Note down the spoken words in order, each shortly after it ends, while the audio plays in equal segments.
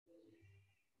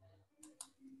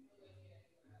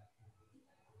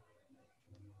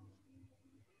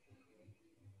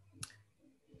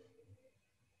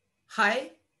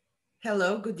Hi,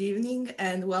 hello, good evening,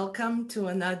 and welcome to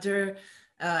another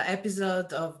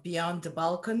episode of Beyond the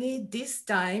Balcony. This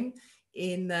time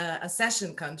in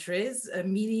accession countries,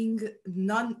 meaning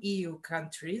non-EU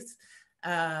countries.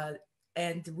 Uh,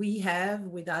 and we have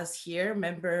with us here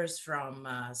members from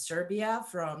Serbia,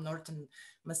 from Northern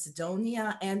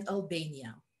Macedonia, and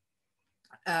Albania.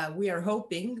 We are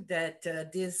hoping that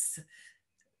this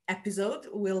episode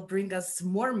will bring us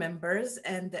more members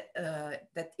and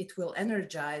that it will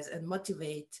energize and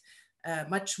motivate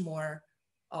much more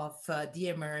of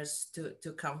DMers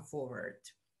to come forward.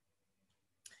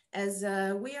 As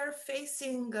we are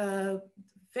facing a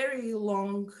very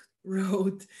long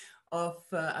road of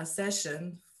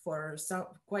accession for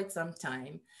quite some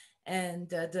time, and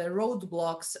the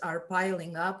roadblocks are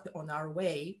piling up on our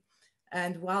way.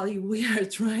 And while we are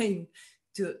trying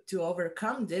to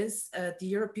overcome this, the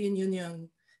European Union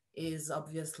is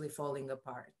obviously falling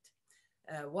apart.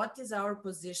 What is our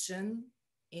position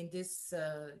in this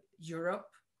Europe?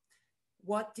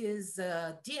 What is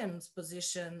DiEM's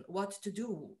position? What to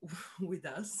do with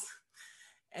us?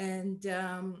 And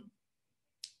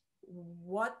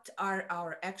what are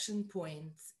our action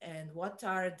points and what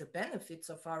are the benefits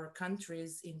of our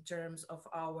countries in terms of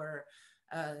our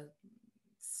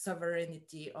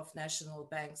sovereignty of national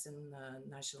banks and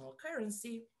national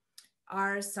currency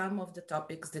are some of the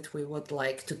topics that we would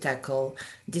like to tackle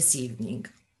this evening.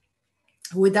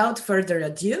 Without further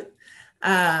ado,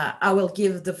 I will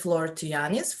give the floor to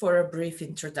Yanis for a brief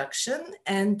introduction,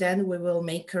 and then we will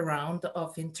make a round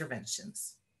of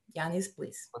interventions. Yanis,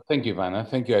 please. Well, thank you, Vanna.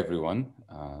 Thank you, everyone.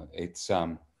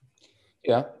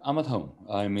 Yeah, I'm at home.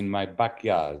 I'm in my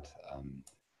backyard.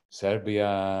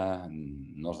 Serbia,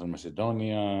 Northern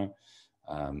Macedonia,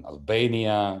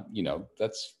 Albania,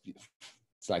 it's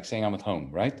like saying I'm at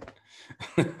home, right?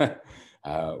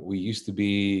 We used to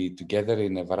be together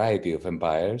in a variety of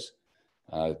empires,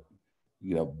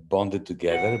 bonded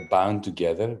together, bound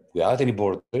together without any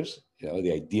borders.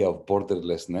 The idea of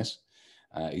borderlessness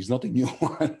is not a new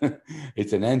one.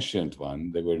 It's an ancient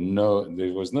one.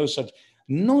 There was no such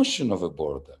notion of a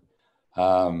border.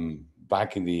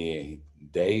 Back in the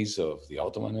days of the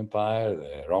Ottoman Empire,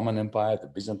 the Roman Empire, the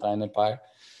Byzantine Empire.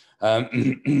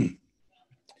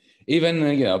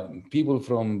 Even, people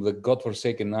from the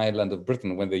godforsaken island of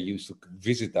Britain, when they used to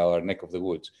visit our neck of the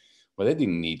woods, well, they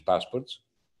didn't need passports.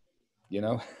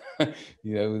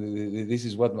 This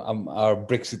is what our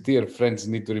Brexiteer friends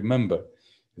need to remember.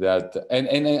 That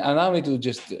and allow me to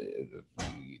just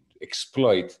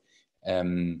exploit a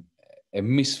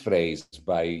misphrase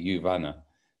by you, Ivana,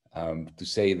 to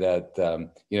say that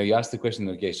you asked the question.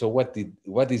 Okay, so what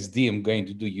is DiEM going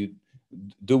to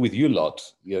do with you lot?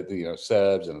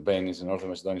 Serbs and Albanians and Northern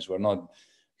Macedonians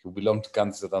who belong to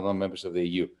countries that are not members of the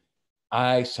EU.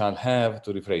 I shall have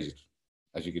to rephrase it,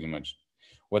 as you can imagine.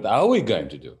 What are we going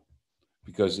to do?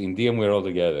 Because in DiEM we're all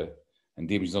together, and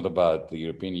DiEM is not about the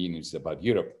European Union; it's about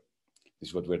Europe. This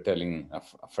is what we're telling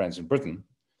our friends in Britain.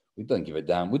 We don't give a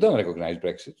damn. We don't recognize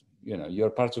Brexit. You're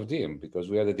parts of DiEM because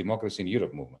we are the Democracy in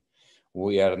Europe movement.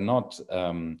 We are not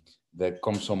the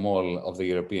Komsomol of the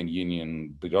European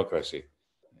Union bureaucracy.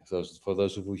 For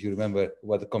those of you who remember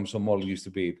what the Komsomol used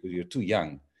to be, because you're too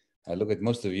young. I look at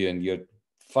most of you and you're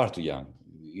far too young.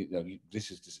 This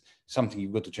is something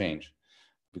you've got to change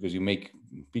because you make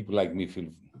people like me feel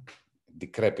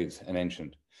decrepit and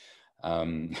ancient.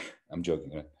 I'm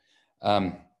joking,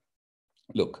 right?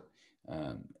 Look,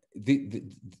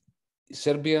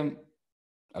 Serbia,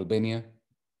 Albania,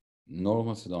 North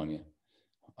Macedonia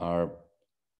are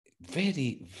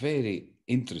very, very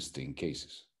interesting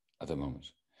cases at the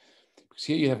moment. Because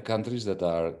here you have countries that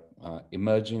are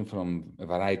emerging from a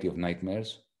variety of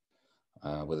nightmares,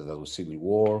 whether that was civil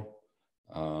war,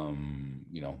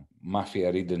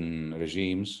 mafia-ridden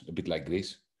regimes, a bit like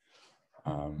Greece,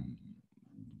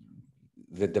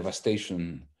 the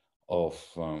devastation of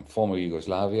former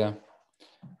Yugoslavia.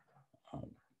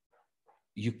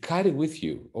 You carry with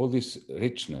you all this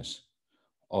richness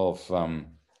of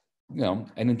an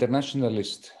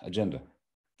internationalist agenda,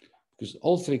 because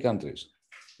all three countries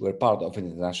were part of an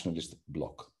internationalist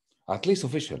bloc, at least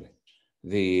officially.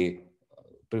 The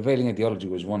prevailing ideology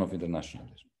was one of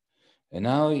internationalism. And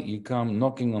now you come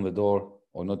knocking on the door,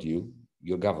 or not you,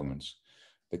 your governments.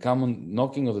 They come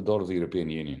knocking on the door of the European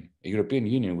Union, a European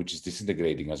Union which is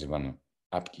disintegrating, as Ivana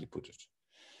aptly put it,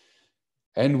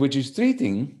 and which is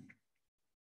treating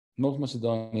North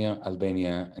Macedonia,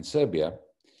 Albania, and Serbia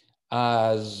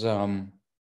as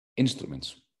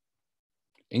instruments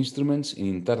in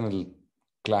internal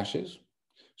clashes.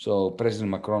 So President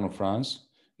Macron of France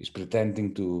is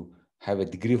pretending to have a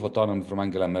degree of autonomy from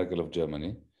Angela Merkel of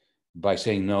Germany, by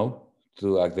saying no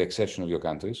to the accession of your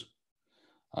countries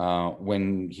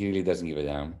when he really doesn't give a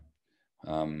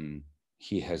damn.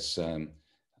 He has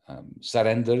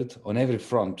surrendered on every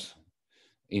front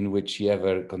in which he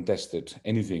ever contested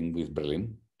anything with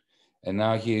Berlin. And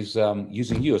now he's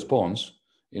using you as pawns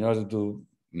in order to,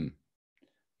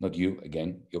 not you,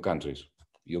 again, your countries,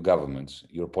 your governments,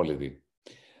 your polity.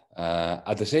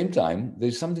 At the same time,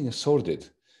 there's something sordid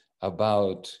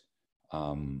about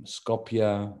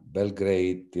Skopje,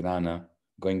 Belgrade, Tirana,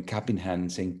 going cap in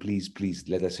hand saying, please, please,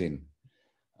 let us in.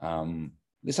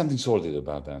 There's something sordid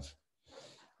about that.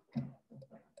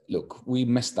 Look, we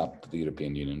messed up the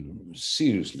European Union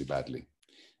seriously badly.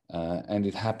 And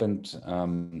it happened,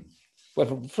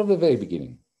 well, from the very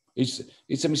beginning.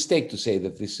 It's a mistake to say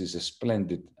that this is a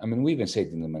splendid, I mean, we even said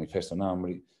it in the manifesto. Now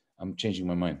I'm changing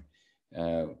my mind.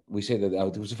 We say that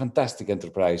it was a fantastic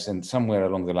enterprise and somewhere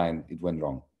along the line it went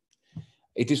wrong.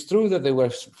 It is true that there were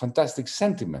fantastic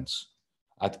sentiments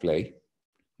at play.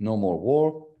 No more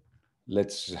war.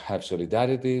 Let's have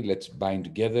solidarity. Let's bind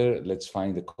together. Let's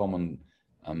find a common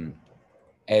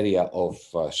area of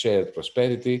shared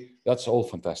prosperity. That's all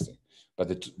fantastic.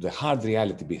 But the hard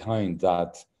reality behind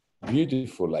that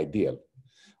beautiful ideal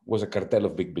was a cartel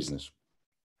of big business.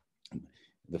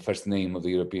 The first name of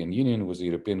the European Union was the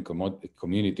European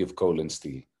Community of Coal and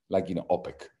Steel, like,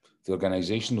 OPEC, the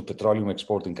Organization of Petroleum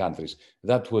Exporting Countries.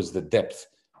 That was the depth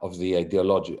of the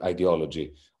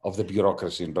ideology of the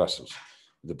bureaucracy in Brussels.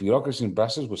 The bureaucracy in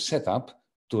Brussels was set up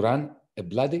to run a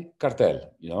bloody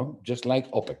cartel, just like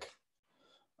OPEC.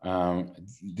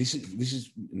 This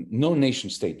is no nation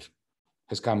state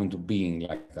has come into being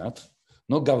like that.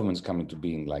 No government's come into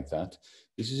being like that.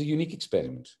 This is a unique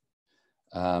experiment.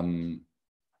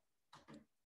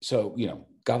 So,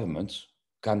 governments,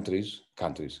 countries,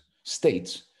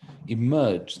 states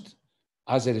emerged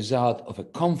as a result of a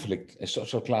conflict, a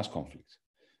social class conflict,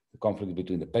 the conflict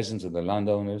between the peasants and the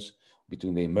landowners,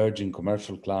 between the emerging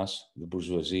commercial class, the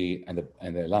bourgeoisie and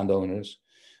the landowners,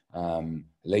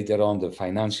 later on the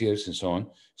financiers and so on.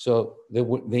 So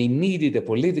they needed a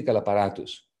political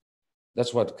apparatus.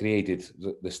 That's what created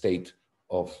the state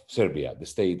of Serbia, the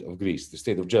state of Greece, the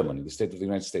state of Germany, the state of the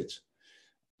United States.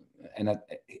 And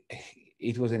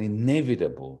it was an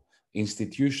inevitable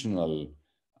institutional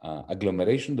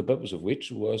agglomeration, the purpose of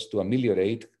which was to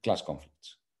ameliorate class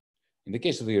conflicts. In the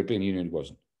case of the European Union, it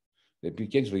wasn't. The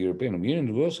case of the European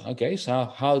Union was, okay, so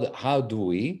how do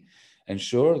we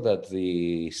ensure that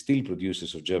the steel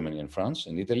producers of Germany and France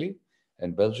and Italy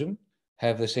and Belgium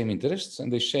have the same interests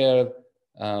and they share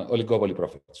oligopoly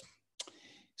profits?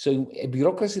 So a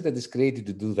bureaucracy that is created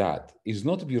to do that is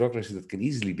not a bureaucracy that can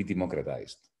easily be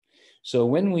democratized. So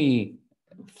when we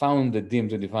found the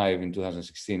DiEM25 in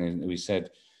 2016 and we said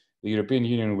the European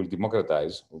Union will be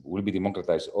democratized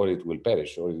or it will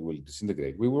perish or it will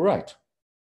disintegrate, we were right.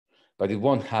 But it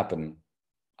won't happen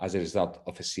as a result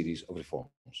of a series of reforms.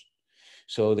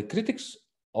 So the critics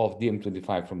of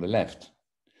DiEM25 from the left,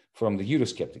 from the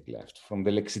Eurosceptic left, from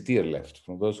the Lexiteer left,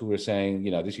 from those who were saying,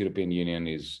 this European Union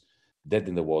is dead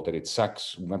in the water, it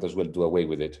sucks, we might as well do away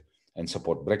with it and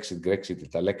support Brexit, Grexit,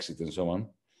 Italexit, and so on.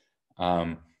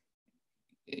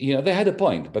 They had a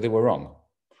point, but they were wrong.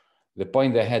 The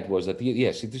point they had was that,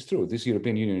 yes, it is true, this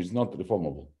European Union is not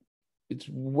reformable. It's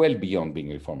well beyond being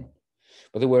reformable.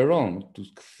 But they were wrong to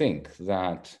think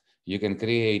that you can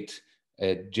create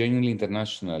a genuinely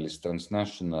internationalist,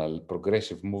 transnational,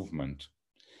 progressive movement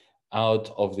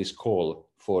out of this call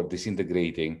for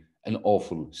disintegrating an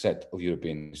awful set of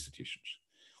European institutions.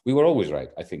 We were always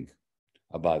right, I think,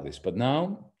 about this. But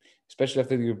now, especially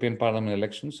after the European Parliament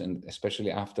elections, and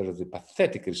especially after the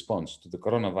pathetic response to the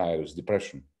coronavirus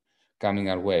depression coming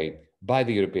our way by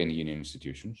the European Union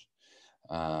institutions,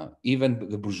 even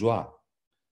the bourgeois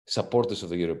supporters of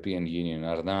the European Union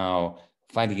are now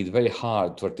finding it very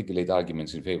hard to articulate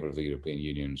arguments in favor of the European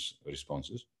Union's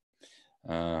responses.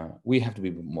 We have to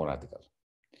be more radical.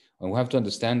 And we have to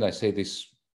understand, I say this,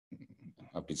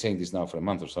 I've been saying this now for a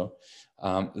month or so,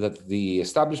 that the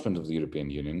establishment of the European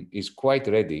Union is quite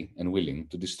ready and willing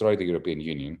to destroy the European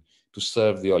Union to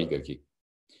serve the oligarchy.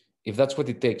 If that's what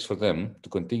it takes for them to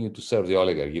continue to serve the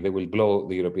oligarchy, they will blow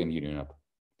the European Union up.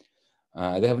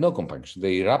 They have no compunction.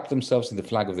 They wrap themselves in the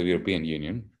flag of the European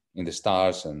Union, in the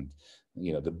stars and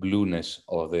the blueness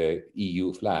of the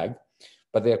EU flag,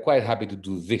 but they are quite happy to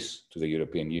do this to the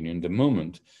European Union the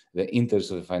moment the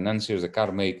interests of the financiers, the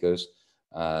car makers,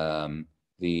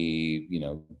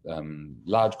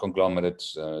 large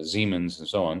conglomerates, Siemens and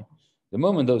so on, the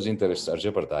moment those interests are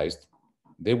jeopardized,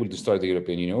 they will destroy the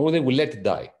European Union or they will let it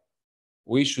die.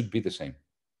 We should be the same.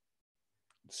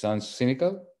 It sounds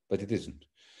cynical, but it isn't.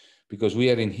 Because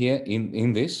we are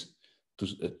in this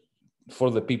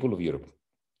for the people of Europe.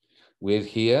 We're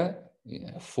here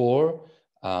for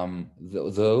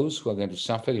those who are going to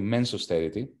suffer immense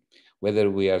austerity, whether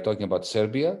we are talking about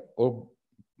Serbia or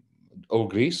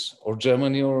Greece or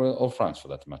Germany or France, for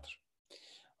that matter.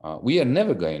 We are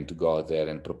never going to go out there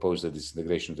and propose the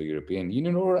disintegration of the European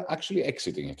Union or actually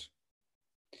exiting it.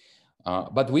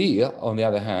 But we, on the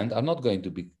other hand, are not going to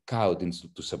be cowed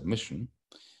into submission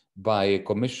by a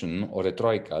commission or a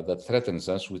troika that threatens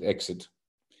us with exit,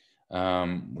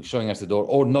 showing us the door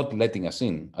or not letting us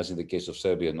in, as in the case of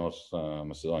Serbia, North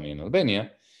Macedonia, and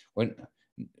Albania, when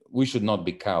we should not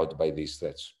be cowed by these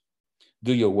threats.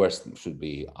 Do your worst should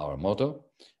be our motto,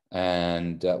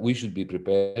 and we should be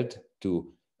prepared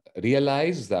to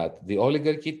realize that the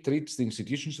oligarchy treats the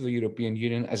institutions of the European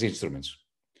Union as instruments.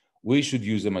 We should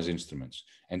use them as instruments,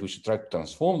 and we should try to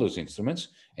transform those instruments.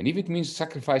 And if it means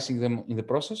sacrificing them in the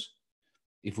process,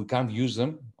 if we can't use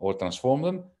them or transform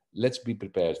them, let's be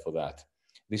prepared for that.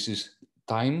 This is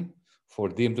time for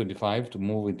DiEM25 to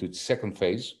move into its second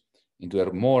phase, into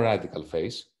a more radical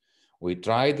phase. We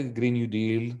tried the Green New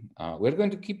Deal. We're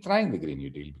going to keep trying the Green New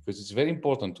Deal because it's very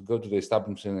important to go to the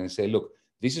establishment and say, look,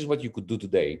 this is what you could do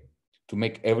today to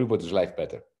make everybody's life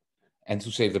better and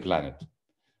to save the planet.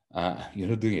 You're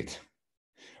not doing it.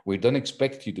 We don't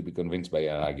expect you to be convinced by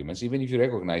our arguments, even if you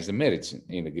recognize the merits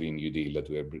in the Green New Deal that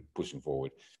we are pushing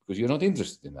forward, because you're not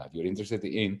interested in that. You're interested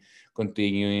in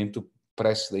continuing to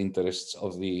press the interests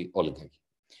of the oligarchy.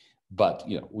 But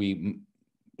we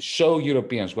show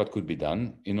Europeans what could be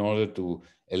done in order to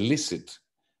elicit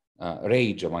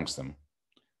rage amongst them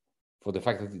for the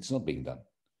fact that it's not being done,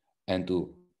 and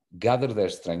to gather their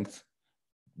strength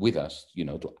with us,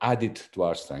 to add it to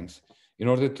our strength in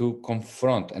order to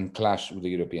confront and clash with the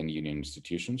European Union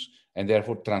institutions and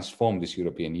therefore transform this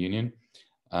European Union,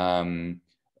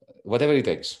 whatever it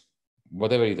takes.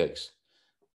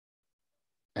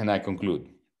 And I conclude.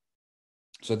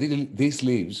 So this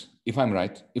leaves, if I'm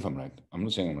right, I'm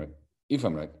not saying I'm right, if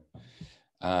I'm right,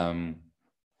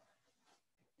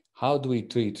 how do we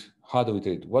treat,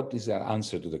 what is our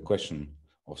answer to the question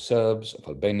of Serbs, of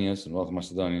Albanians, and North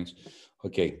Macedonians?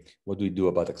 Okay, what do we do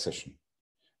about accession?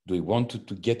 Do we want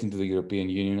to get into the European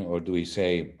Union, or do we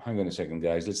say, hang on a second,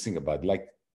 guys, let's think about it, like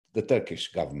the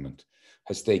Turkish government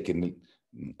has taken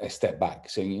a step back,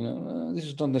 saying, this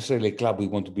is not necessarily a club we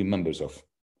want to be members of.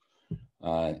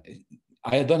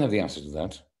 I don't have the answer to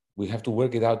that. We have to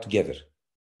work it out together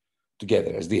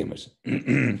as DMers,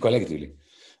 collectively.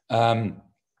 And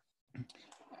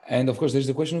of course, there's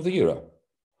the question of the euro,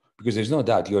 because there's no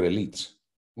doubt your elites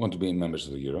want to be members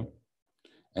of the euro.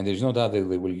 And there's no doubt that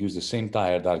they will use the same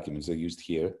tired arguments they used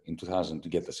here in 2000 to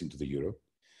get us into the euro.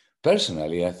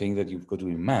 Personally, I think that you've got to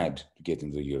be mad to get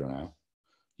into the euro now.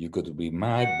 You've got to be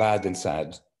mad, bad, and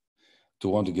sad to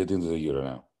want to get into the euro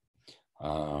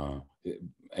now.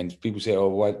 And people say,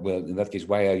 well, in that case,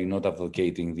 why are you not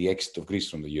advocating the exit of Greece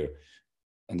from the euro?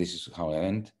 And this is how I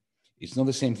end. It's not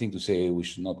the same thing to say we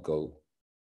should not go,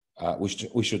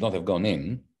 we should not have gone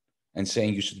in, and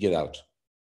saying you should get out.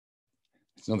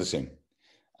 It's not the same.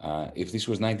 If this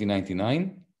was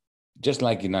 1999, just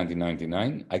like in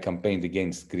 1999, I campaigned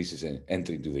against Greece's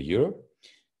entry into the euro.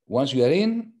 Once you are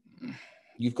in,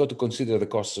 you've got to consider the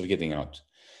costs of getting out.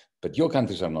 But your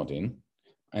countries are not in,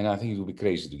 and I think it would be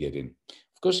crazy to get in.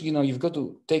 Of course, you've got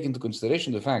to take into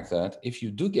consideration the fact that if you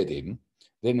do get in,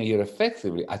 then you're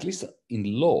effectively, at least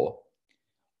in law,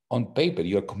 on paper,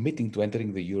 you're committing to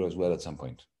entering the euro as well at some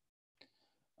point.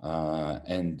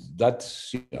 And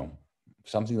that's,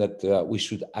 something that we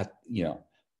should,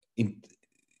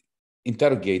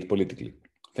 interrogate politically.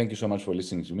 Thank you so much for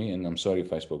listening to me, and I'm sorry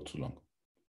if I spoke too long.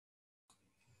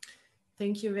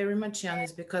 Thank you very much,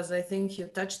 Yanis, because I think you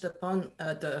touched upon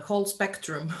the whole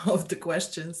spectrum of the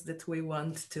questions that we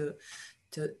want to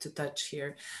touch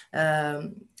here.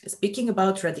 Speaking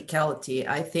about radicality,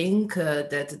 I think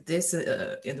that this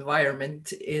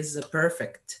environment is a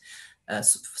perfect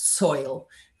soil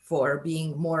for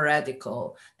being more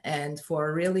radical and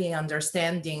for really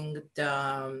understanding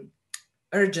the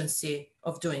urgency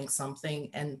of doing something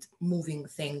and moving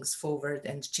things forward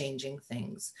and changing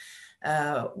things.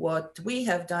 What we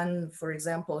have done, for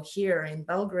example, here in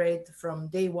Belgrade from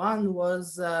day one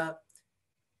was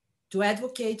to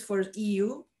advocate for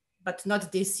EU, but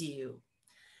not this EU.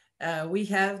 We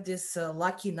have this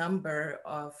lucky number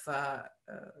of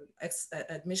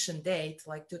admission date,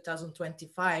 like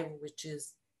 2025, which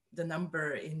is the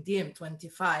number in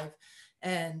DiEM25.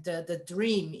 And the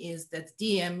dream is that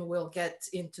DiEM will get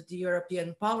into the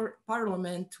European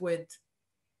Parliament with,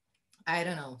 I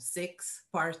don't know, 6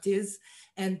 parties.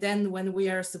 And then when we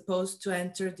are supposed to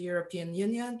enter the European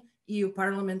Union, EU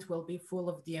Parliament will be full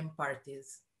of DiEM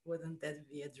parties. Wouldn't that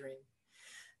be a dream?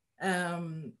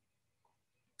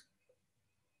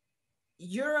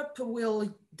 Europe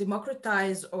will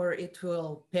democratize or it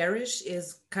will perish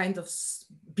is kind of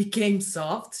became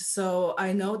soft. So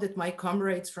I know that my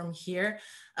comrades from here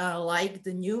like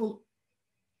the new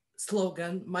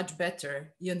slogan, much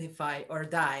better, unify or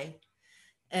die.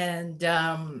 And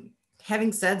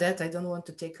having said that, I don't want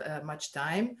to take much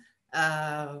time.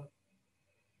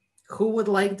 Who would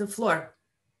like the floor?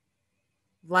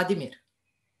 Vladimir.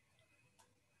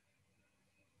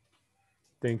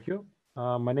 Thank you.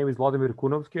 My name is Vladimir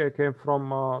Kunovski. I came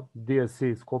from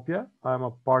DSC Skopje. I'm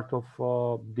a part of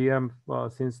DiEM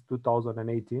since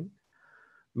 2018.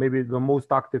 Maybe the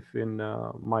most active in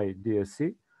my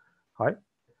DSC. Hi.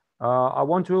 I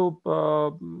want to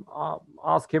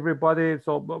ask everybody.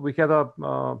 So we had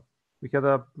a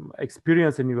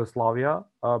experience in Yugoslavia,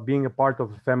 being a part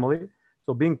of a family.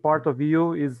 So being part of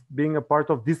EU is being a part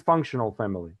of dysfunctional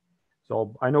family.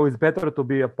 So I know it's better to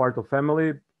be a part of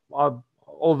family,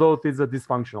 although it is a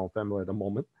dysfunctional family at the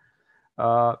moment.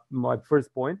 My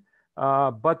first point.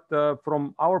 But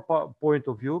from our point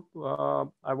of view,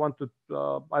 I want to.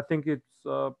 I think it's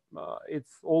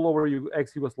all over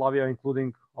ex-Yugoslavia,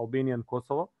 including Albania and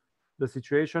Kosovo. The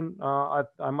situation.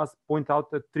 I must point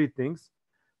out three things.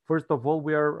 First of all,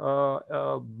 we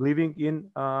are living in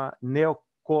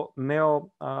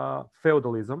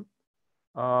neo-feudalism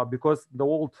because the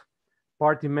old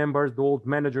party members, the old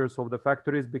managers of the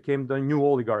factories became the new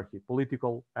oligarchy,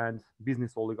 political and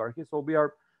business oligarchy. So we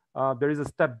are. There is a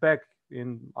step back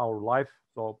in our life.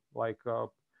 So like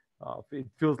it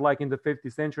feels like in the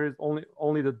 50th century,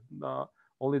 only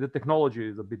the technology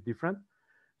is a bit different.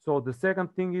 So the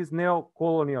second thing is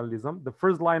neo-colonialism. The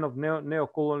first line of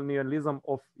neo-colonialism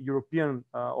of European,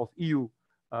 of EU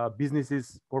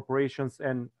businesses, corporations,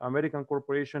 and American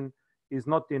corporation is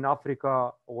not in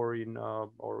Africa or in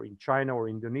China or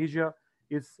Indonesia.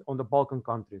 It's on the Balkan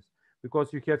countries,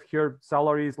 because you have here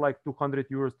salaries like 200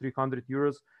 euros, 300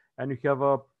 euros, and you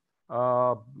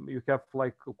have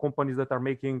like companies that are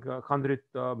making 100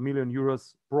 million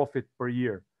euros profit per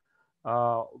year.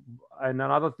 And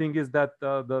another thing is that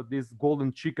these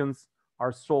golden chickens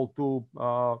are sold to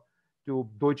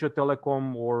Deutsche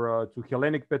Telekom or to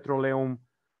Hellenic Petroleum,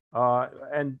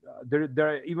 and there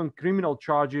are even criminal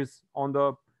charges on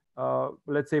the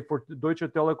let's say for Deutsche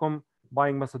Telekom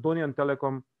buying Macedonian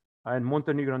Telecom and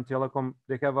Montenegrin Telecom.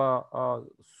 They have a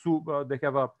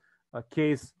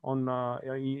case on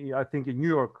I think in New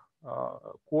York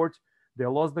court. They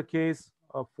lost the case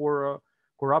for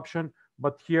corruption.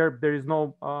 But here there is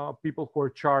no people who are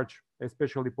charged,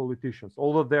 especially politicians.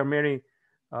 Although there are many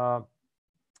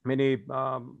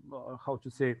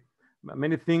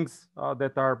things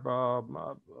that are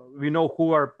we know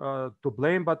who are to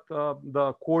blame, but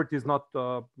the court is not.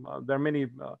 There are many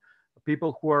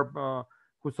people who are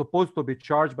supposed to be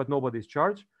charged, but nobody is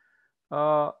charged.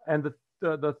 And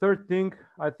the third thing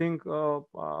I think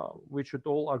we should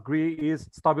all agree is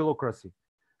stabilocracy,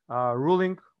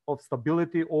 ruling of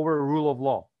stability over rule of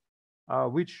law,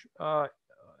 which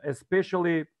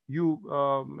especially EU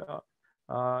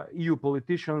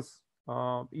politicians,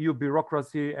 EU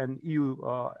bureaucracy, and EU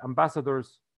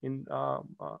ambassadors in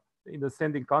the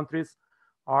sending countries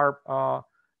are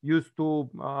used to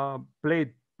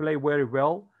play very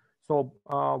well. So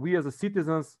we as a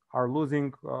citizens are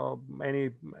losing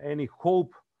any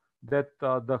hope that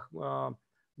the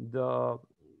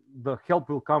help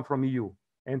will come from EU,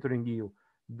 entering EU.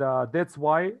 That's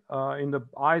why in the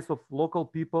eyes of local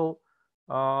people,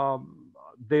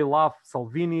 they love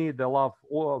Salvini, they love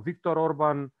Viktor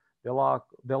Orban, they love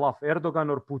Erdogan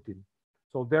or Putin.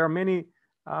 So there are many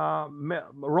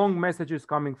wrong messages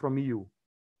coming from EU.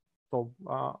 So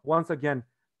once again,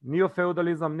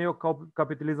 neo-feudalism,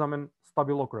 neo-capitalism, and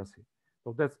stabilocracy.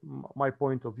 So that's my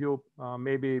point of view.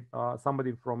 Maybe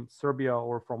somebody from Serbia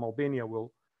or from Albania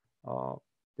will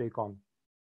take on.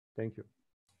 Thank you.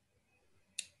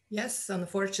 Yes,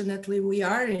 unfortunately, we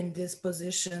are in this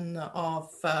position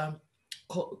of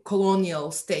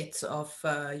colonial states of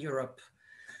Europe.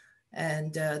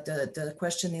 And the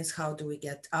question is, how do we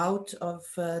get out of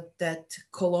that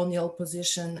colonial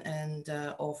position and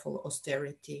awful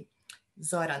austerity?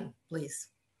 Zoran, please.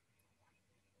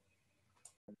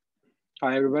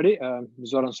 Hi, everybody.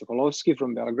 Zoran Sokolovski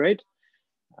from Belgrade,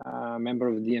 member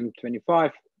of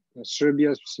DiEM25,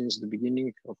 Serbia since the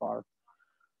beginning of our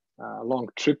long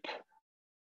trip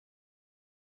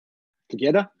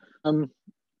together.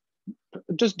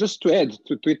 Just to add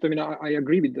to it, I mean, I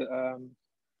agree with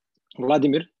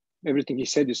Vladimir. Everything he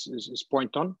said is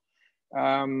point on.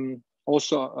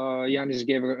 Also, Yanis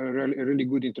gave a really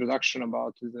good introduction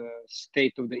about the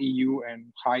state of the EU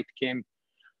and how it came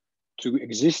to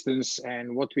existence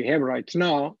and what we have right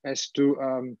now as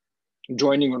to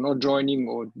joining or not joining,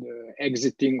 or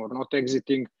exiting or not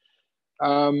exiting.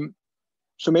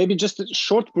 So maybe just a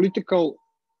short political,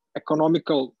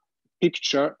 economical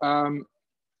picture. There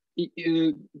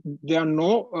are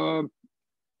no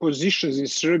positions in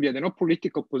Serbia, there are no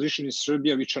political positions in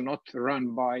Serbia which are not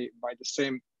run by the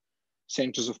same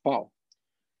centers of power.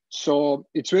 So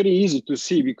it's very easy to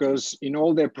see, because in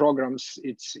all their programs,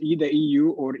 it's either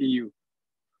EU or EU.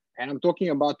 And I'm talking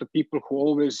about the people who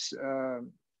always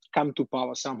come to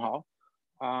power somehow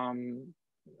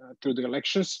through the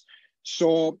elections.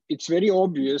 So it's very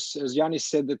obvious, as Yanis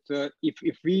said, that if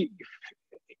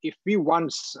we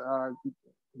once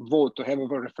vote to have a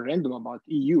referendum about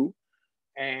EU,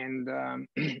 and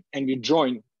we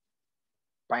join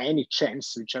by any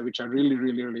chance, which I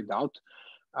really doubt,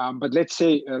 but let's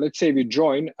say we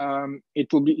join,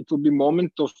 it will be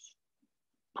moment of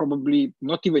probably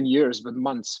not even years but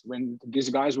months, when these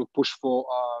guys will push for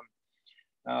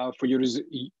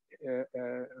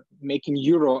making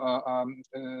euro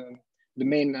the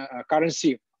main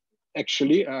currency,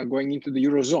 actually going into the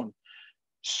eurozone.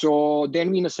 So then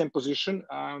we're in the same position,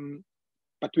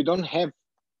 but we don't have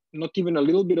not even a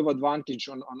little bit of advantage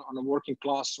on a working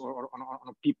class or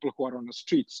on people who are on the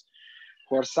streets,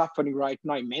 who are suffering right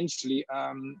now immensely.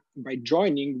 By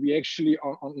joining, we actually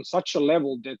are on such a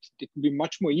level that it will be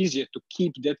much more easier to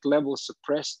keep that level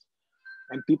suppressed,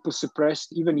 and people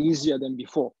suppressed even easier than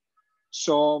before.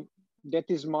 So that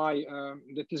is my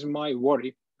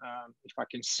worry, if I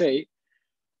can say.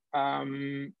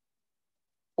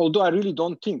 Although I really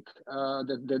don't think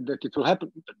that it will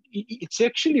happen. It's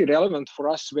actually relevant for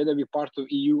us whether we're part of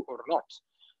EU or not,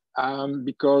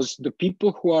 because the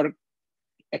people who are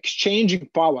exchanging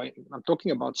power, I'm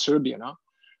talking about Serbia now,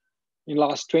 in the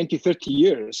last 20, 30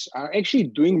 years, are actually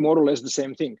doing more or less the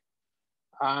same thing.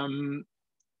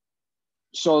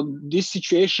 So this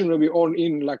situation where we're all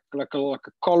in like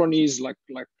colonies, like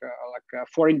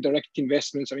foreign direct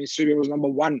investments. I mean, Serbia was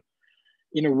 #1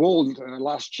 in the world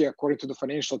last year, according to the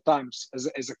Financial Times,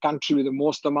 as a country with the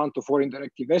most amount of foreign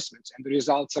direct investments, and the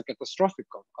results are catastrophic.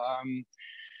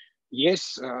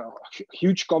 Yes,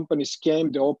 huge companies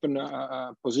came, they opened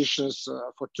positions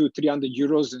for 200-300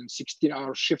 euros and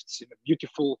 16-hour shifts in a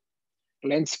beautiful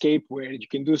landscape where you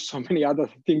can do so many other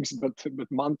things but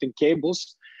mounting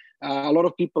cables. A lot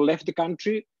of people left the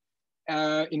country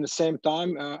in the same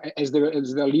time as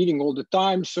they're leaving all the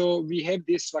time. So we have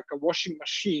this like a washing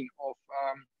machine of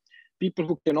people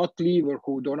who cannot leave or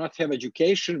who do not have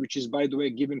education, which is, by the way,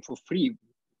 given for free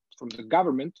from the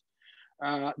government.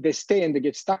 They stay and they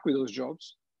get stuck with those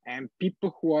jobs. And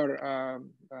people who are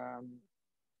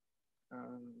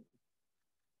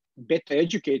better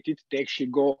educated, they actually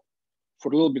go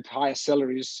for a little bit higher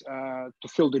salaries to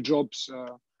fill the jobs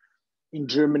in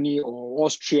Germany or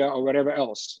Austria or wherever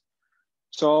else.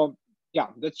 So yeah,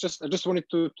 that's just, I just wanted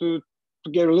to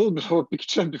get a little bit of a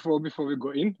picture before we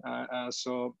go in.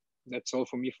 So that's all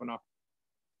for me for now.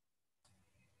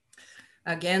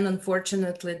 Again,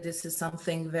 unfortunately, this is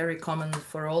something very common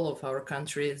for all of our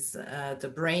countries,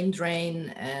 the brain drain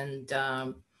and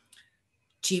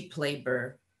cheap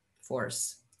labor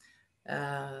force.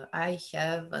 I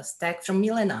have a stack from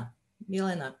Milena.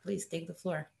 Milena, please take the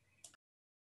floor.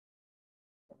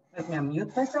 Let me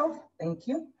unmute myself. Thank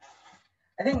you.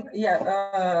 I think,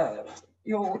 yeah,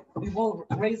 you all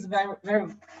raised very,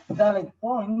 very valid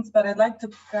points, but I'd like to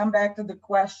come back to the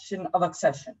question of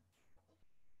accession.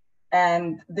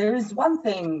 And there is one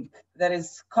thing that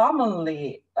is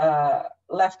commonly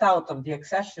left out of the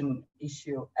accession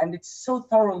issue, and it's so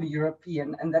thoroughly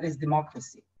European, and that is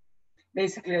democracy.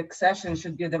 Basically, accession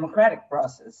should be a democratic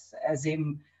process, as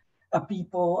in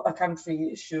a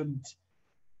country should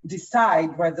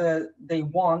decide whether they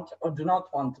want or do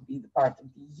not want to be the part of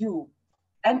the EU.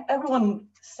 And everyone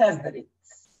says that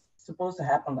it's supposed to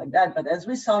happen like that. But as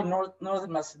we saw in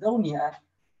Northern Macedonia,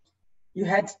 you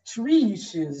had 3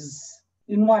 issues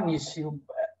in one issue: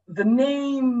 the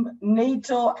name,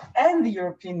 NATO, and the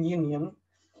European Union.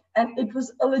 And it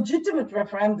was a legitimate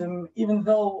referendum, even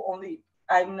though only,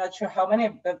 I'm not sure how many,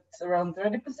 but around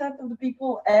 30% of the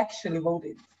people actually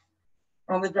voted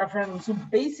on the referendum. So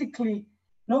basically,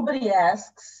 nobody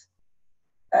asks.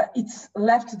 It's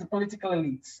left to the political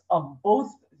elites of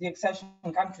both the accession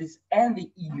countries and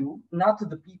the EU, not to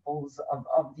the peoples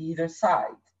of the either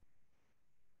side.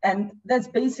 And that's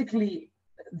basically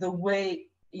the way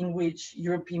in which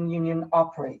European Union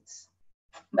operates.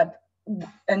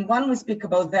 And when we speak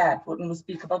about that, when we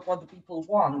speak about what the people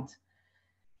want,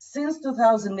 since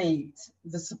 2008,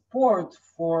 the support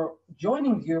for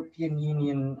joining the European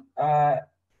Union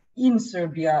in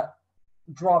Serbia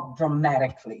dropped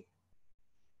dramatically.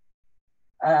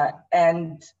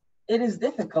 And it is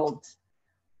difficult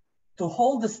to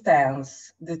hold the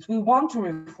stance that we want to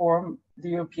reform the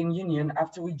European Union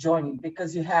after we join it,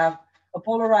 because you have a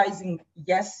polarizing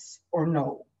yes or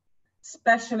no,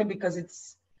 especially because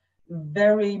it's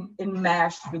very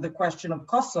enmeshed with the question of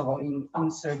Kosovo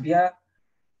in Serbia.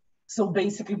 So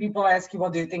basically people ask you,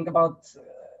 what do you think about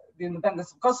the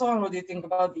independence of Kosovo, and what do you think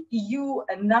about the EU?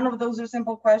 And none of those are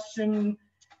simple questions.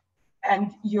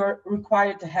 And you're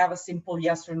required to have a simple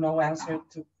yes or no answer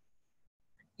to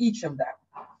each of them.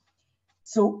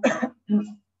 So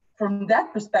from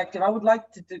that perspective, I would like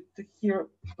to hear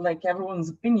like everyone's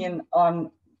opinion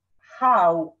on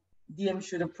how DiEM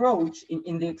should approach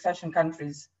in the accession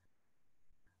countries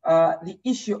the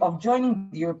issue of joining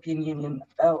the European Union.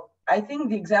 I think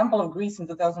the example of Greece in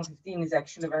 2015 is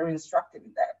actually very instructive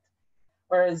in that.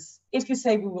 Whereas if you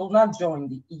say we will not join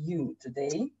the EU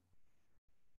today,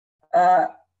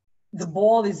 the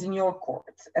ball is in your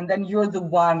court, and then you're the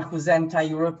one who's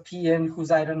anti-European,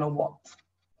 who's I don't know what.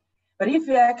 But if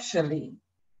you actually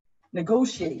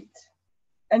negotiate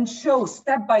and show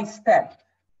step by step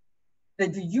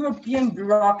that the European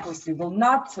bureaucracy will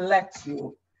not let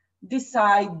you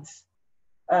decide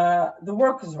the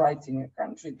workers' rights in your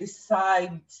country,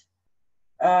 decide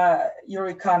your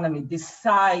economy,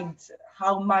 decide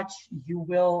how much you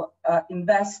will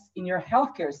invest in your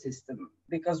healthcare system,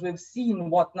 because we've seen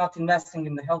what not investing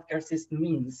in the healthcare system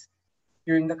means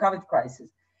during the COVID crisis.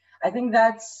 I think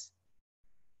that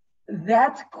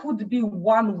could be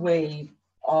one way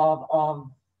of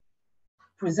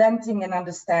presenting and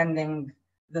understanding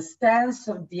the stance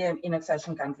of DiEM in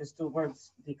accession countries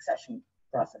towards the accession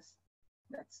process.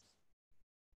 That's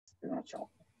pretty much all.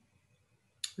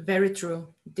 Very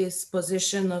true. This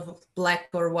position of black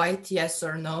or white, yes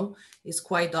or no, is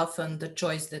quite often the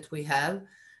choice that we have,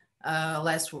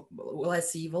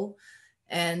 less evil.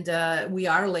 And we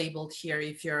are labeled here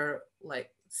if you're like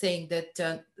saying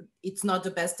that it's not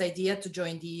the best idea to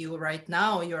join the EU right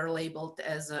now, you're labeled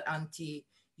as an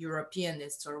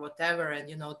anti-Europeanist or whatever. And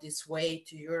you know, this way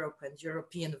to Europe and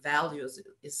European values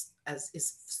is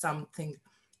something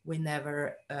we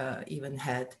never even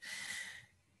had.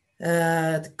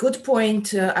 Good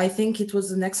point. I think it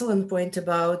was an excellent point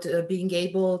about being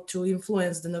able to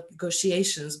influence the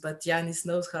negotiations, but Yanis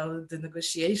knows how the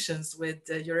negotiations with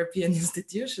European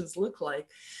institutions look like.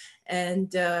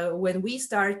 And when we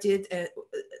started,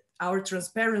 our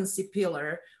transparency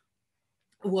pillar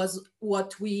was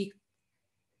what we,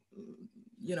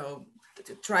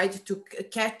 tried to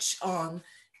catch on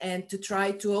and to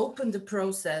try to open the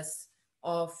process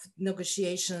of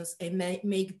negotiations and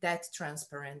make that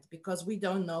transparent, because we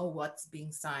don't know what's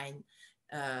being signed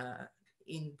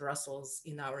in Brussels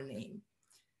in our name.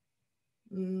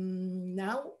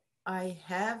 Now I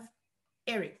have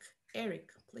Eric. Eric,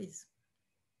 please.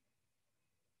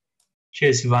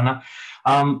 Cheers, Ivana.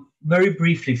 Very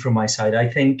briefly from my side, I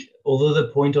think although the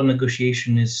point on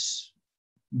negotiation is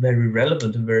very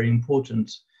relevant and very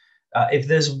important, if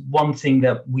there's one thing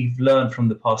that we've learned from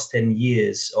the past 10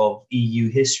 years of EU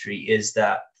history is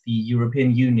that the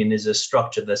European Union is a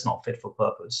structure that's not fit for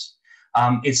purpose.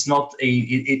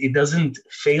 It doesn't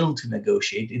fail to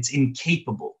negotiate, it's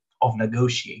incapable of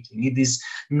negotiating. It is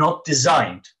not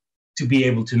designed to be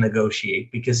able to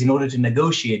negotiate, because in order to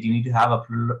negotiate, you need to have a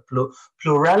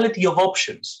plurality of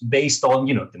options based on,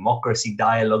 democracy,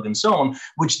 dialogue, and so on,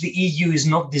 which the EU is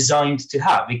not designed to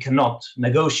have. It cannot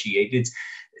negotiate.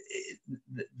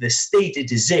 The state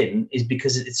it is in is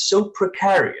because it's so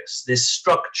precarious. This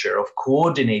structure of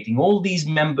coordinating all these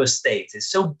member states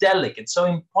is so delicate, so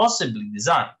impossibly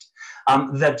designed,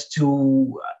 that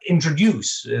to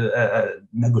introduce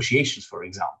negotiations, for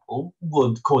example,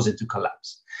 would cause it to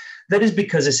collapse. That is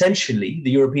because essentially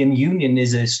the European Union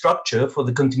is a structure for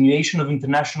the continuation of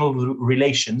international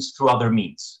relations through other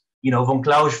means. Von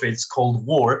Clausewitz called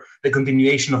war the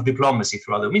continuation of diplomacy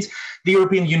through other means. The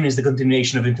European Union is the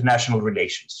continuation of international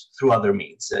relations through other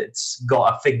means. It's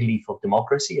got a fig leaf of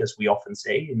democracy, as we often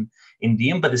say in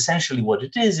DiEM, but essentially what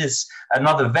it is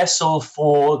another vessel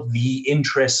for the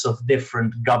interests of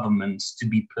different governments to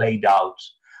be played out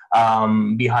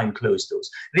behind closed doors.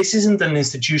 This isn't an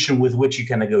institution with which you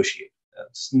can negotiate.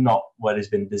 That's not what it's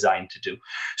been designed to do.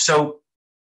 So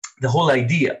the whole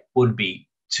idea would be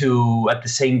to, at the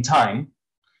same time,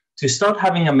 to start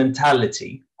having a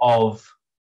mentality of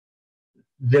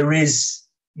there is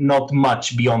not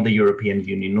much beyond the European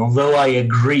Union, although I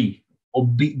agree, or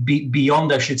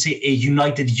beyond, I should say, a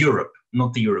united Europe,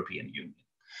 not the European Union.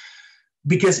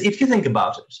 Because if you think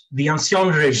about it, the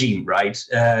Ancien regime, right,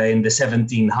 in the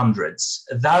 1700s,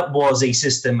 that was a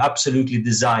system absolutely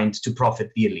designed to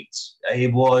profit the elites.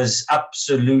 It was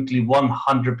absolutely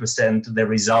 100% the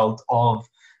result of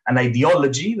an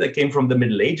ideology that came from the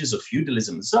Middle Ages of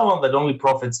feudalism and so on, that only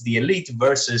profits the elite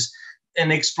versus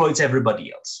and exploits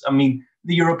everybody else. I mean,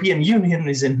 the European Union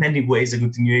is in many ways a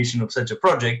continuation of such a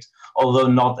project, although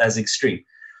not as extreme.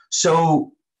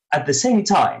 So at the same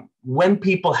time, when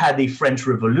people had a French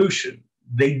Revolution,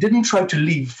 they didn't try to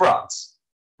leave France,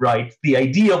 right? The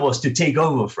idea was to take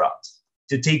over France,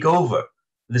 to take over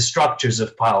the structures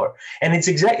of power. And it's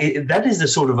exactly, that is the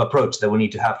sort of approach that we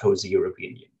need to have towards the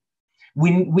European Union.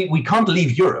 We can't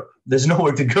leave Europe. There's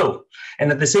nowhere to go.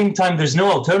 And at the same time, there's no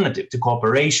alternative to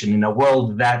cooperation in a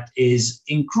world that is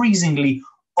increasingly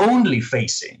only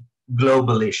facing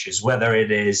global issues, whether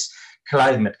it is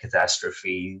climate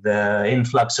catastrophe, the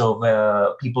influx of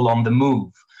people on the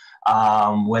move,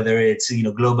 whether it's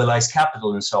globalized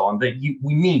capital and so on. That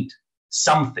we need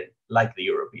something like the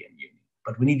European Union,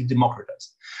 but we need to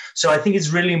democratize. So I think it's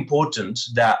really important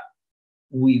that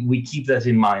we keep that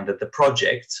in mind, that the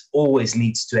project always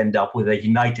needs to end up with a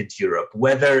united Europe,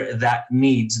 whether that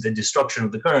needs the destruction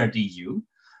of the current EU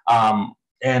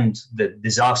and the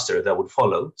disaster that would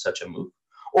follow such a move,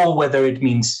 or whether it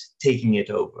means taking it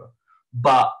over.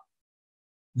 But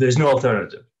there's no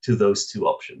alternative to those two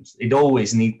options.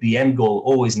 The end goal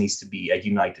always needs to be a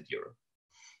united Europe.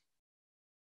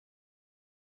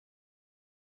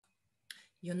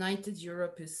 United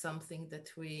Europe is something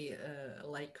that we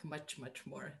like much, much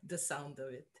more, the sound of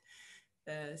it.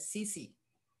 Cici.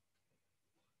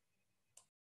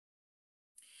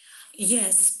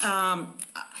 Yes,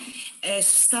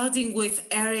 starting with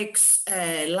Eric's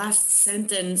last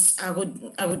sentence, I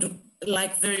would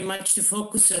like very much to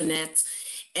focus on it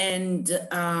and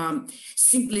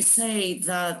simply say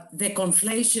that the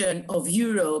conflation of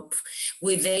Europe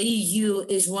with the EU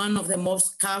is one of the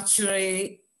most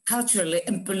culturally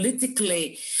and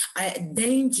politically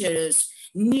dangerous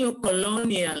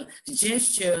neo-colonial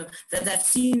gesture that I've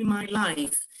seen in my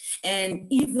life. And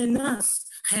even us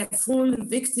have fallen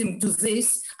victim to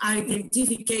this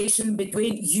identification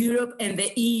between Europe and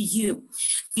the EU.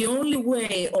 The only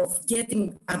way of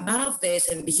getting above this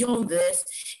and beyond this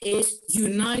is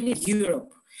united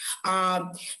Europe.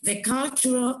 The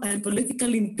cultural and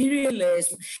political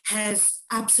imperialism has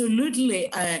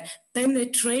absolutely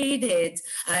penetrated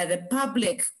the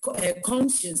public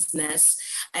consciousness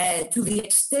to the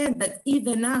extent that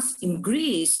even us in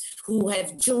Greece, who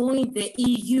have joined the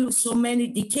EU so many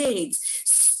decades,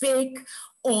 speak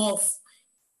of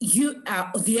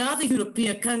the other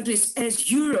European countries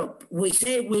as Europe. We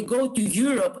say we go to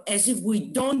Europe as if we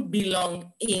don't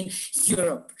belong in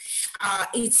Europe.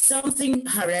 It's something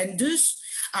horrendous.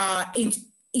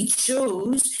 It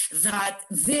shows that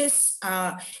this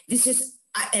is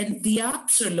and the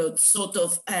absolute sort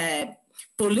of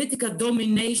political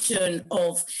domination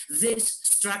of this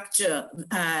structure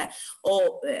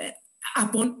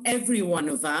upon every one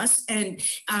of us. And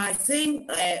I think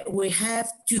we have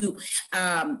to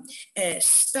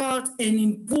start an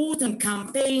important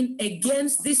campaign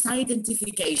against this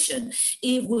identification.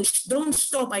 If we don't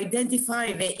stop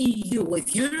identifying the EU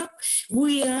with Europe,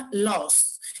 we are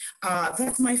lost.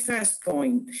 That's my first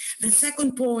point. The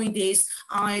second point is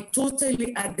I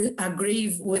totally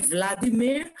agree with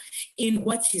Vladimir in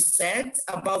what he said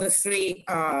about the three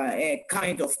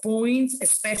kind of points,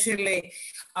 especially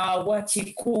what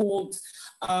he called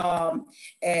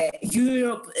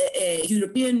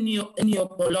European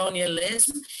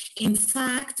neocolonialism. In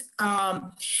fact,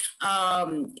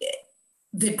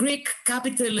 the Greek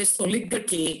capitalist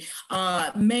oligarchy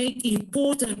made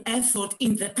important effort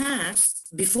in the past,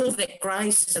 before the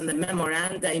crisis and the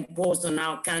memoranda imposed on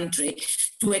our country,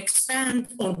 to expand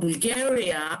on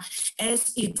Bulgaria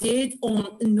as it did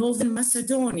on Northern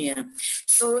Macedonia.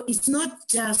 So it's not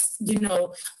just,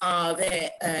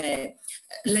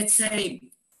 let's say,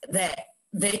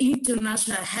 the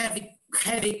international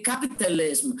heavy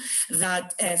capitalism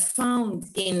that found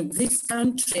in these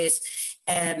countries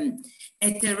a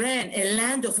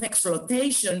land of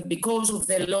exploitation because of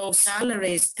the low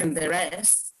salaries and the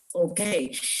rest.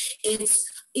 Okay, it's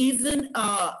even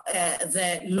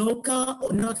the local,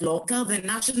 or not local, the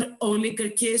national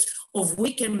oligarchies of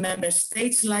weaker member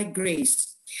states like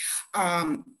Greece.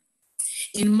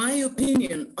 In my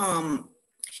opinion,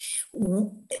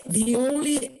 the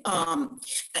only,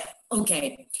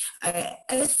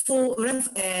 as for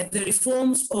the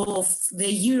reforms of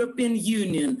the European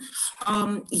Union,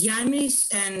 Yanis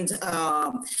and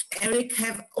Eric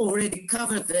have already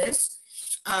covered this.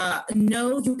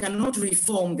 no, you cannot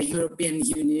reform the European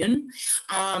Union.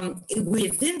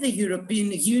 Within the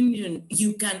European Union,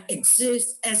 you can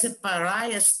exist as a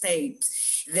pariah state,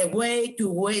 the way to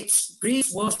which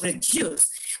Greece was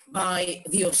reduced by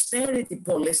the austerity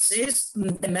policies,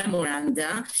 the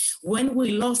memoranda, when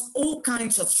we lost all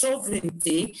kinds of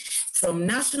sovereignty, from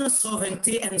national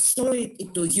sovereignty, and sorry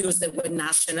to use the word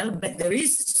national, but there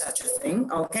is such a thing,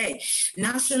 okay,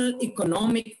 national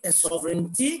economic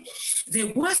sovereignty.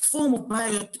 The worst form of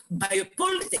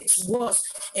biopolitics was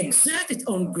exerted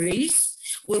on Greece,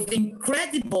 with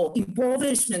incredible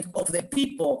impoverishment of the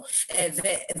people,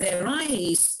 the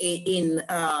rise in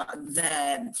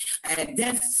the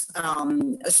death,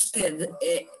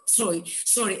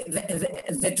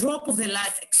 the drop of the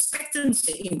life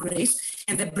expectancy in Greece,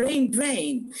 and the brain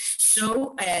drain.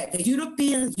 So the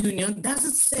European Union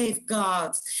doesn't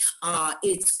safeguard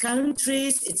its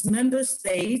countries, its member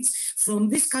states from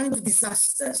this kind of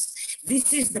disasters.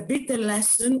 This is the bitter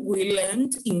lesson we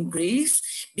learned in Greece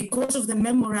because of the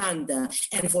memoranda.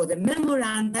 And for the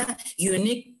memoranda, you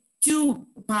need two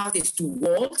parties to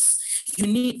waltz. You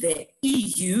need the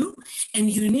EU and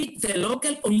you need the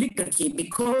local oligarchy,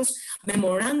 because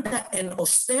memoranda and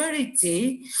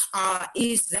austerity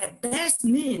is the best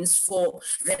means for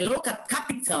the local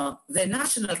capital, the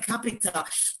national capital,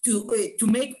 to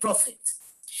make profit.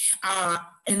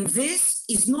 And this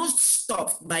is not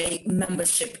stopped by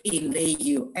membership in the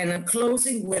EU. And I'm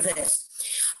closing with this.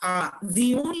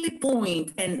 The only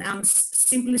point, and I'm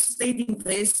simply stating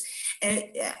this,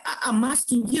 I'm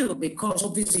asking you, because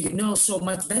obviously you know so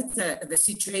much better the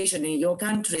situation in your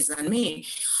countries than me.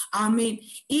 I mean,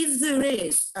 if there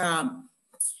is an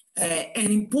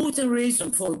important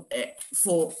reason for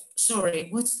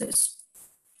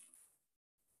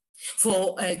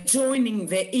joining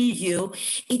the EU,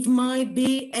 it might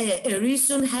be a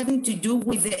reason having to do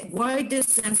with a wider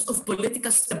sense of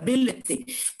political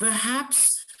stability.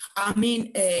 Perhaps, I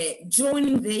mean,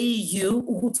 joining the EU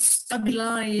would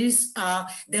stabilize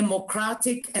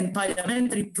democratic and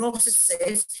parliamentary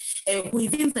processes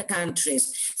within the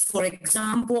countries. For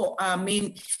example, I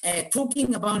mean,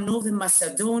 talking about Northern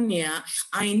Macedonia,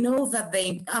 I know that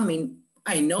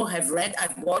I've read,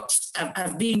 I've watched,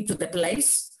 I've been to the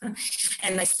place,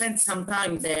 and I spent some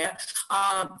time there.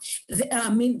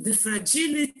 The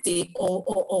fragility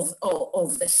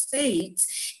of the state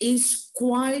is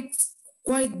quite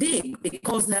big,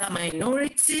 because there are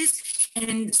minorities,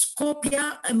 and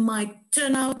Skopje might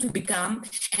turn out to become,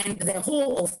 and the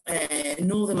whole of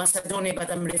Northern Macedonia, but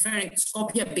I'm referring to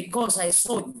Skopje because I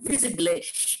saw it visibly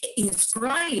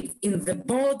inscribed in the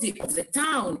body of the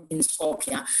town in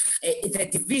Skopje, the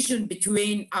division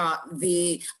between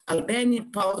the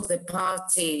Albanian part of the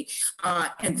party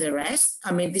and the rest.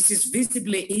 I mean, this is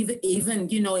visibly even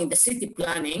in the city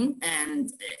planning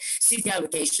and city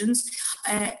allocations.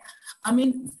 I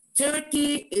mean,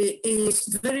 Turkey is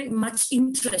very much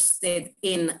interested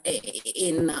in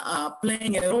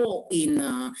playing a role in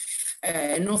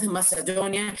Northern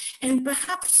Macedonia, and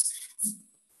perhaps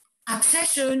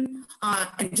accession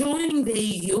and joining the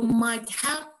EU might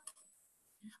help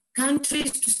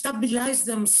countries to stabilize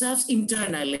themselves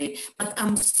internally. But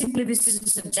this is a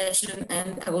suggestion,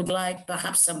 and I would like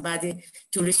perhaps somebody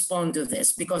to respond to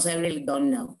this, because I really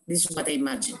don't know. This is what I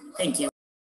imagine. Thank you.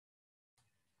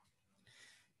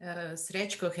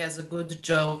 Srećko has a good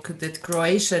joke that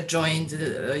Croatia joined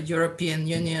the European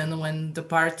Union when the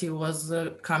party was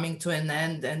coming to an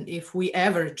end, and if we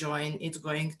ever join, it's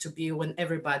going to be when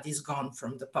everybody's gone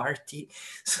from the party.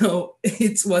 So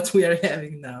it's what we are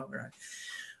having now, right?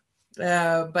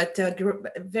 But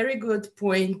very good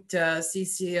point,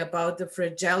 Cici, about the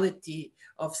fragility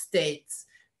of states,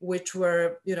 which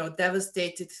were,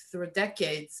 devastated through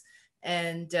decades,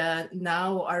 and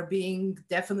now are being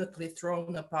definitely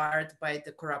thrown apart by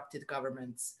the corrupted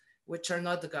governments, which are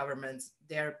not the governments.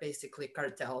 They're basically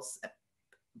cartels,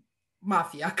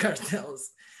 mafia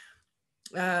cartels.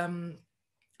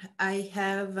 I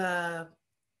have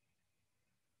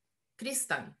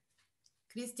Christian,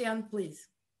 please.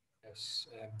 Yes,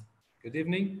 good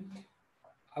evening.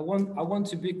 I want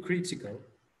to be critical,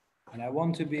 and I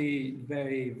want to be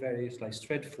very, very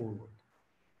straightforward.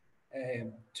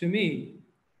 To me,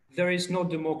 there is no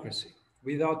democracy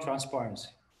without transparency.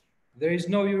 There is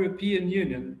no European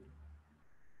Union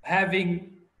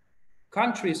having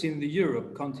countries in the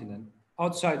Europe continent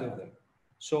outside of them.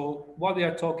 So what they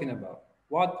are talking about,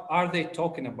 what are they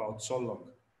talking about so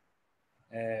long?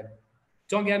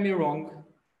 Don't get me wrong,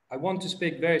 I want to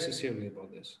speak very sincerely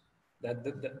about this. That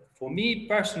for me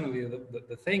personally,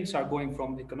 the things are going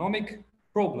from economic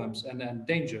problems and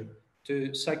danger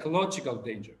to psychological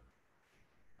danger.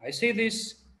 I see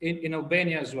this in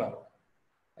Albania as well.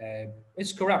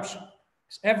 It's corruption.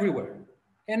 It's everywhere,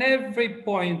 in every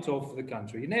point of the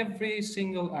country, in every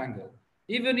single angle,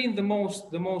 even in the most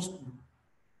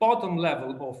bottom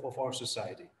level of our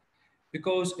society,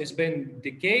 because it's been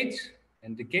decades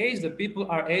and decades that people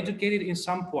are educated in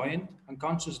some point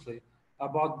unconsciously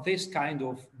about this kind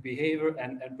of behavior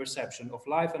and perception of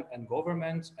life and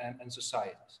governments and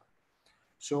societies.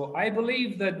 So I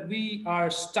believe that we are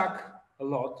stuck a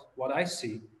lot, what I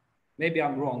see, maybe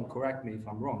I'm wrong, correct me if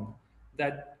I'm wrong,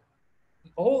 that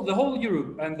the whole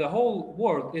Europe and the whole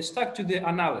world is stuck to the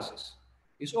analysis.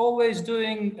 It's always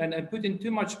doing and putting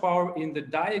too much power in the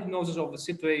diagnosis of the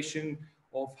situation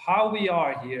of how we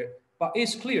are here. But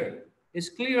it's clear, it's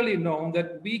clearly known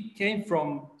that we came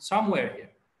from somewhere here.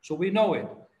 So we know it.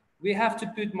 We have to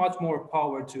put much more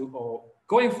power to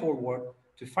going forward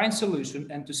to find solution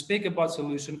and to speak about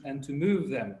solution and to move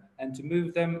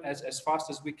them as fast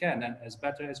as we can and as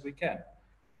better as we can.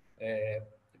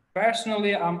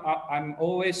 Personally, I'm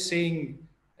always seeing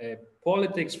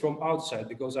politics from outside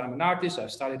because I'm an artist.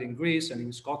 I've studied in Greece and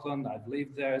in Scotland. I've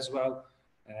lived there as well.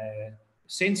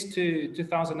 Since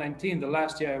 2019, the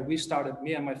last year,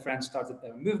 me and my friends started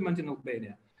a movement in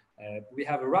Albania. We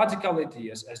have a radical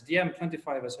ideas, as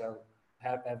DiEM25 as well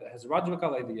has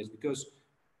radical ideas, because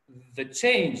the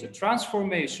change, the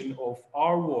transformation of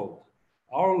our world,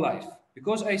 our life,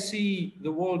 because I see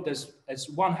the world as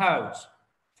one house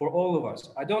for all of us.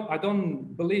 I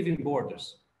don't believe in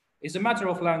borders. It's a matter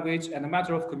of language and a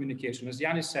matter of communication. As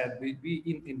Yanis said,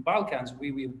 we in Balkans,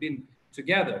 we've been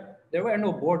together. There were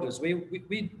no borders.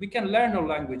 We can learn our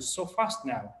language so fast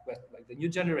now, like the new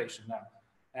generation now.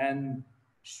 And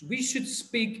we should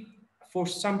speak for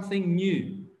something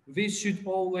new. We should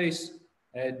always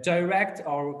direct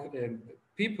our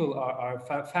people,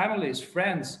 our families,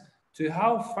 friends, to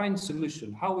how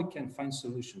we can find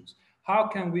solutions. How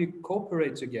can we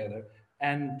cooperate together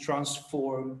and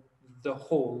transform the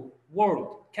whole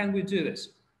world? Can we do this?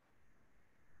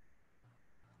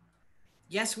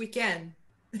 Yes, we can.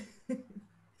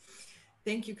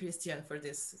 Thank you, Christian, for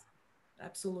this.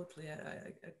 Absolutely,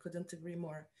 I couldn't agree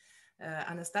more.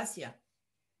 Anastasia.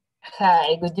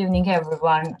 Hi, good evening,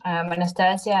 everyone. I'm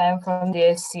Anastasia. I'm from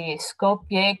the SC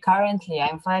Skopje. Currently,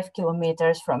 I'm 5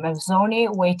 kilometers from Evzoni,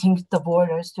 waiting the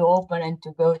borders to open and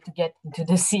to get into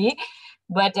the sea.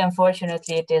 But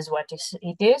unfortunately, it is what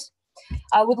it is.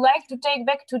 I would like to take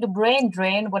back to the brain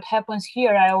drain. What happens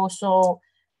here, I also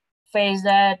face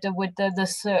that with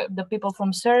the people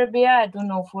from Serbia. I don't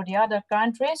know for the other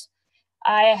countries.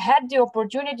 I had the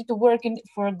opportunity to work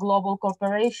for a global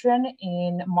corporation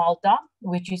in Malta,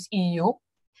 which is EU.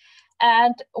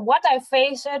 And what I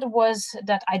faced was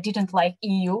that I didn't like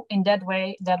EU in that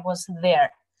way that was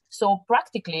there. So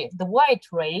practically the white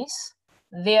race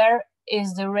there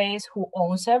is the race who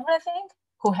owns everything,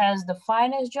 who has the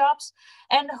finest jobs,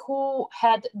 and who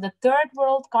had the third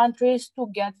world countries to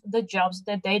get the jobs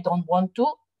that they don't want to,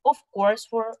 of course,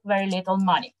 for very little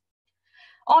money.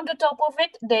 On the top of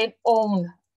it, they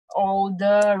own all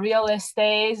the real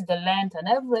estates, the land and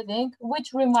everything,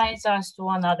 which reminds us to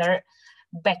another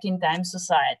back in time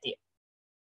society.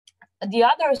 The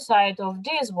other side of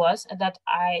this was that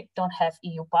I don't have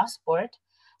EU passport,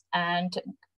 and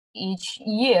each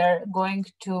year going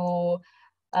to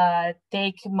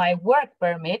take my work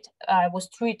permit, I was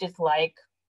treated like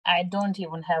I don't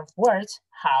even have words.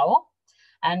 How?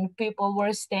 And people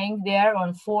were staying there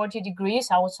on 40 degrees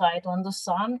outside on the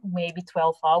sun, maybe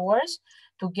 12 hours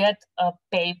to get a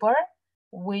paper,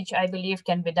 which I believe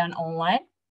can be done online.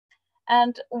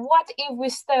 And what if we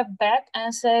step back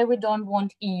and say we don't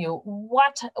want EU?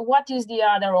 What is the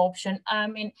other option? I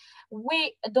mean,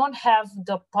 we don't have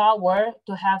the power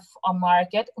to have a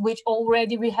market, which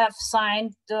already we have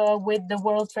signed with the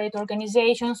World Trade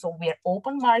Organization, so we're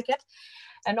open market.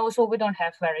 And also we don't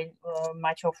have very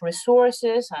much of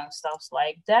resources and stuff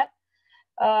like that.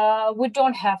 We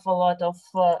don't have a lot of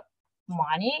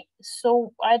money.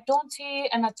 So I don't see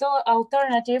an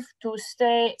alternative to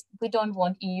stay. We don't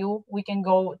want EU. We can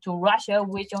go to Russia,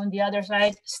 which on the other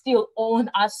side still own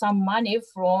us some money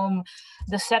from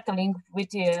the settling with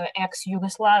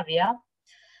ex-Yugoslavia.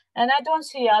 And I don't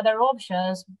see other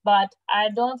options, but I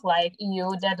don't like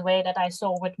EU that way that I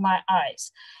saw with my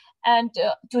eyes. And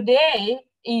today,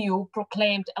 EU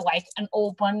proclaimed like an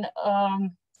open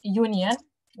union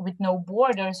with no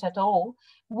borders at all.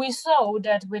 We saw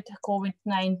that with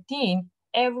COVID-19,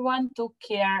 everyone took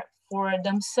care for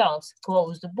themselves.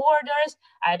 Close the borders.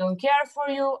 I don't care for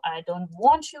you. I don't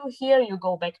want you here. You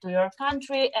go back to your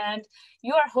country and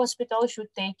your hospital should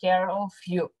take care of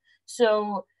you.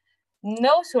 So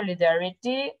no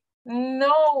solidarity,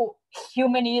 no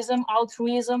humanism,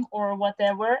 altruism, or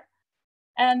whatever.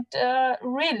 And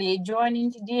really,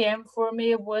 joining DiEM for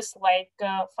me was like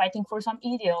fighting for some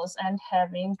ideals and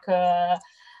having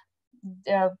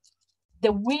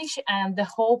the wish and the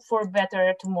hope for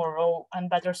better tomorrow and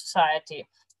better society.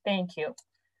 Thank you.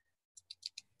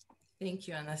 Thank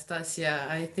you, Anastasia.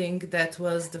 I think that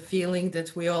was the feeling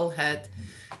that we all had,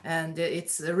 and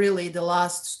it's really the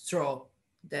last straw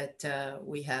that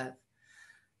we have.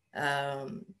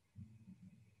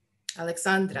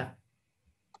 Alexandra.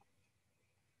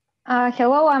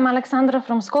 Hello, I'm Alexandra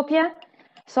from Skopje.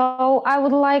 So I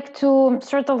would like to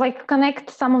sort of like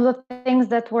connect some of the things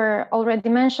that were already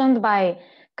mentioned by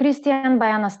Christian, by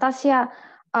Anastasia.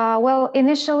 Well,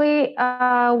 initially,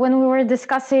 when we were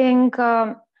discussing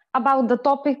about the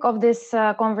topic of this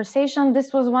conversation,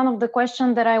 this was one of the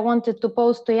questions that I wanted to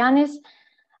pose to Yanis,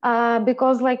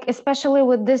 because like, especially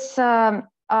with this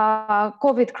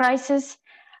COVID crisis,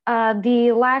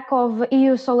 the lack of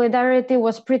EU solidarity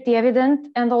was pretty evident,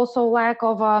 and also lack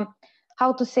of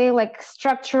how to say, like,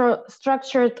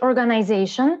 structured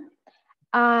organization.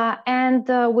 And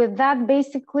with that,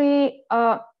 basically,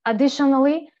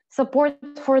 additionally, support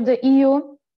for the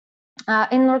EU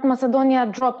in North Macedonia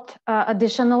dropped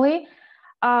additionally,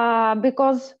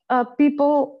 because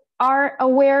people are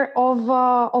aware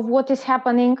of what is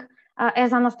happening.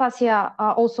 As Anastasia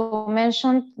also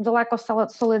mentioned, the lack of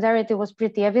solidarity was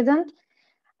pretty evident.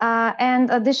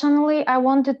 And additionally, I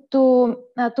wanted to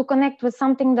connect with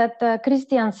something that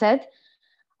Christian said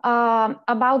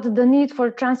about the need for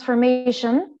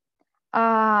transformation.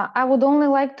 I would only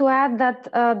like to add that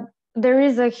there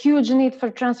is a huge need for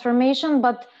transformation,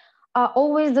 but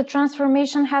always the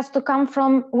transformation has to come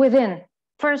from within.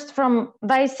 First from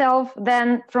thyself,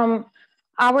 then from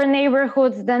our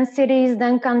neighborhoods, then cities,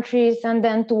 then countries, and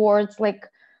then towards like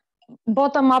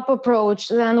bottom-up approach,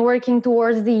 then working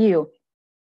towards the EU.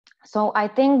 So I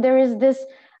think there is this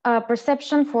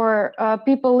perception for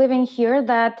people living here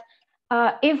that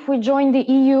if we join the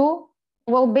EU,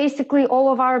 well, basically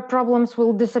all of our problems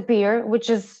will disappear, which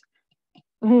is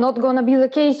not going to be the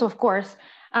case, of course,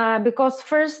 because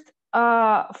first,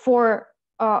 for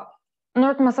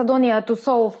North Macedonia to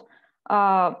solve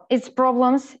its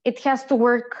problems, it has to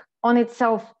work on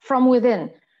itself from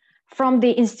within, from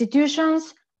the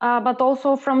institutions, but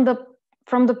also from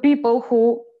the people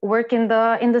who work in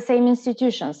the same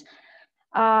institutions.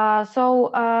 So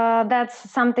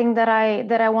that's something that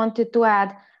I wanted to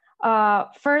add.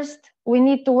 First, we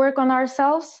need to work on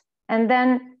ourselves, and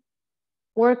then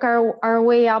work our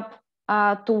way up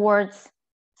towards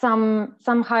some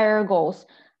higher goals,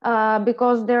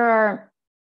 because there are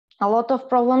a lot of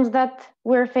problems that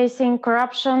we're facing.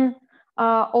 Corruption,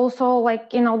 also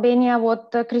like in Albania,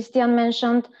 what Christian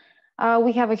mentioned,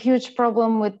 we have a huge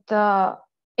problem with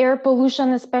air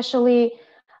pollution, especially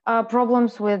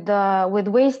problems with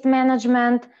waste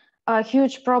management,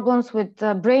 huge problems with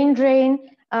brain drain,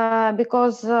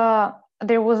 because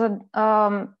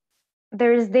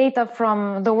there is data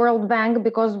from the World Bank,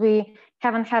 because we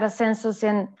haven't had a census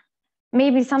in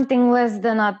maybe something less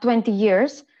than 20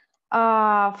 years.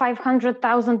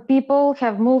 500,000 people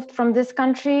have moved from this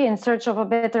country in search of a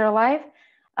better life.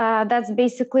 That's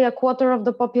basically a quarter of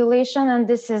the population, and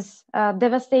this is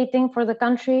devastating for the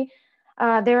country.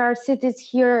 There are cities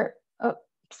here,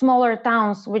 smaller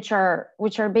towns, which are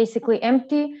basically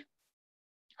empty.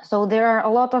 So there are a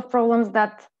lot of problems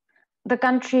that the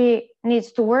country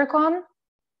needs to work on,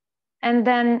 and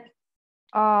then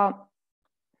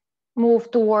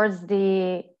move towards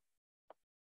the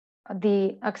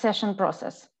accession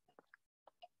process.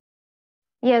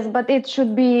 Yes, but it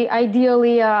should be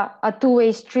ideally a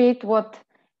two-way street. What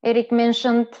Eric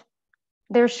mentioned,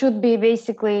 there should be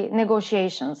basically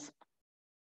negotiations.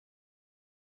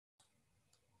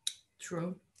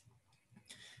 True.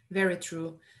 Very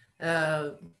true.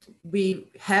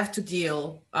 We have to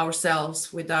deal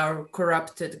ourselves with our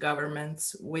corrupted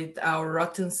governments, with our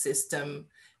rotten system,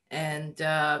 and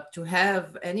to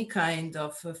have any kind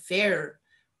of fair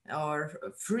or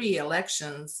free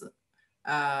elections,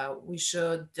 we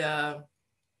should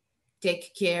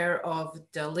take care of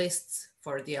the lists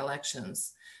for the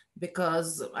elections,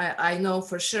 because I know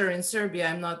for sure in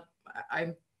Serbia,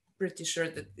 I'm pretty sure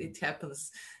that it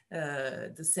happens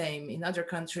the same in other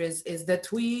countries, is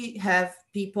that we have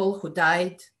people who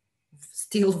died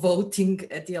still voting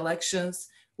at the elections.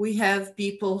 We have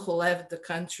people who left the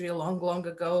country long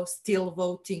ago still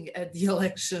voting at the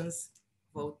elections,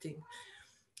 voting.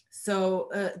 So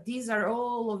these are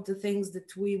all of the things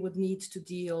that we would need to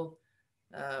deal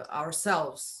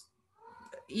ourselves,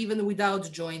 even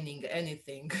without joining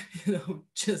anything,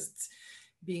 just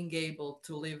being able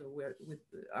to live with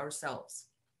ourselves.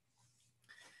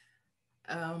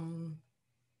 I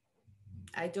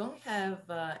don't have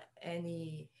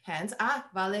any hands.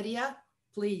 Valeria,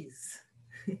 please.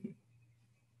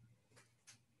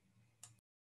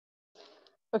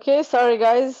 Okay, sorry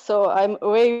guys. So I'm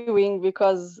waving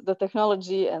because the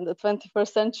technology and the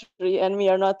 21st century and me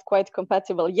are not quite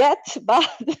compatible yet, but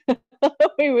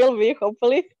we will be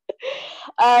hopefully.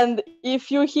 And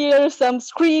if you hear some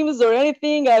screams or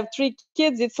anything, I have 3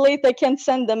 kids, it's late, I can't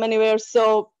send them anywhere,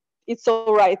 so it's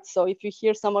all right. So if you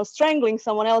hear someone strangling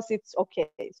someone else, it's okay,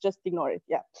 it's just ignore it,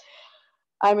 yeah.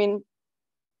 I mean,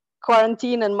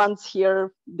 quarantine and months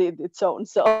here did its own,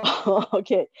 so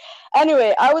okay.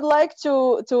 Anyway, I would like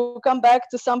to come back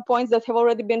to some points that have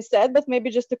already been said, but maybe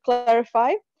just to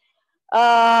clarify.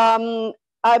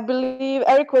 I believe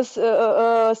Eric was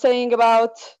saying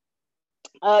about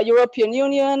European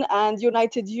Union and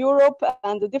United Europe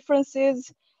and the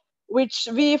differences, which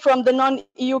we from the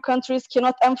non-EU countries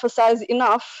cannot emphasize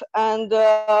enough, and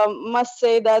must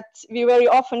say that we very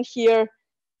often hear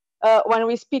when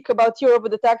we speak about Europe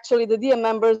that actually the DiEM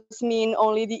members mean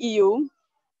only the EU.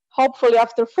 Hopefully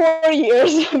after 4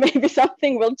 years, maybe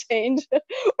something will change,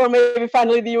 or maybe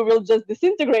finally the EU will just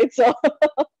disintegrate, so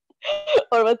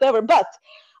or whatever. But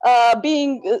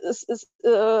talking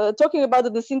about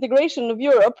the disintegration of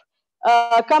Europe,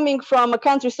 coming from a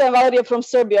country, Valeria from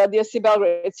Serbia, DSC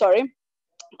Belgrade, sorry,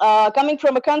 coming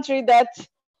from a country that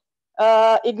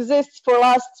exists for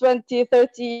last 20,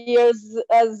 30 years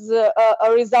as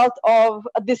a result of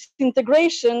a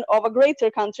disintegration of a greater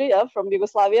country from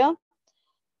Yugoslavia.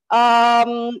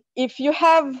 If you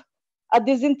have a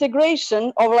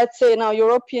disintegration of, let's say, now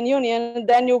European Union,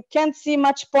 then you can't see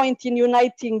much point in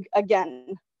uniting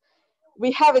again.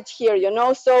 We have it here, you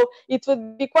know, so it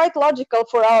would be quite logical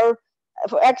for our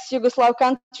ex-Yugoslav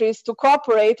countries to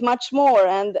cooperate much more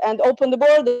and open the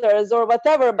borders or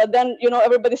whatever, but then, you know,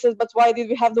 everybody says, but why did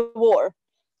we have the war?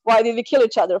 Why did we kill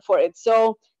each other for it?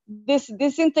 So this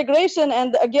disintegration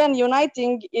and again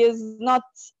uniting is not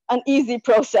an easy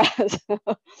process.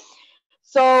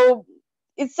 So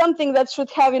it's something that should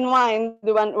have in mind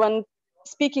when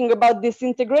speaking about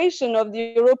disintegration of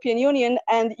the European Union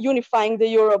and unifying the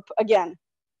Europe again.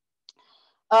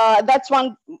 That's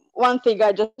one thing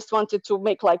I just wanted to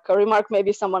make like a remark.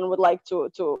 Maybe someone would like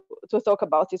to talk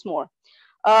about it more.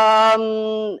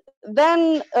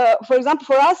 Then, for example,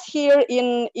 for us here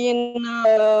in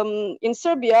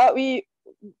Serbia, we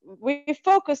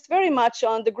focused very much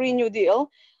on the Green New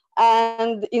Deal,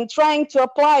 and in trying to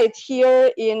apply it here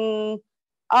in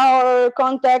our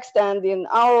context and in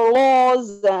our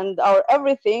laws and our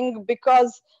everything,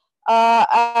 because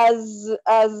as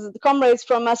the comrades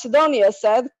from Macedonia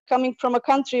said, coming from a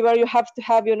country where you have to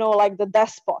have, you know, like the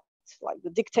despot, like the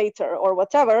dictator or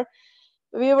whatever,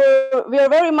 we are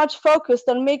very much focused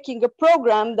on making a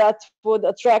program that would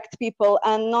attract people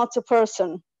and not a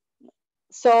person.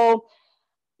 So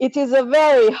it is a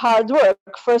very hard work,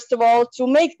 first of all, to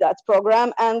make that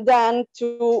program, and then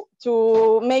to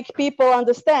make people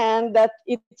understand that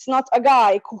it's not a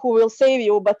guy who will save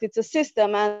you, but it's a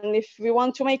system. And if we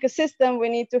want to make a system, we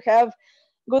need to have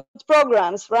good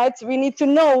programs, right? We need to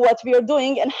know what we are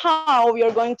doing and how we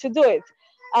are going to do it.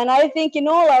 And I think in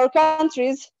all our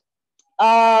countries,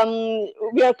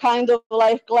 we are kind of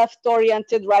like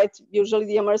left-oriented, right? Usually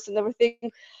the DiEMers and everything.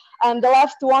 And the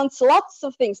left wants lots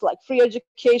of things like free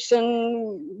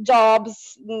education,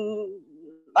 jobs,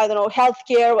 I don't know,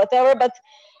 healthcare, whatever, but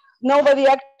nobody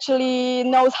actually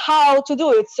knows how to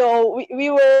do it. So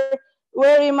we were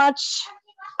very much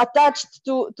attached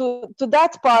to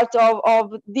that part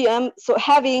of DiEM. So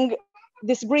having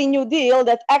this Green New Deal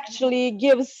that actually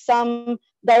gives some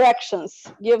directions,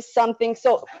 gives something.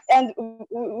 So, and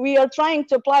we are trying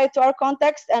to apply it to our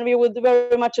context, and we would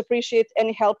very much appreciate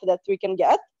any help that we can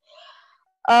get.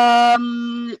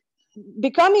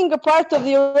 Becoming a part of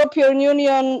the European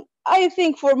Union, I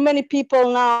think for many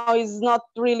people now is not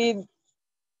really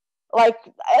like,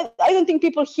 I don't think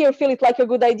people here feel it like a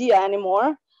good idea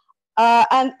anymore.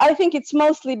 And I think it's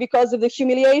mostly because of the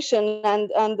humiliation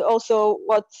and also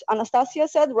what Anastasia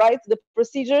said, right? The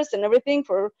procedures and everything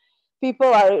for people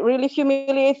are really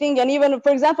humiliating. And even,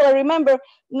 for example, I remember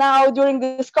now during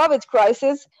this COVID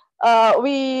crisis,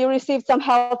 we received some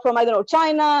help from, I don't know,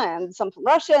 China and some from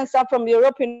Russia and some from the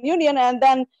European Union. And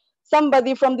then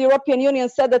somebody from the European Union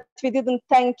said that we didn't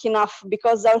thank enough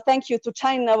because our thank you to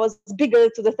China was bigger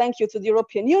to the thank you to the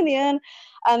European Union.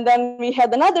 And then we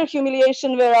had another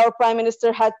humiliation where our prime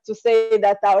minister had to say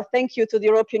that our thank you to the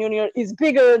European Union is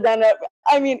bigger than,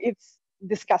 I mean, it's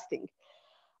disgusting.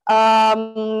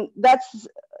 That's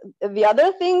the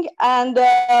other thing. And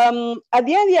at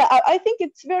the end, yeah, I think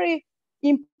it's very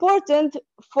important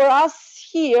for us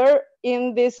here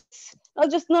in this, not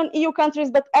just non-EU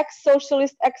countries, but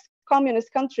ex-socialist,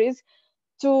 ex-communist countries,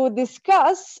 to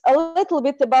discuss a little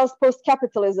bit about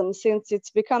post-capitalism, since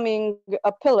it's becoming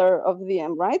a pillar of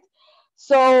DiEM, right?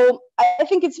 So I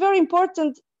think it's very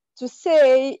important to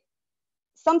say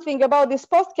something about this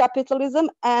post-capitalism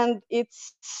and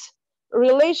its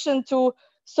relation to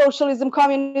socialism,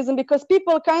 communism, because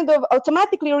people kind of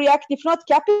automatically react, if not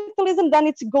capitalism, then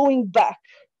it's going back.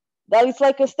 That is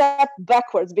like a step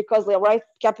backwards, because right,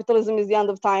 capitalism is the end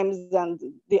of times and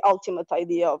the ultimate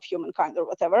idea of humankind or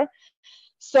whatever.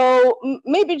 So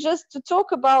maybe just to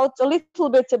talk about a little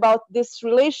bit about this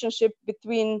relationship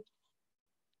between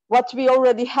what we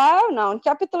already have now in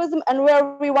capitalism and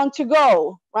where we want to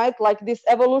go, right? Like this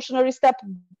evolutionary step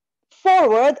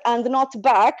forward and not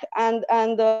back. And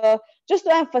just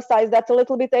to emphasize that a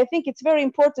little bit, I think it's very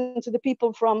important to the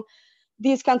people from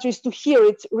these countries to hear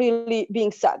it really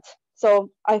being said.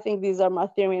 So I think these are my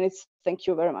 3 minutes. Thank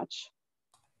you very much.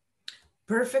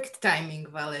 Perfect timing,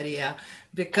 Valeria,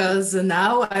 because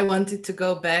now I wanted to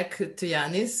go back to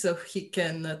Yanis so he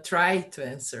can try to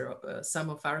answer some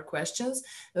of our questions.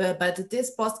 But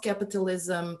this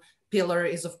post-capitalism pillar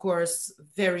is, of course,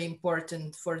 very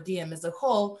important for DiEM as a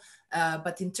whole.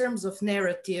 But in terms of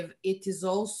narrative, it is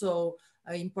also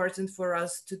important for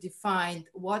us to define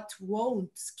what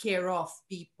won't scare off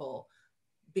people,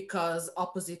 because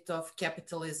opposite of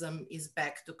capitalism is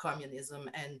back to communism,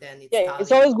 and then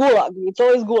it's always gulag. It's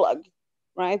always gulag,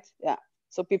 right? Yeah.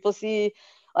 So people see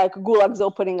like gulags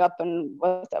opening up and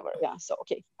whatever. Yeah. So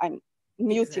okay, I'm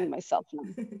muting myself now.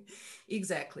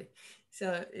 Exactly.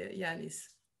 So Yanis,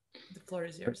 the floor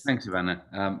is yours. Thanks, Ivana.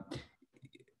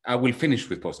 I will finish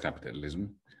with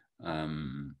post-capitalism,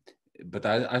 but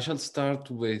I shall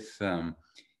start with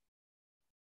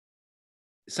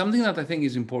something that I think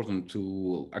is important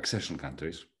to accession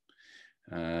countries,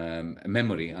 a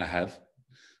memory I have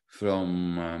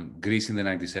from Greece in the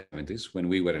 1970s, when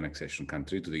we were an accession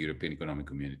country to the European Economic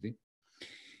Community.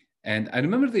 And I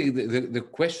remember the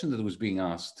question that was being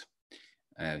asked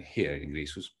here in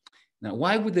Greece was, now,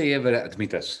 why would they ever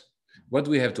admit us? What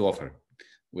do we have to offer?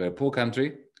 We're a poor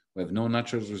country, we have no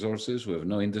natural resources, we have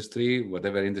no industry,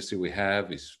 whatever industry we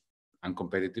have is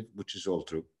uncompetitive, which is all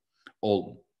true,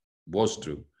 all was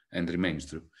true and remains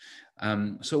true.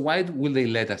 So why will they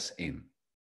let us in?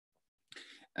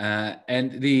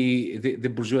 And the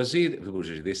bourgeoisie,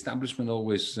 the establishment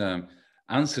always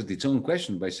answered its own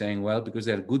question by saying, well, because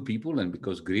they're good people and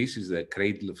because Greece is the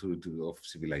cradle of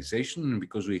civilization and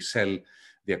because we sell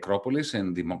the Acropolis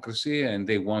and democracy and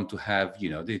they want to have, you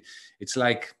know, it's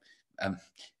like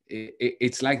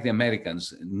the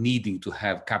Americans needing to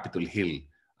have Capitol Hill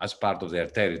as part of their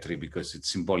territory because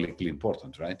it's symbolically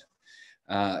important, right?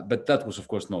 But that was, of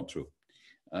course, not true.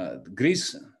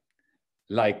 Greece,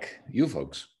 like you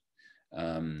folks,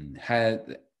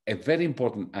 had a very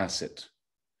important asset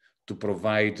to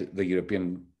provide the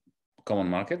European common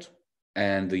market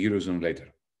and the Eurozone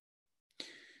later.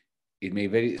 It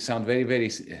may sound very, very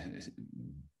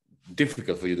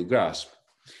difficult for you to grasp,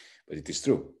 but it is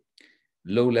true.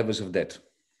 Low levels of debt.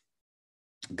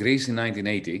 Greece in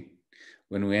 1980,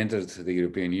 when we entered the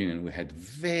European Union, we had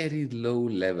very low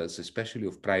levels, especially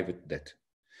of private debt.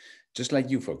 Just like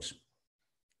you folks.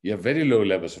 You have very low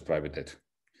levels of private debt.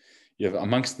 You have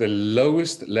amongst the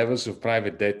lowest levels of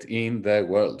private debt in the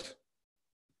world.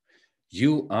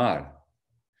 You are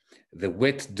the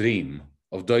wet dream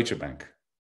of Deutsche Bank.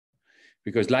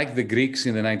 Because like the Greeks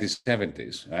in the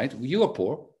 1970s, right? You are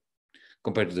poor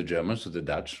compared to the Germans, to the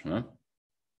Dutch. Huh?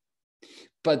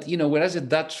 But, you know, whereas a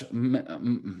Dutch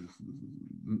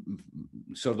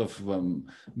sort of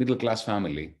middle-class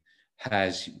family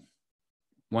has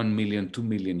 1 million, 2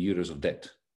 million euros of debt.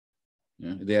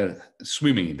 They are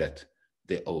swimming in debt.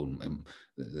 They own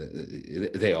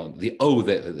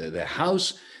their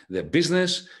house, their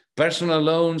business, personal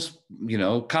loans, you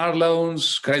know, car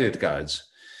loans, credit cards.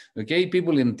 Okay,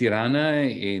 people in Tirana,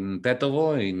 in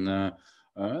Petovo,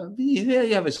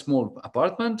 they have a small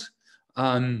apartment,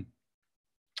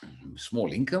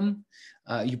 small income.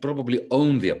 You probably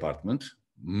own the apartment.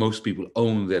 Most people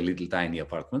own their little tiny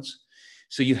apartments.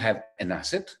 So you have an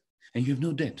asset and you have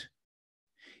no debt.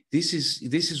 This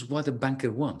is what a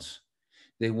banker wants.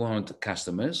 They want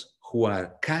customers who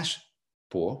are cash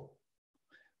poor,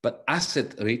 but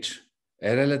asset rich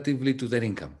relatively to their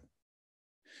income.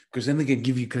 Because then they can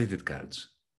give you credit cards.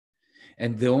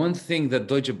 And the one thing that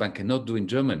Deutsche Bank cannot do in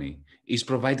Germany is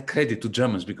provide credit to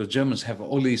Germans, because Germans have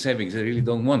all these savings, they really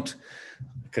don't want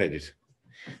credit.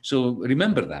 So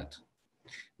remember that.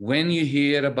 when you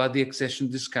hear about the accession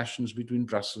discussions between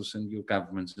Brussels and your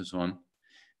governments and so on,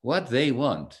 what they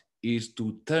want is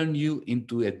to turn you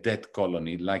into a debt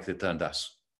colony like they turned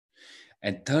us.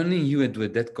 And turning you into a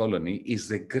debt colony is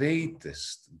the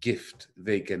greatest gift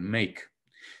they can make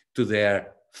to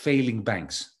their failing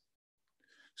banks.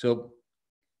 So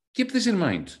keep this in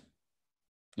mind,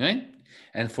 right?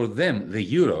 And for them, the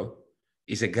euro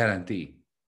is a guarantee,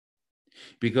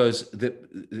 because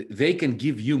they can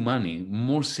give you money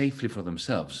more safely for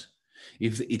themselves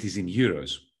if it is in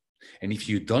euros. And if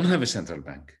you don't have a central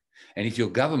bank, and if your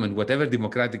government, whatever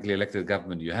democratically elected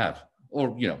government you have,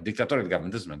 or dictatorial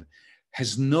government, doesn't matter,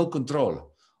 has no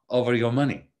control over your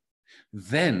money,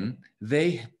 then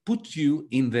they put you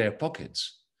in their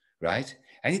pockets, right?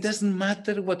 And it doesn't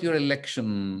matter what your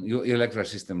electoral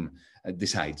system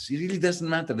decides. It really doesn't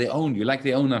matter. They own you like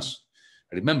they own us.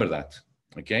 Remember that,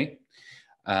 okay?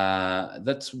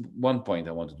 That's one point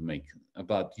I wanted to make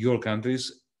about your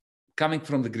countries coming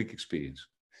from the Greek experience.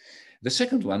 The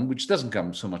second one, which doesn't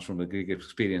come so much from the Greek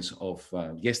experience of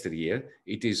yesteryear,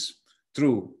 it is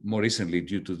true more recently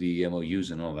due to the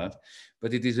MOUs and all that,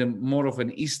 but it is more of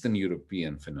an Eastern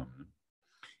European phenomenon,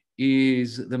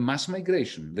 is the mass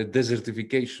migration, the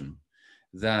desertification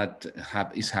that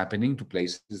is happening to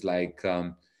places like,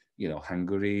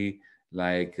 Hungary,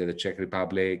 like the Czech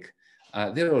Republic.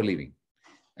 They're all leaving.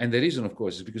 And the reason, of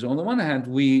course, is because on the one hand,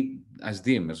 we, as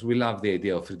DiEMers, we love the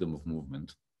idea of freedom of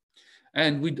movement.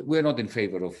 And we're not in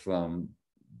favor of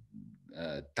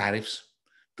tariffs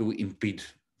to impede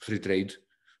free trade.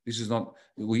 This is not,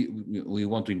 we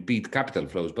want to impede capital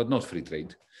flows, but not free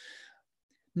trade.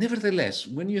 Nevertheless,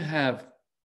 when you have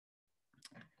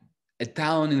a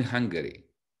town in Hungary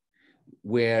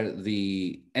where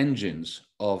the engines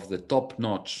of the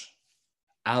top-notch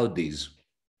Audis,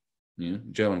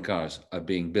 German cars, are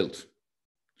being built,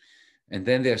 and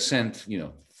then they're sent,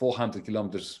 400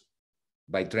 kilometers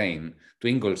by train to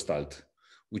Ingolstadt,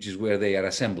 which is where they are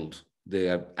assembled. They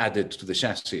are added to the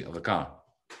chassis of a car.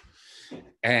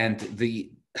 And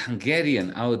the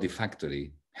Hungarian Audi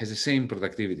factory has the same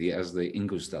productivity as the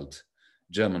Ingolstadt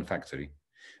German factory.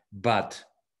 But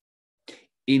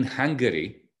in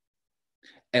Hungary,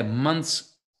 a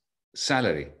month's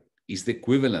salary is the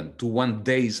equivalent to 1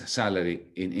 day's salary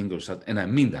in Ingolstadt. And I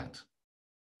mean that.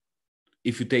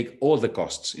 If you take all the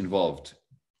costs involved,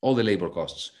 all the labor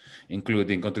costs,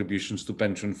 including contributions to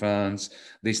pension funds,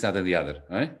 this, that, and the other,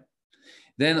 right?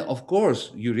 Then, of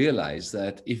course, you realize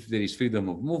that if there is freedom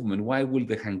of movement, why will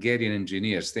the Hungarian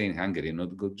engineers stay in Hungary and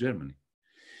not go to Germany?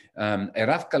 A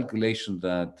rough calculation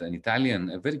that an Italian,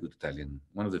 a very good Italian,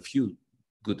 one of the few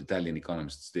good Italian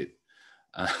economists did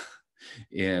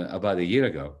about a year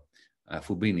ago,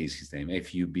 Fubini is his name,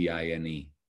 F-U-B-I-N-I,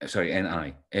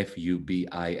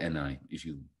 F-U-B-I-N-I, if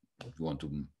you want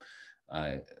to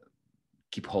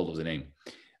keep hold of the name.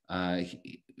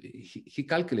 He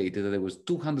calculated that there was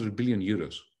 200 billion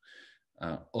euros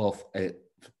of a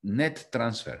net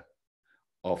transfer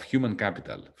of human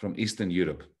capital from Eastern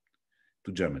Europe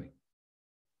to Germany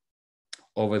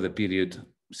over the period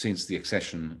since the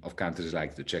accession of countries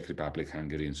like the Czech Republic,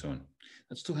 Hungary, and so on.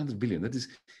 That's 200 billion. That is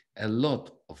a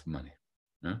lot of money.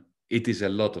 It is a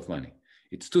lot of money.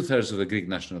 It's 2/3 of the Greek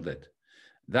national debt.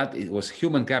 That was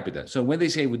human capital. So when they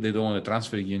say they don't want a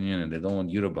transfer union and they don't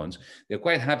want Eurobonds, they're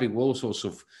quite happy with all sorts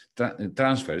of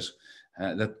transfers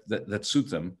that suit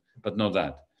them, but not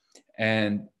that.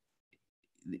 And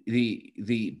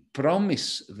the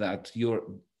promise that your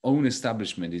own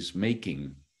establishment is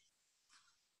making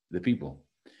the people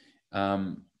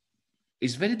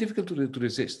is very difficult to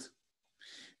resist,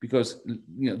 because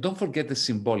don't forget the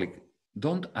symbolic.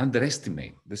 Don't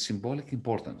underestimate the symbolic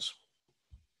importance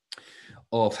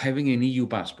of having an EU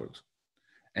passport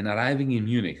and arriving in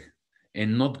Munich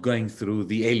and not going through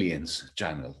the aliens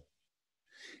channel.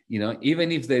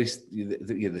 Even if there is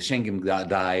the Schengen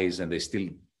dies and they still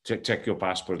check your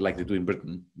passport like they do in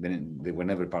Britain, then they were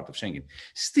never part of Schengen.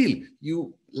 Still,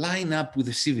 you line up with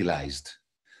the civilized,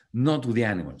 not with the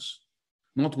animals,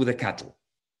 not with the cattle.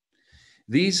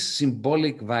 These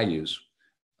symbolic values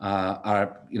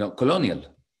are, colonial.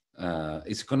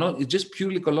 It's just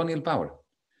purely colonial power.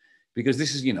 Because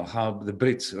this is, how the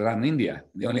Brits ran India.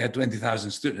 They only had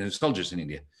 20,000 soldiers in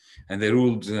India, and they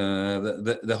ruled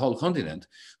the whole continent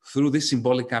through this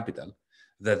symbolic capital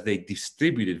that they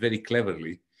distributed very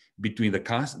cleverly between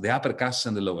the upper castes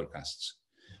and the lower castes.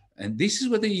 And this is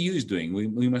what the EU is doing.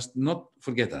 We must not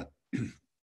forget that.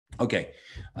 Okay,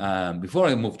 before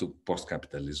I move to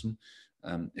post-capitalism,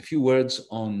 a few words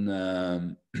on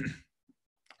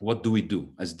what do we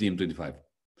do as DiEM25?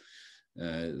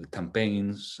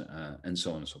 Campaigns, and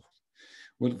so on and so forth.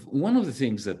 Well, one of the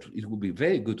things that it would be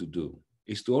very good to do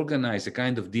is to organize a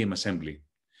kind of DiEM assembly,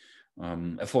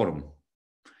 a forum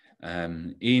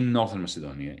in Northern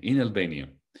Macedonia, in Albania,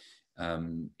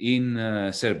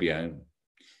 in Serbia.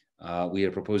 We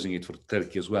are proposing it for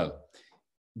Turkey as well,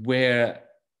 where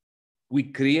we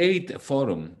create a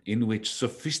forum in which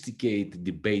sophisticated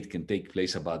debate can take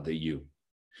place about the EU,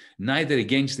 neither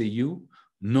against the EU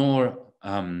nor,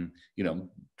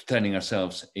 turning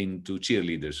ourselves into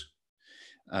cheerleaders.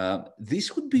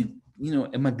 This would be,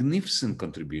 a magnificent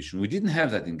contribution. We didn't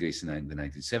have that in Greece in the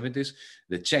 1970s.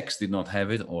 The Czechs did not have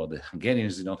it, or the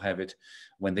Hungarians did not have it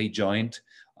when they joined.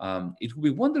 It would be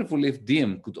wonderful if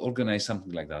DiEM could organize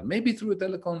something like that, maybe through a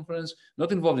teleconference,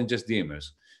 not involving just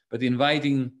DiEMers, but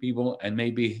inviting people and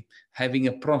maybe having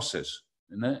a process,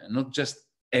 not just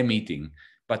a meeting,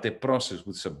 but a process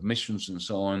with submissions and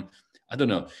so on. I don't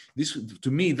know. This,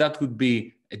 to me, that would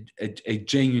be a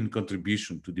genuine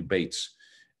contribution to debates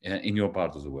in your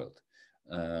part of the world.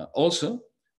 Also,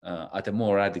 at a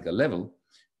more radical level,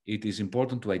 it is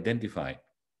important to identify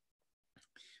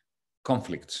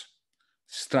conflicts,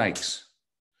 strikes,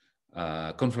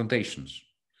 confrontations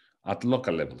at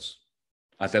local levels,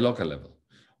 at a local level,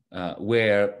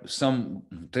 where some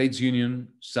trades union,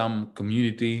 some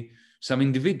community, some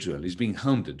individual is being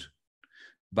hounded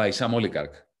by some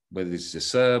oligarch, whether it's a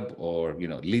Serb or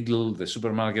Lidl, the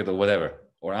supermarket or whatever,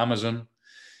 or Amazon,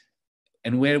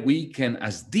 and where we can,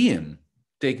 as DiEM,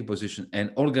 take a position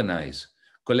and organize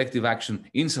collective action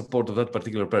in support of that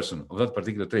particular person, of that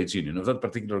particular trades union, of that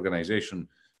particular organization,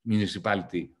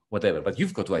 municipality, whatever. But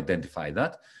you've got to identify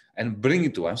that and bring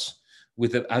it to us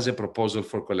as a proposal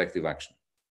for collective action.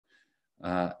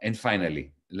 And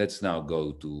finally, let's now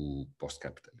go to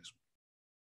post-capitalism.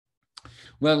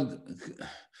 Well,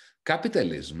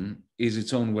 capitalism is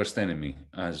its own worst enemy,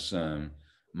 as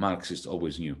Marxists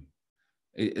always knew.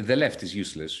 The left is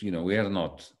useless. We are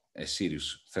not a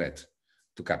serious threat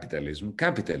to capitalism.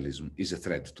 Capitalism is a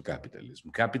threat to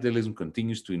capitalism. Capitalism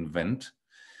continues to invent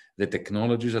the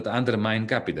technologies that undermine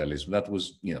capitalism. That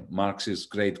was, Marx's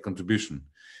great contribution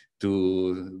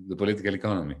to the political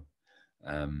economy.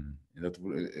 That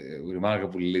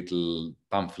remarkable little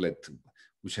pamphlet,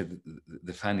 which had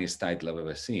the funniest title I've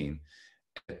ever seen,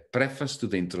 A Preface to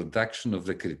the Introduction of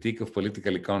the Critique of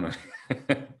Political Economy.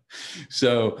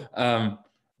 So,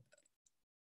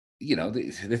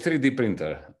 the 3D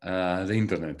printer, the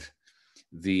internet,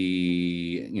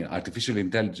 the artificial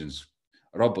intelligence,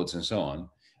 robots, and so on,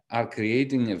 are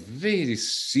creating a very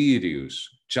serious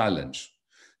challenge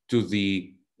to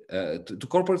the to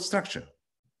corporate structure.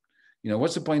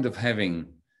 What's the point of having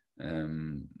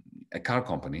a car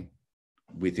company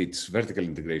with its vertical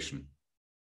integration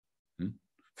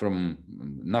from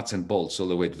nuts and bolts all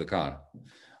the way to the car,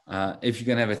 if you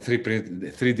can have a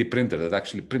 3D printer that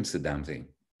actually prints the damn thing?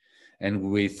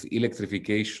 And with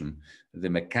electrification, the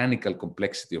mechanical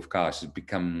complexity of cars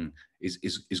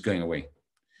is going away.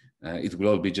 It will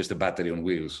all be just a battery on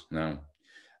wheels now.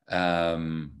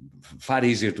 Far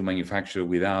easier to manufacture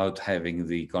without having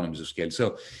the economies of scale.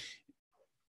 So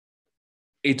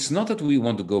it's not that we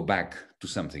want to go back to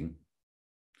something,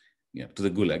 to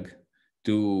the Gulag,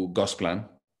 to Gosplan,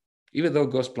 even though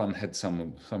Gosplan had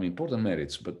some important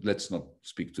merits, but let's not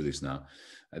speak to this now.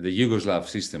 The Yugoslav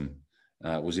system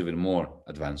was even more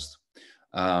advanced.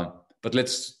 But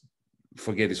let's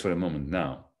forget this for a moment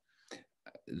now.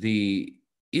 Even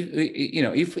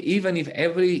if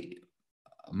every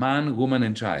man, woman,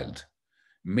 and child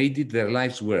made it their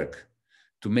life's work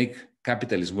to make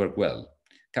capitalism work well,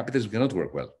 capitalism cannot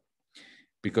work well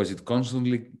because it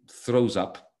constantly throws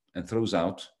up and throws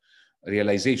out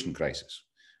realization crisis.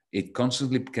 It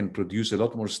constantly can produce a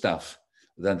lot more stuff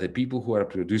than the people who are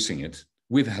producing it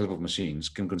with the help of machines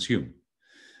can consume.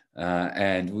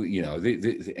 And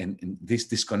this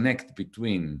disconnect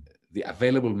between the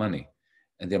available money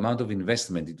and the amount of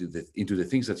investment into the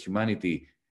things that humanity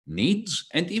needs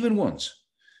and even wants,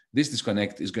 this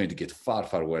disconnect is going to get far,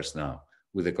 far worse now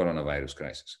with the coronavirus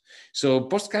crisis. So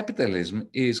post-capitalism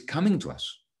is coming to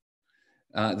us.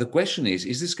 The question is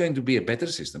this going to be a better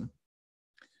system,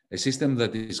 a system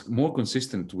that is more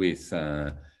consistent with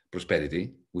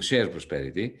prosperity, with shared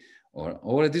prosperity,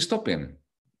 or a dystopian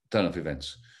turn of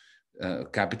events?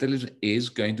 Capitalism is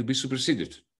going to be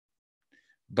superseded.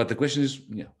 But the question is,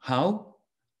 how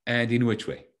and in which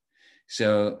way?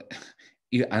 So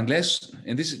unless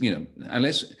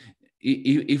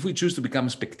if we choose to become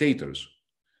spectators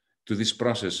to this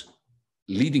process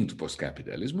leading to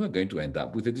post-capitalism, we're going to end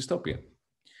up with a dystopia.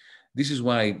 This is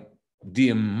why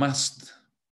DiEM must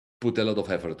put a lot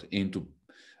of effort into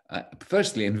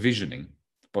firstly envisioning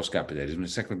post-capitalism, and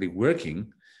secondly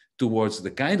working towards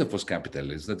the kind of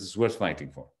post-capitalism that is worth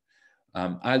fighting for.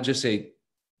 I'll just say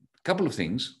a couple of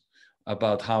things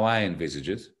about how I envisage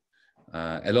it.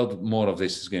 A lot more of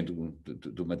this is going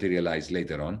to materialize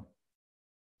later on.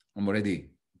 I'm already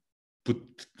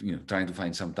trying to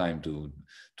find some time to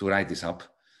write this up.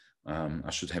 I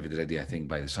should have it ready, I think,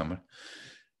 by the summer.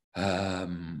 I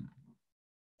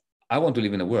want to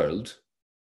live in a world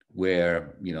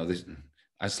where,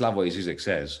 as Slavoj Žižek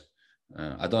says,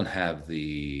 I don't have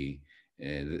the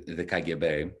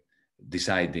KGB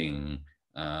deciding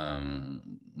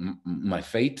my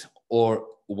fate or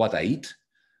what I eat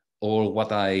or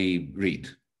what I read.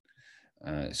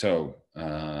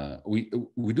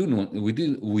 We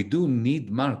do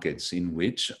need markets in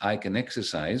which I can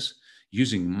exercise,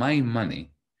 using my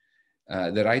money,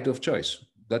 the right of choice.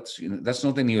 That's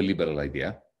not a neoliberal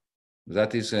idea.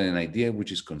 That is an idea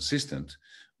which is consistent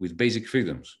with basic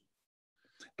freedoms.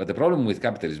 But the problem with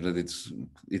capitalism is that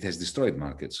it has destroyed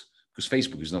markets, because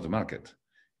Facebook is not a market.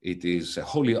 It is a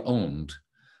wholly owned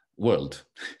world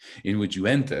in which you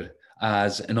enter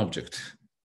as an object,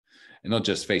 and not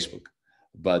just Facebook,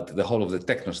 but the whole of the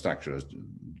technostructure, as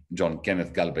John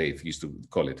Kenneth Galbraith used to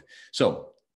call it.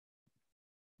 So,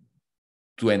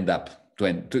 to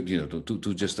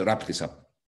just wrap this up,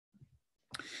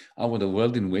 I want a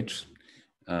world in which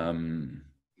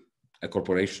a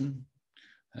corporation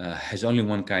has only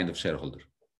one kind of shareholder,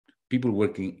 people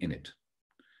working in it.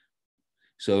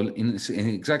 So in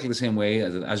exactly the same way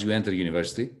as you enter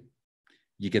university,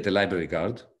 you get a library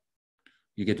card.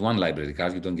 You get one library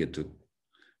card, you don't get two.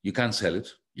 You can't sell it,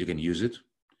 you can use it.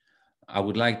 I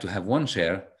would like to have one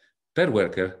share per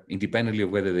worker, independently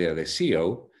of whether they are the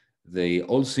CEO, the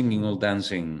all singing, all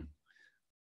dancing,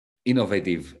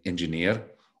 innovative engineer,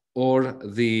 or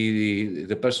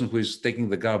the person who is taking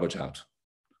the garbage out.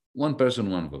 One person,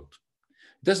 one vote.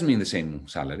 It doesn't mean the same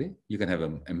salary. You can have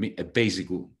a basic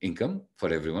income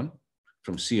for everyone,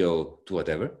 from CEO to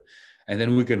whatever, and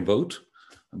then we can vote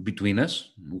between us.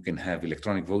 We can have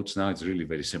electronic votes now. It's really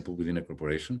very simple within a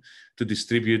corporation to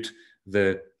distribute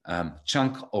the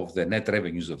chunk of the net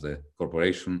revenues of the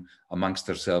corporation amongst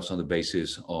ourselves on the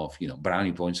basis of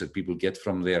brownie points that people get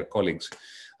from their colleagues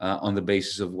on the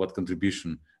basis of what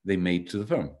contribution they made to the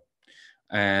firm.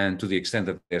 And to the extent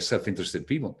that they're self-interested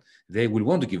people, they will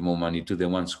want to give more money to the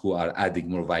ones who are adding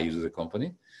more value to the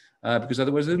company, because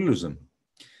otherwise they lose them.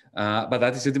 But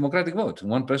that is a democratic vote.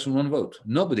 One person, one vote.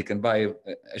 Nobody can buy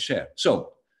a share.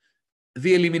 So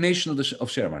the elimination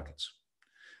of share markets.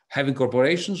 Having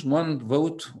corporations, one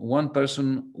vote, one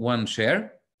person, one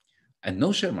share, and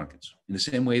no share markets. In the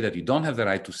same way that you don't have the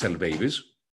right to sell babies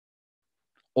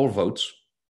or votes,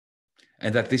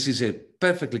 and that this is a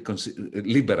perfectly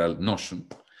liberal notion.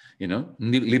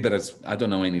 Liberals, I don't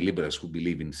know any liberals who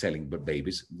believe in selling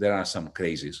babies. There are some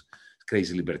crazy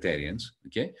libertarians,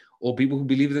 okay? Or people who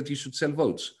believe that you should sell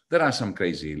votes. There are some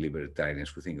crazy libertarians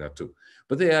who think that too,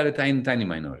 but they are a tiny, tiny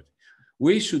minority.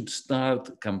 We should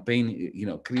start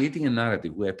campaigning, creating a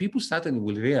narrative where people suddenly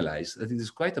will realize that it is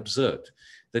quite absurd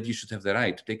that you should have the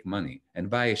right to take money and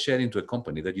buy a share into a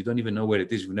company that you don't even know where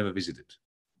it is, you've never visited.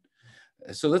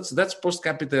 So that's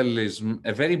post-capitalism,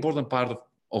 a very important part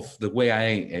of the way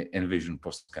I envision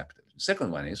post-capitalism.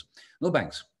 Second one is no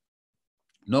banks,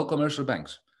 no commercial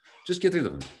banks. Just get rid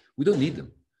of them. We don't need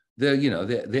them.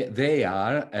 They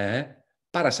are a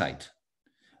parasite.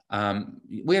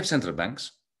 We have central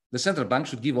banks. The central bank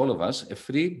should give all of us a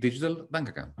free digital bank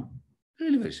account.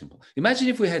 Really very simple. Imagine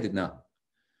if we had it now.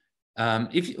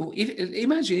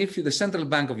 Imagine if the central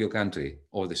bank of your country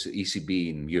or the ECB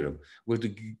in Europe were to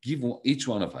give each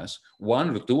one of us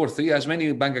 1 or 2 or 3, as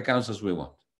many bank accounts as we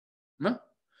want. No?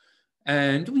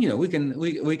 And we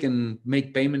can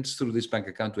make payments through this bank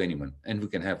account to anyone, and we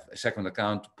can have a second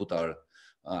account to put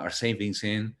our savings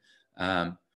in.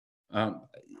 Why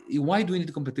do we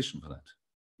need competition for that?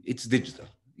 It's digital.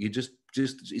 You just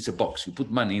it's a box. You put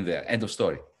money in there. End of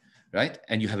story, right?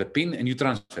 And you have a PIN, and you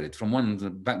transfer it from one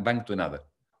bank to another,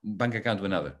 bank account to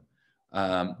another,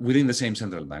 within the same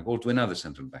central bank or to another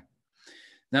central bank.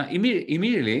 Now,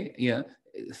 immediately,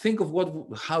 think of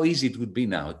how easy it would be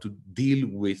now to deal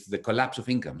with the collapse of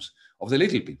incomes of the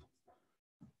little people.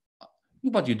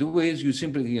 What you do is you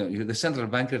simply, the central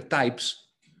banker types,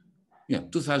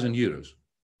 2,000 euros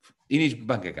in each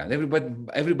bank account.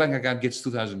 Every bank account gets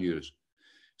 2,000 euros.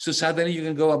 So suddenly you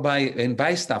can go and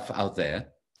buy stuff out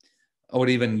there, or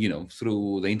even,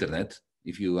 through the internet,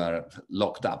 if you are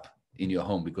locked up in your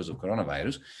home because of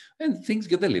coronavirus, and things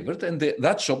get delivered, and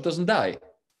that shop doesn't die.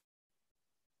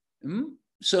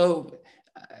 So,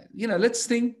 let's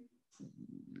think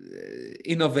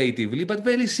innovatively, but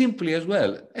very simply as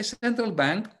well. A central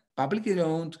bank, publicly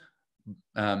owned,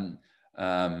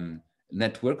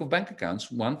 network of bank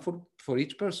accounts, one for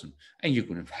each person. And you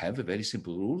can have a very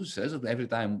simple rule that says that every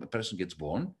time a person gets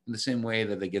born, in the same way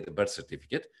that they get a birth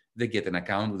certificate, they get an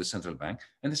account with the central bank,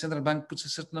 and the central bank puts a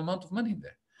certain amount of money in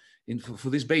there for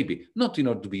this baby, not in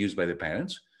order to be used by the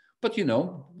parents, but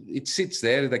it sits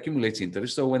there, it accumulates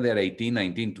interest. So when they're 18,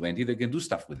 19, 20, they can do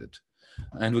stuff with it.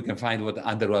 And we can find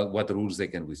under what rules they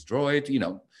can withdraw it,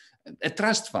 a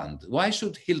trust fund. Why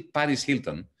should Paris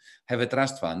Hilton have a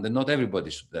trust fund and not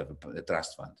everybody should have a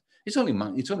trust fund? It's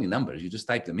only numbers, you just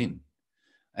type them in.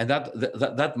 And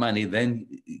that money then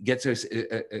gets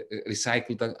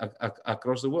recycled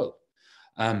across the world.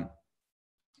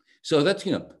 So that's,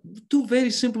 two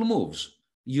very simple moves.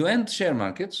 You end share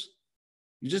markets,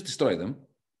 you just destroy them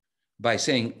by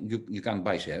saying you can't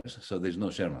buy shares, so there's no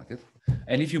share market.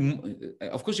 And if you,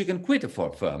 of course, you can quit a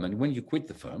firm, and when you quit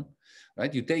the firm,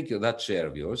 right, you take that share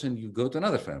of yours and you go to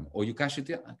another firm, or you cash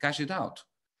it out,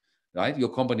 right? Your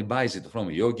company buys it from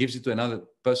you, or gives it to another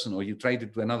person, or you trade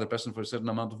it to another person for a certain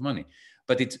amount of money.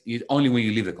 But it's only when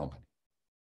you leave the company.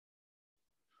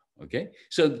 Okay,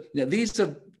 so these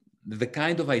are the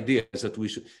kind of ideas that we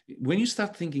should. When you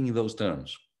start thinking in those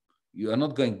terms, you are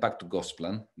not going back to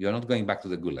Gosplan. You are not going back to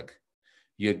the Gulag.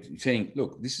 You're saying,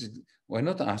 look, we're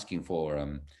not asking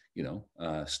for,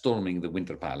 storming the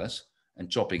Winter Palace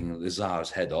and chopping the Tsar's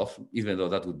head off, even though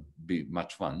that would be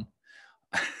much fun.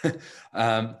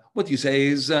 What you say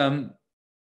is, look,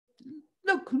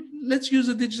 let's use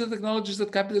the digital technologies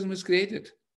that capitalism has created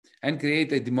and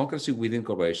create a democracy within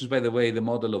corporations. By the way, the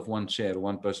model of one share,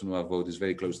 one person, one vote is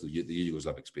very close to the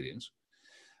Yugoslav experience.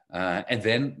 And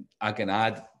then I can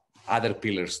add other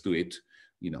pillars to it.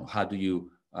 How do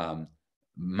you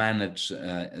manage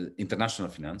international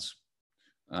finance?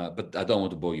 But I don't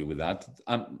want to bore you with that.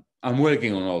 I'm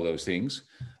working on all those things.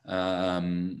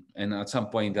 And at some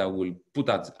point I will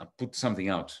put something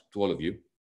out to all of you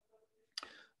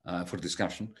for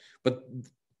discussion. But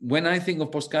when I think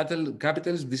of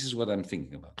post-capitalism, this is what I'm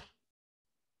thinking about.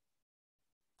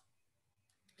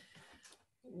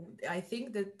 I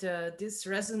think that this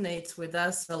resonates with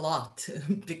us a lot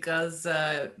because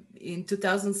in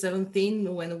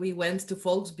 2017, when we went to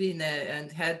Volksbühne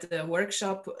and had a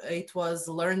workshop, it was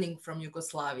learning from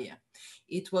Yugoslavia.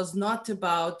 It was not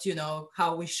about,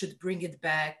 how we should bring it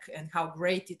back and how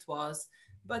great it was,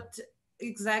 but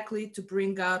exactly to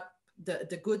bring up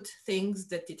the good things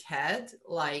that it had,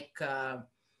 like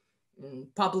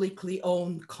publicly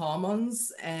owned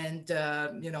commons and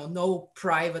no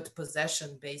private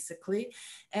possession, basically,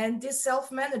 and this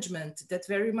self-management that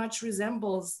very much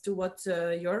resembles to what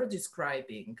you're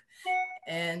describing.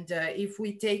 And if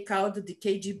we take out the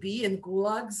KGB and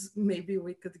gulags, maybe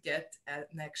we could get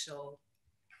an actual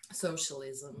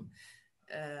socialism.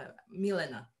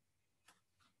 Milena.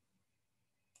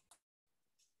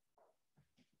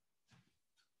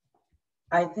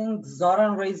 I think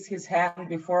Zoran raised his hand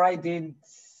before I did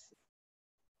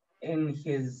in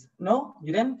his, no,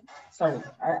 you didn't? Sorry,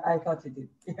 I thought you did,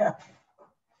 yeah.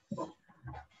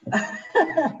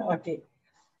 Okay.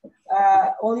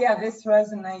 Well, yeah, this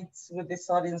resonates with this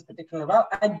audience particularly well.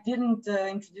 I didn't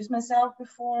introduce myself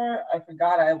before. I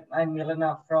forgot I'm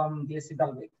Milena from DSC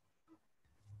Belgrade.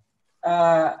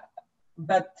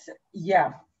 But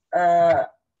yeah,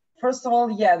 first of all,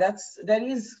 yeah, that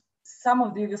is some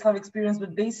of the Yugoslav experience,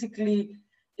 but basically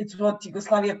it's what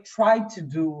Yugoslavia tried to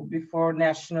do before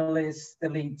nationalist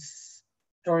elites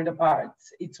tore it apart.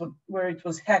 It's where it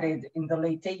was headed in the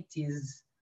late 80s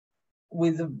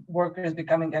with the workers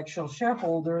becoming actual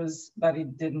shareholders, but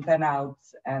it didn't pan out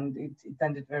and it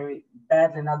ended very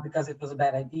badly, not because it was a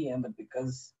bad idea, but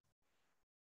because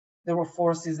there were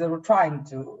forces that were trying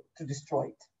to destroy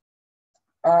it.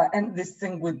 And this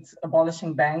thing with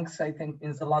abolishing banks, I think,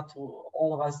 means a lot to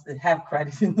all of us that have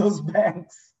credit in those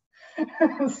banks.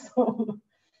 So,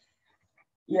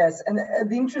 yes, and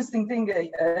the interesting thing,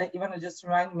 Ivana just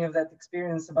reminded me of that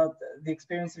experience about the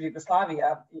experience of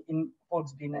Yugoslavia in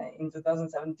Volksbühne in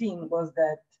 2017 was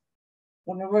that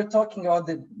when we were talking about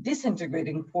the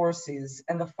disintegrating forces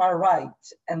and the far right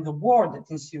and the war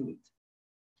that ensued,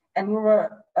 and we were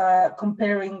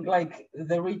comparing like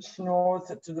the rich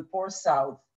North to the poor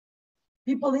South,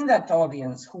 people in that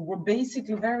audience who were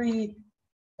basically very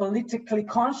politically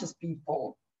conscious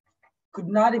people could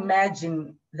not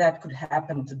imagine that could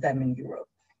happen to them in Europe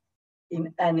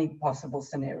in any possible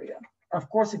scenario. Of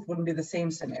course, it wouldn't be the same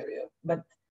scenario,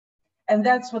 and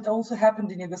that's what also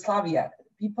happened in Yugoslavia.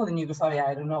 People in Yugoslavia,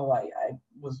 I don't know, I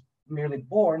was merely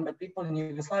born, but people in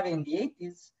Yugoslavia in the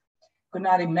 80s could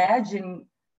not imagine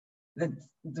that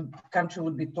the country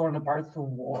would be torn apart through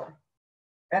war.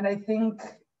 And I think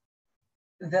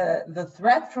the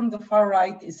threat from the far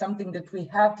right is something that we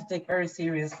have to take very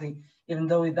seriously, even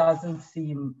though it doesn't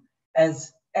seem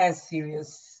as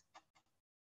serious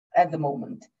at the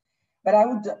moment. But I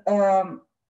would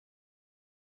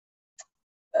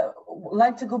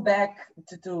like to go back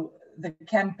to the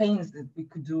campaigns that we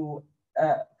could do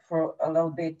for a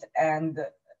little bit and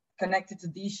connect it to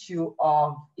the issue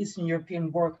of Eastern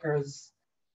European workers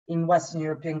in Western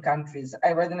European countries.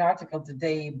 I read an article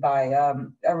today by a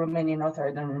Romanian author,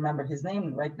 I don't remember his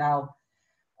name right now,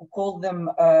 who called them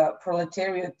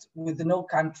proletariat with no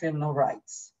country and no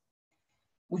rights,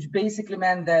 which basically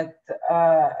meant that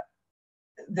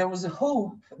there was a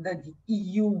hope that the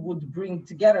EU would bring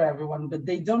together everyone, but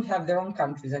they don't have their own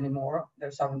countries anymore,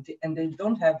 their sovereignty, and they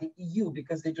don't have the EU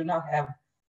because they do not have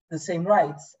the same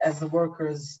rights as the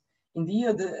workers in the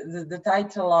EU. The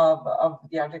title of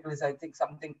the article is, I think,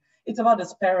 something, it's about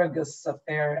asparagus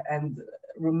affair and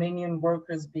Romanian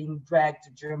workers being dragged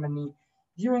to Germany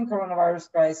during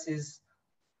coronavirus crisis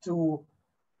to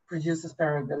produce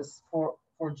asparagus for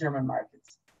German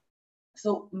markets.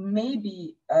 So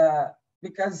maybe,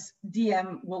 because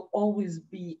DiEM will always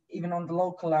be, even on the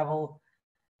local level,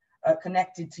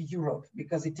 connected to Europe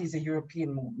because it is a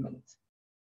European movement.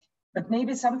 But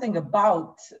maybe something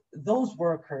about those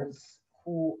workers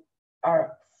who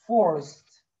are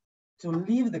forced to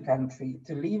leave the country,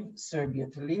 to leave Serbia,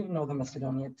 to leave Northern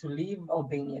Macedonia, to leave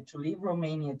Albania, to leave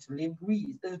Romania, to leave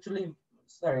Greece, to leave,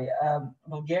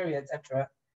 Bulgaria, etc.,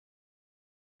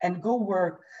 and go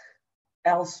work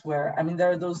elsewhere. I mean,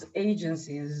 there are those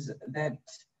agencies that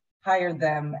hire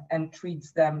them and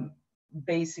treats them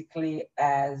basically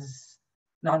as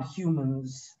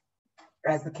non-humans,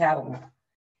 as the cattle.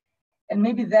 And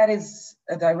maybe that is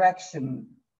a direction.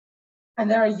 And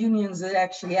there are unions that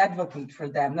actually advocate for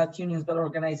them, not unions, but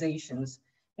organizations.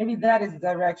 Maybe that is the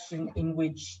direction in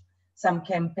which some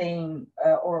campaign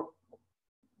or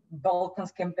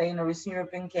Balkans campaign or Eastern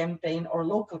European campaign or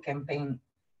local campaign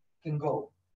can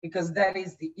go, because that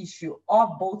is the issue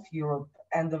of both Europe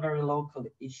and the very local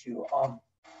issue of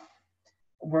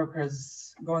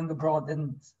workers going abroad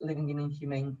and living in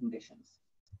inhumane conditions.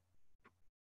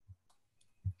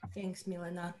 Thanks,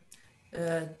 Milena.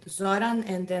 Zoran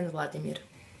and then Vladimir.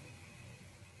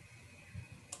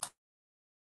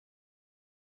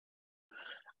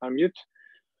 Unmute.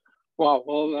 Wow,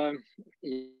 well,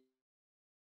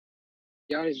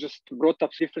 Yanis just brought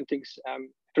up different things.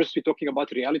 First, we're talking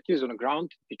about realities on the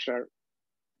ground, which are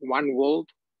one world.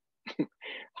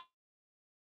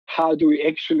 How do we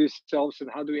actually solve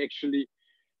and how do we actually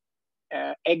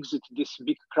exit this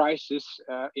big crisis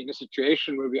in a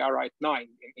situation where we are right now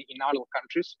in our little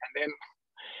countries, and then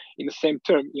in the same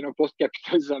term, you know,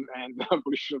 post-capitalism and the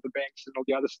abolition of the banks and all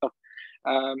the other stuff.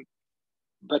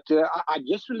 But I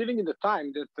guess we're living in the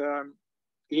time that,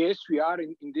 yes, we are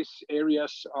in these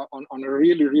areas on a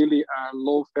really, really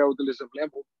low feudalism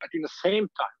level, but in the same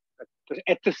time,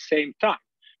 at the same time,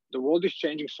 the world is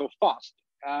changing so fast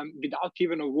without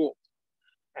even a war.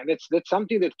 And that's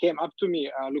something that came up to me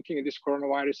looking at this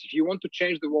coronavirus. If you want to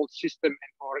change the world system,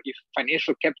 or if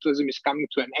financial capitalism is coming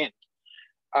to an end,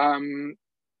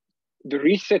 the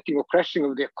resetting or crashing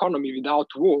of the economy without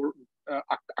war,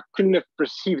 I couldn't have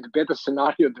perceived a better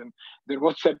scenario than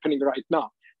what's happening right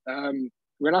now.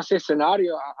 When I say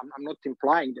scenario, I'm not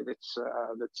implying that that's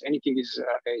anything is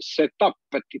set up,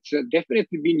 but it's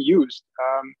definitely been used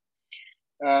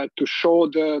to show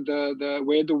the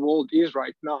where the world is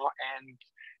right now. And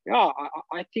yeah,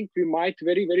 I think we might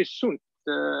very, very soon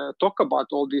talk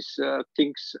about all these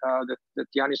things that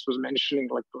Yanis was mentioning,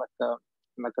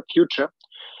 like a future.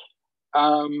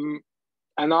 And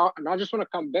I just want to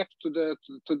come back to the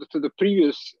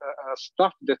previous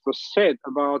stuff that was said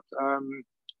about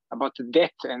the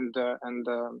debt and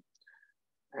the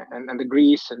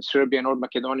Greece and Serbia and North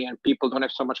Macedonia, and people don't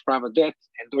have so much private debt,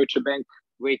 and Deutsche Bank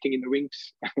waiting in the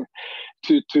wings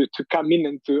to come in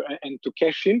and to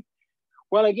cash in.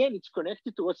 Well, again, it's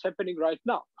connected to what's happening right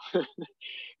now.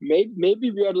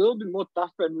 Maybe we are a little bit more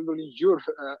tough and we will endure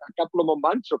a couple of more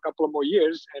months or a couple of more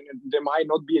years, and there might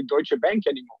not be a Deutsche Bank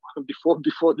anymore before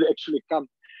they actually come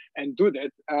and do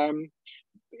that.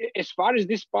 As far as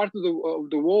this part of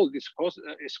the world is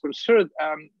concerned,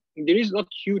 there is not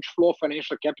huge flow of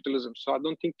financial capitalism, so I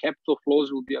don't think capital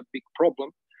flows will be a big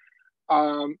problem.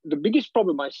 The biggest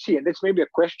problem I see, and that's maybe a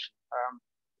question,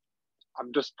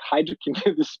 I'm just hijacking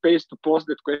the space to post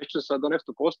that question so I don't have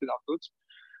to post it afterwards.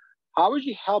 How would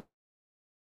you help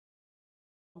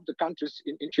the countries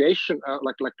in situation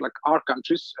like our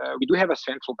countries? We do have a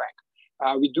central bank.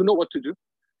 We do know what to do.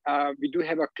 We do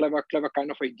have a clever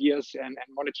kind of ideas and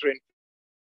monitoring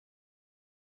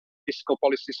fiscal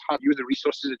policies, how to use the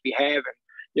resources that we have, and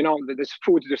you know, there's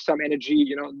food, there's some energy,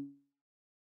 you know,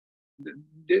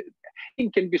 the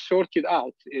thing can be sorted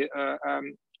out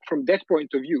from that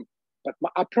point of view. But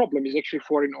our problem is actually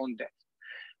foreign-owned debt,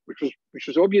 which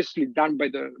was obviously done by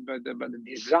the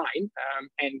design,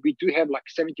 and we do have like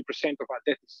 70% of our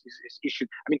debt is issued.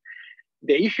 I mean,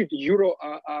 they issued euro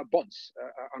bonds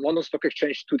on London Stock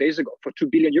Exchange 2 days ago for 2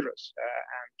 billion euros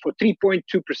for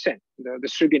 3.2%. The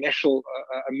Serbian National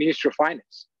Ministry of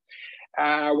Finance.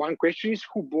 One question is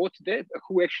who bought that?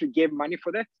 Who actually gave money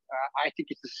for that? I think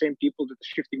it's the same people that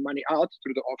are shifting money out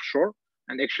through the offshore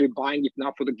and actually buying it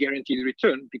now for the guaranteed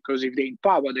return. Because if they're in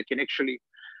power, they can actually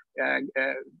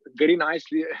very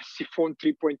nicely siphon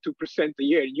 3.2% a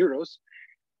year in euros.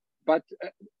 But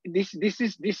this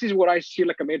is what I see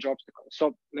like a major obstacle.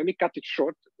 So let me cut it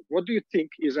short. What do you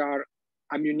think is our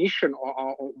ammunition,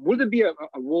 or will there be a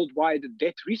worldwide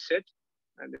debt reset?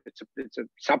 And it's a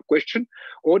sub question.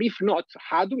 Or if not,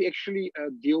 how do we actually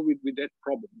deal with that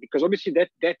problem? Because obviously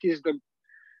that is the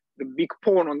big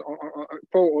pawn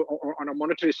on a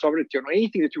monetary sovereignty, on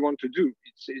anything that you want to do.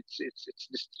 It's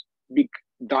this big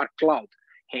dark cloud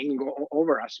hanging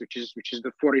over us, which is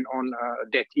the foreign-owned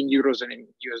debt in euros and in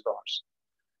US dollars.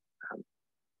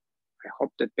 I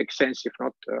hope that makes sense. If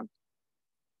not,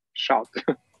 shout.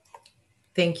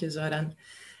 Thank you, Zoran.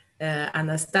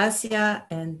 Anastasia,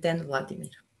 and then Vladimir.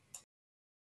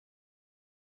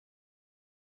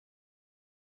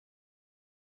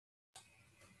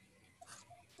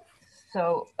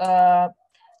 So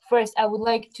first, I would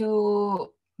like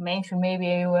to mention, maybe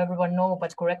everyone know,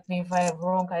 but correct me if I am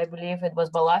wrong, I believe it was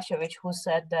Balašević who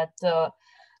said that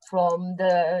from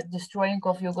the destroying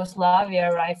of Yugoslavia,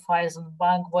 Raiffeisen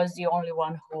Bank was the only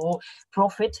one who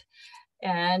profit.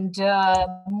 And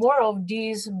more of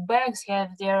these banks have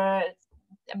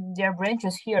their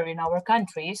branches here in our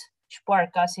countries.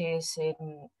 Sparkasse is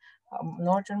in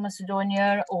Northern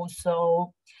Macedonia,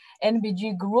 also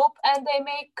NBG Group, and they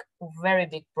make very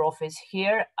big profits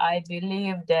here. I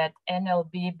believe that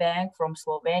NLB Bank from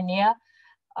Slovenia,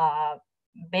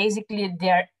 basically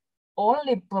their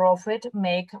only profit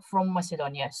make from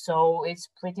Macedonia. So it's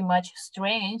pretty much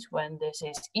strange when this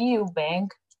is EU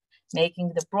bank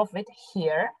making the profit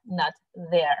here, not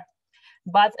there.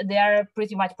 But they are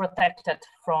pretty much protected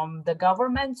from the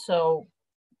government. So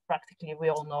practically we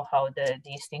all know how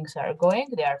these things are going.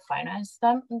 They are financed,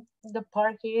 the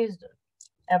parties,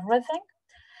 everything.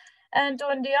 And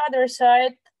on the other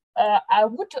side, I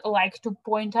would like to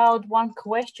point out one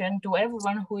question to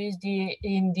everyone who is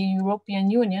in the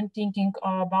European Union thinking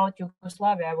about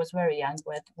Yugoslavia. I was very young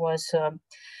when it was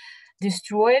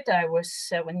destroyed. I was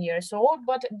 7 years old,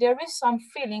 but there is some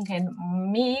feeling in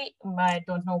me, I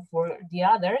don't know for the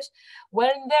others,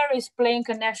 when there is playing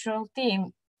a national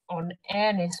team on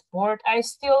any sport, I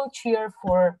still cheer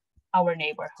for our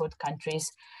neighborhood countries.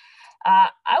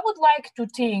 I would like to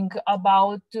think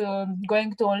about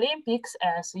going to Olympics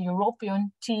as a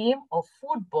European team of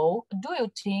football. Do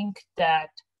you think that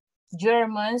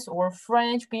Germans or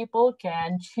French people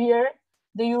can cheer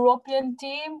the European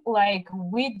team like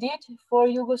we did for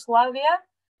Yugoslavia,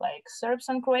 like Serbs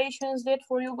and Croatians did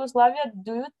for Yugoslavia?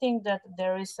 Do you think that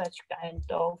there is such kind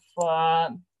of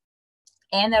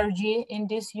energy in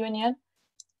this union?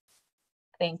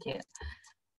 Thank you.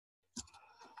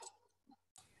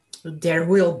 There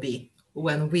will be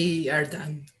when we are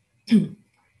done.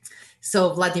 So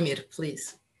Vladimir,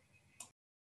 please.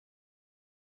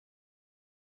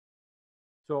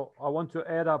 So I want to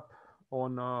add up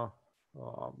on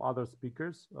other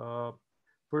speakers.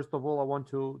 First of all, I want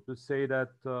to say that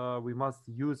we must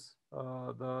use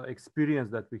the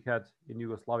experience that we had in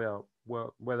Yugoslavia,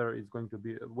 whether it's going to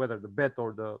be the bad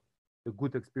or the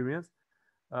good experience,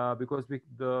 because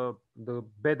the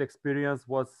bad experience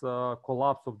was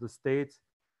collapse of the state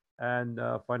and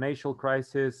financial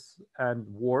crisis and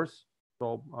wars.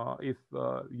 So if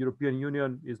European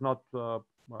Union is not, I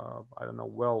don't know,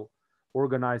 well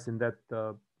organized in that,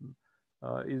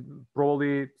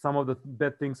 probably some of the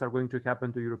bad things are going to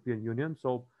happen to European Union.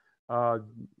 So,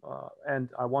 and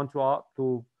I want to ask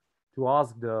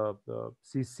the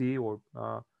CC or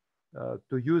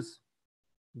to use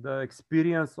the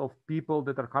experience of people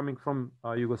that are coming from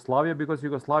Yugoslavia, because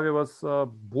Yugoslavia was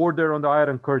border on the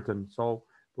Iron Curtain. So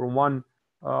from one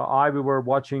eye we were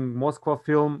watching Moskva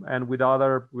film, and with the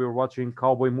other we were watching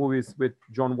cowboy movies with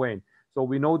John Wayne. So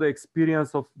we know the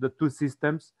experience of the two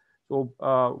systems. So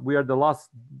we are the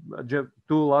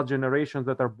two last generations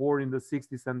that are born in the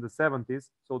 60s and the 70s.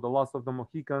 So the last of the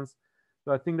Mohicans.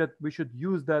 So I think that we should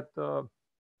use that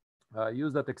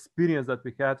experience that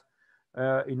we had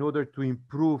in order to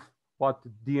improve what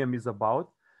DiEM is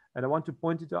about. And I want to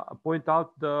point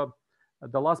out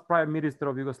the last Prime Minister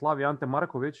of Yugoslavia, Ante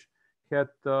Markovic, had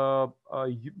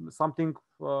something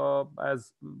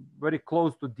as very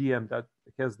close to DiEM that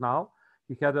he has now.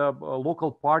 He had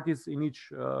local parties in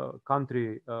each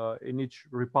country, in each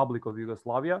republic of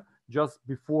Yugoslavia, just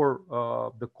before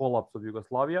the collapse of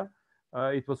Yugoslavia.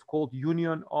 It was called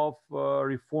Union of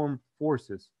Reformed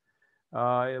Forces.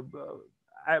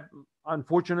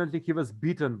 Unfortunately, he was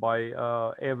beaten by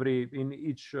in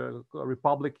each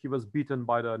republic, he was beaten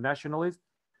by the nationalists.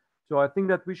 So I think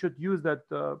that we should use that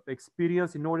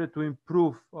experience in order to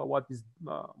improve what is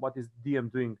DiEM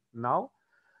doing now.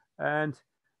 And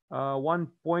one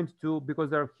point too, because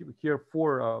there are here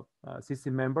 4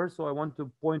 CC members, so I want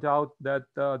to point out that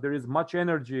there is much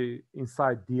energy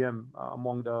inside DiEM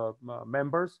among the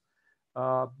members.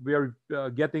 We are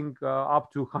getting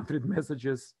up to 100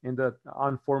 messages in the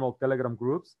informal Telegram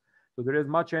groups. So there is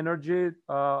much energy,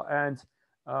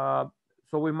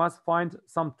 so we must find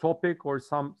some topic or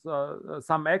some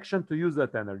action to use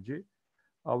that energy.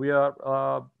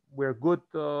 We're good.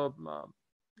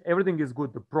 Everything is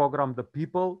good. The program, the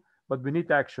people, but we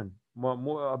need action.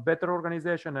 A better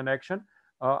organization and action.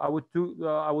 I would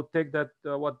take that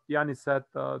what Yanis said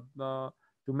to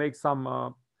make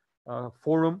some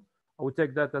forum. I would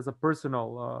take that as a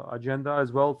personal agenda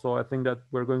as well. So I think that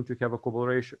we're going to have a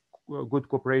good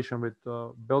cooperation with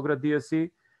Belgrade DSC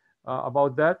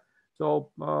about that.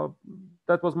 So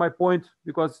that was my point,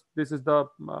 because this is the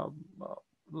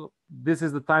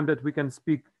time that we can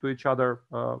speak to each other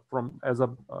from as a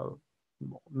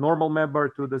normal member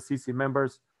to the CC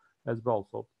members as well.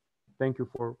 So thank you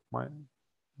for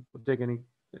taking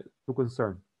to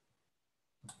concern.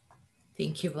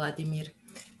 Thank you, Vladimir.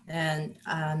 And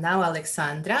now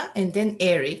Alexandra, and then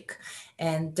Eric.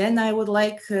 And then I would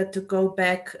like to go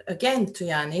back again to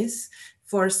Yanis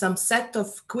for some set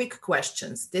of quick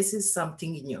questions. This is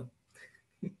something new.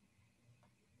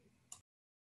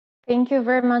 Thank you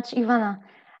very much, Ivana.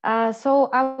 So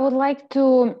I would like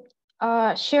to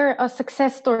share a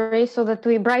success story so that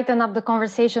we brighten up the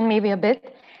conversation maybe a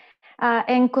bit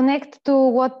and connect to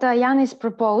what Yanis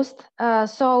proposed.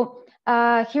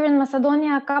 Here in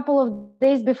Macedonia, a couple of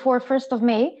days before 1st of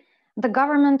May, the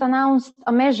government announced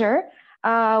a measure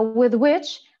with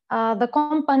which the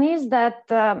companies that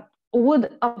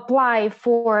would apply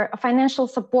for financial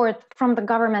support from the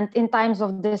government in times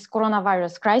of this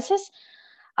coronavirus crisis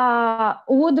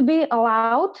would be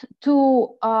allowed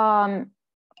to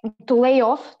lay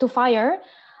off, to fire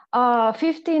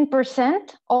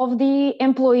 15% of the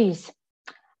employees.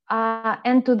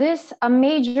 And to this,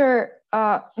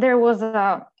 there was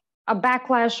a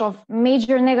backlash of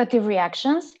major negative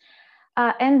reactions.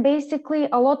 And basically,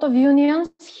 a lot of unions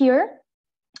here,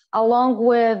 along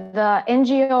with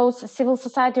NGOs, civil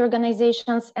society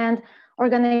organizations, and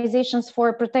organizations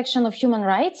for protection of human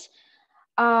rights,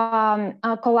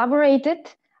 collaborated,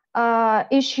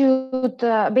 issued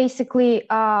basically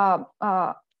a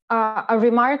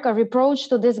reproach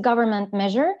to this government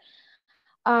measure,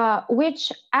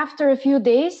 which after a few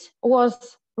days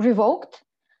was revoked.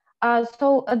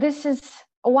 So this is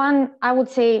one, I would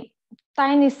say,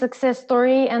 tiny success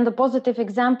story and a positive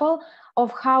example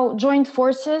of how joint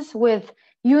forces with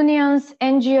unions,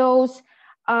 NGOs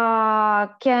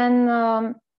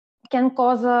can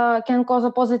cause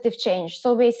a positive change.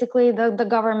 So basically, the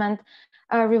government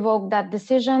revoked that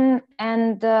decision,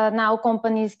 and now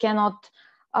companies cannot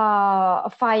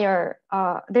fire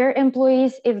their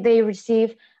employees if they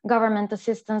receive government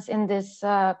assistance in this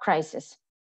crisis.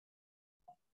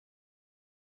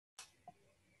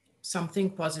 Something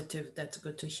positive. That's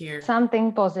good to hear.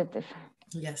 Something positive.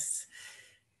 Yes.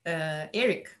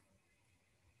 Eric.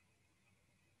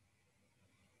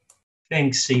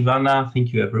 Thanks, Ivana.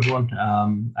 Thank you, everyone.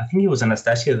 I think it was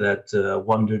Anastasia that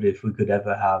wondered if we could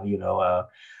ever have,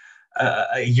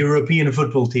 a European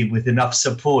football team with enough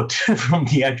support from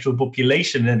the actual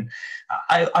population. And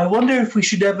I wonder if we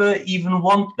should ever even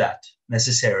want that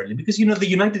necessarily, because, the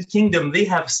United Kingdom, they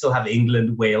still have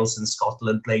England, Wales, and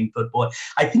Scotland playing football.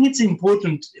 I think it's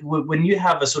important when you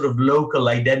have a sort of local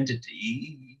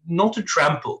identity, not to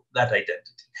trample that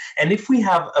identity. And if we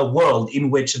have a world in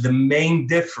which the main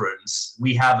difference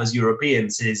we have as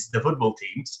Europeans is the football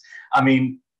teams, I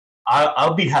mean,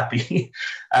 I'll be happy.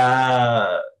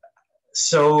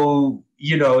 So,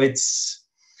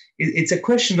 it's a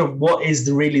question of what is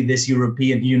really this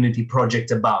European unity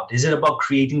project about? Is it about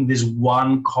creating this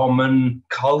one common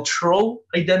cultural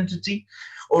identity?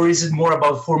 Or is it more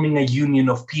about forming a union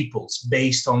of peoples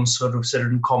based on sort of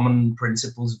certain common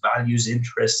principles, values,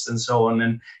 interests, and so on,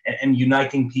 and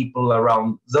uniting people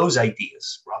around those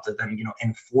ideas rather than,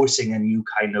 enforcing a new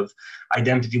kind of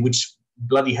identity, which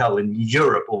bloody hell, in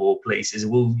Europe of all places,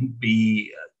 will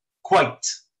be quite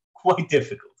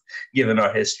difficult given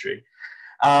our history.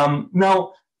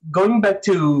 Now, going back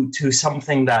to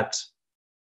something that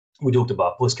we talked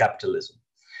about, post-capitalism.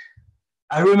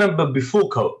 I remember before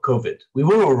COVID, we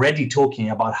were already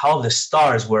talking about how the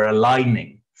stars were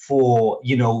aligning for,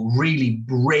 really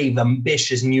brave,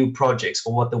 ambitious new projects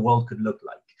for what the world could look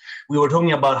like. We were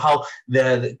talking about how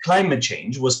the climate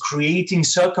change was creating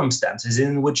circumstances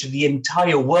in which the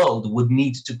entire world would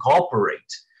need to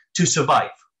cooperate to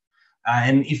survive.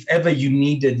 And if ever you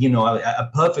needed, a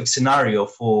perfect scenario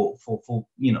for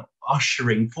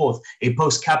ushering forth a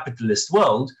post-capitalist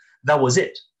world, that was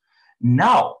it.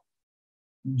 Now,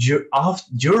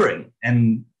 during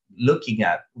and looking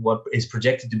at what is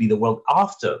projected to be the world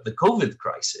after the COVID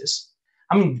crisis,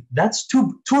 I mean, that's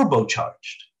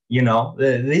turbocharged.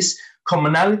 This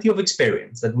commonality of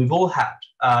experience that we've all had,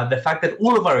 the fact that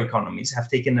all of our economies have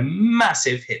taken a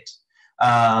massive hit.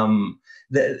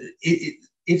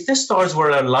 If the stars were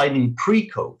aligning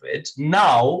pre-COVID,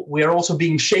 now we are also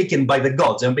being shaken by the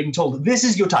gods and being told, this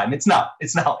is your time, it's now.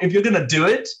 If you're going to do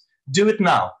it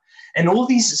now. And all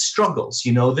these struggles,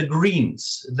 the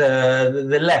Greens,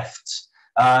 the left,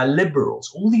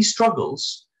 liberals, all these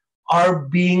struggles are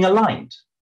being aligned.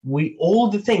 All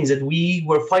the things that we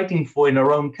were fighting for in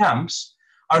our own camps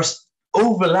are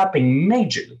overlapping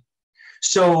majorly.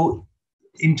 So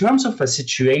in terms of a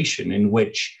situation in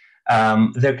which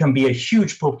there can be a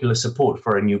huge popular support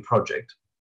for a new project,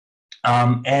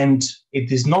 and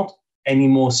it is not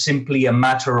anymore simply a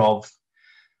matter of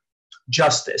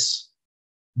justice,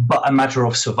 but a matter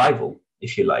of survival,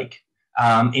 if you like,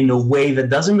 in a way that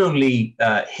doesn't only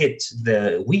hit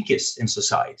the weakest in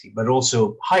society, but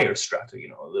also higher strata,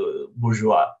 the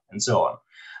bourgeois and so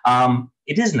on.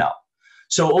 It is now.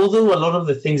 So although a lot of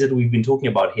the things that we've been talking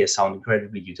about here sound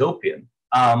incredibly utopian,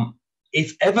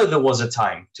 if ever there was a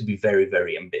time to be very,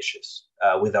 very ambitious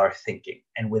with our thinking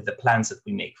and with the plans that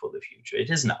we make for the future, it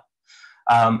is now.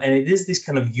 And it is this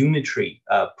kind of unitary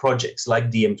projects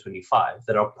like DiEM25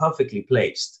 that are perfectly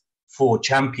placed for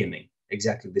championing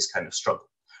exactly this kind of struggle,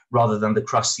 rather than the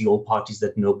crusty old parties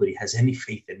that nobody has any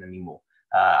faith in anymore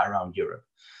around Europe.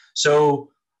 So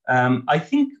I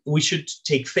think we should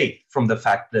take faith from the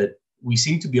fact that we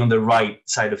seem to be on the right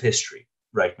side of history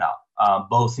right now,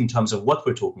 both in terms of what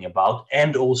we're talking about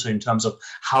and also in terms of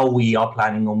how we are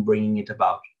planning on bringing it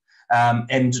about.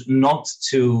 And not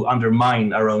to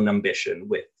undermine our own ambition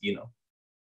with,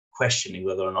 questioning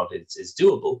whether or not it's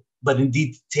doable, but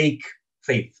indeed take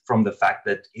faith from the fact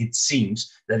that it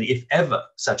seems that if ever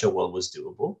such a world was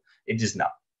doable, it is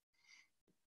now.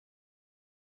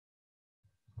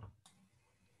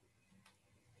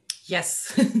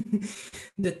 Yes,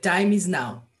 the time is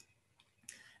now.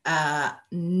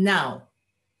 Now,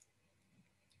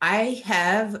 I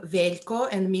have Veljko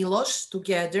and Milos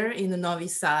together in Novi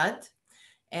Sad,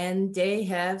 and they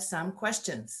have some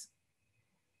questions.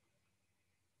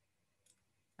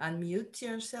 Unmute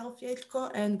yourself, Veljko,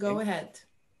 and go ahead.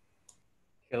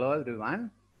 Hello,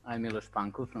 everyone. I'm Milos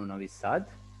Panko from Novi Sad.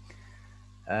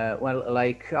 Well,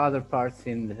 like other parts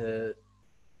in the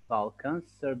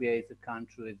Balkans, Serbia is a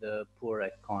country with a poor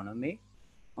economy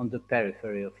on the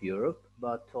periphery of Europe,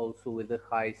 but also with the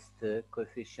highest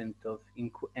coefficient of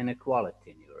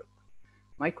inequality in Europe.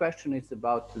 My question is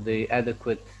about the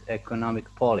adequate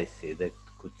economic policy that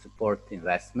could support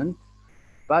investment,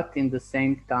 but in the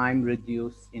same time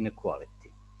reduce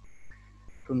inequality.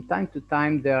 From time to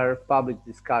time, there are public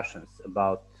discussions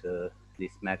about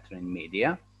this matter in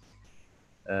media.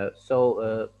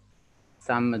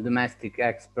 Some domestic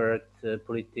expert,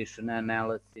 politician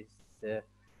analysis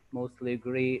mostly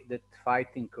agree that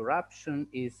fighting corruption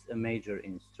is a major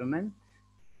instrument,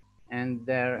 and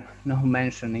they're no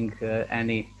mentioning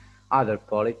any other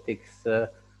politics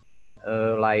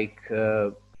like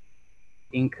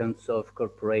incomes of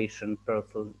corporation,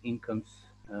 personal incomes,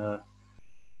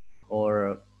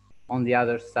 or on the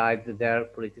other side, their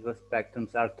political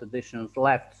spectrums are traditional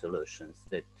left solutions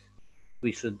that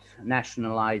we should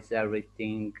nationalize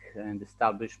everything and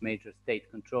establish major state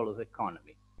control of the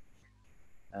economy.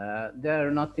 There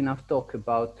are not enough talk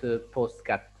about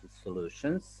post-capital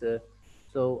solutions.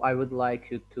 So I would like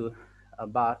you to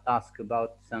ask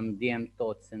about some DiEM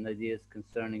thoughts and ideas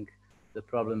concerning the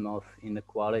problem of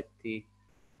inequality,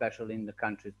 especially in the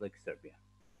countries like Serbia.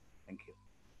 Thank you.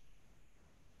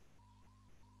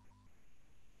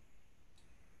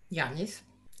 Yanis,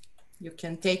 you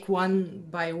can take one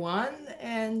by one,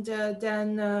 and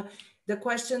then the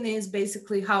question is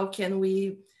basically how can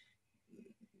we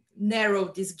narrow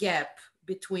this gap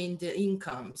between the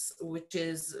incomes, which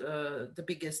is the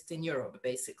biggest in Europe,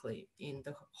 basically, in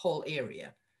the whole area?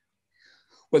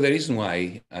 Well, the reason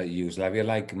why Yugoslavia,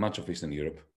 like much of Eastern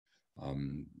Europe,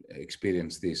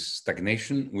 experienced this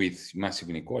stagnation with massive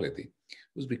inequality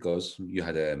was because you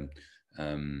had a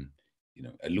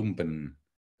lumpen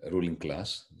ruling class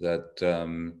that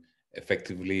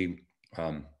effectively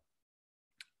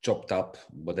chopped up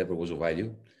whatever was of value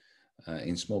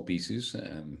in small pieces,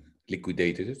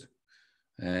 liquidated it,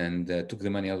 and took the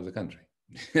money out of the country.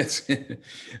 That's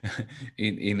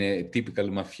in a typical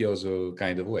mafioso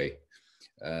kind of way.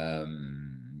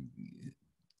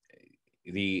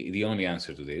 The only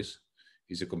answer to this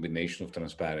is a combination of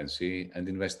transparency and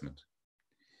investment.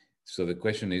 So the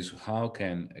question is, how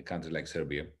can a country like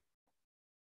Serbia,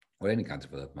 or any country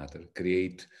for that matter,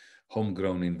 create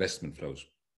homegrown investment flows?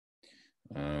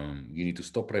 You need to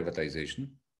stop privatization.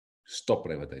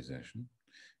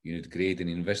 You need to create an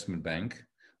investment bank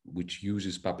which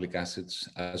uses public assets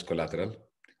as collateral,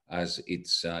 as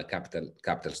its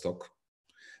capital stock,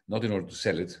 not in order to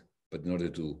sell it, but in order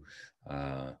to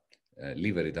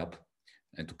lever it up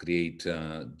and to create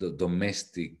the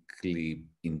domestically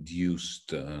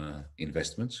induced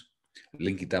investments,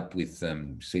 link it up with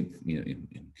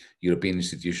European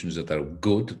institutions that are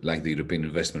good, like the European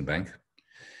Investment Bank,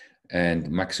 and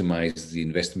maximize the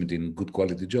investment in good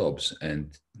quality jobs.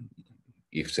 And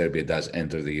if Serbia does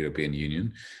enter the European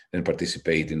Union, then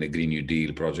participate in the Green New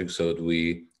Deal project so that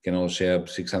we can all share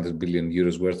 600 billion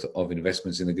euros worth of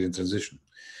investments in the green transition.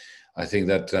 I think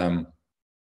that,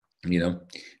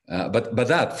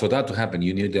 but for that to happen,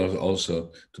 you need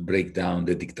also to break down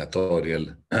the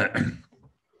dictatorial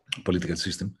political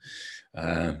system.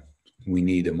 We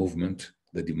need a movement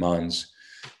that demands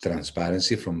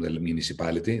transparency from the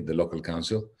municipality, the local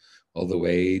council, all the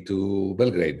way to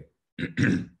Belgrade.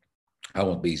 I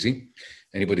won't be easy.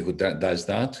 Anybody who does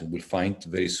that will find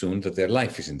very soon that their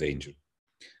life is in danger,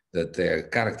 that their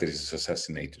character is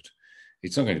assassinated.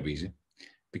 It's not going to be easy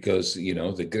because,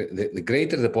 the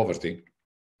greater the poverty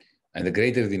and the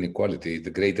greater the inequality, the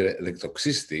greater the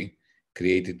toxicity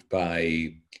created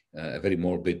by a very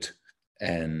morbid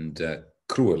and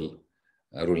cruel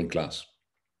ruling class.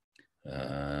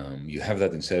 You have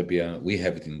that in Serbia. We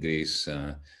have it in Greece.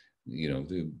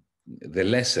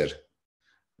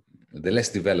 The less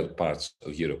developed parts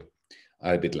of Europe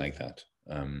are a bit like that.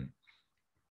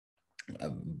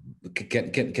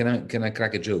 Can I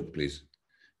crack a joke, please?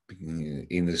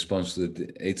 In response to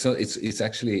that, it's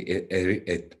actually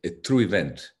a true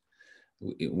event.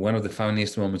 One of the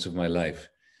funniest moments of my life.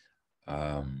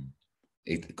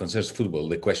 It concerns football.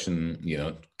 The question,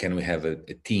 can we have a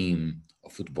team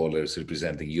of footballers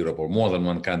representing Europe or more than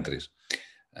one countries?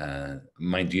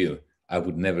 Mind you, I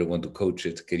would never want to coach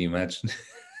it. Can you imagine?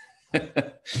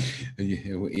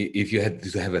 If you had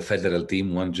to have a federal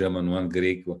team, one German, one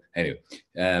Greek. Anyway,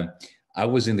 I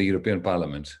was in the European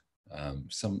Parliament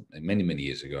many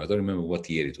years ago. I don't remember what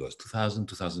year it was, 2000,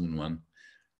 2001,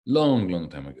 long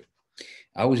time ago.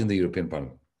 I was in the European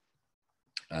Parliament,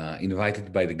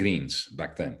 invited by the Greens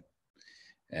back then,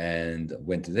 and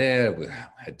went there. We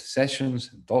had sessions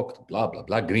and talked, blah, blah,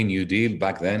 blah. Green New Deal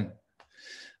back then,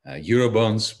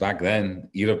 Eurobonds back then,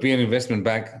 European Investment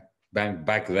Bank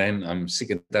back then. I'm sick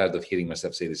and tired of hearing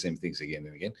myself say the same things again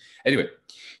and again. Anyway,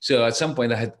 so at some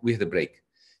point we had a break.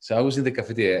 So I was in the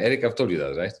cafeteria. Eric, I've told you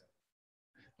that, right?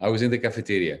 I was in the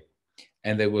cafeteria,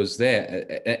 and there was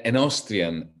an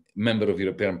Austrian member of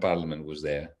European Parliament was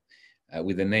there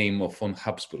with the name of von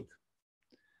Habsburg,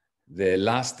 the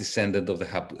last descendant of the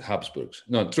Habsburgs.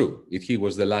 No, true. He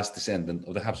was the last descendant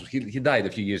of the Habsburgs. He died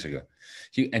a few years ago.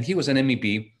 He was an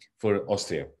MEP for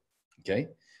Austria, okay?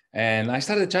 And I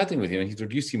started chatting with him, and he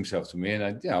introduced himself to me, and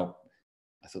I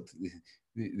thought,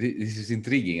 this is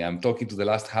intriguing. I'm talking to the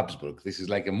last Habsburg. This is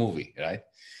like a movie, right?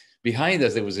 Behind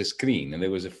us, there was a screen, and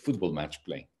there was a football match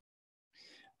playing.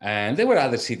 And there were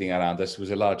others sitting around us. It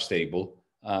was a large table.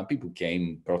 People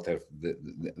came, brought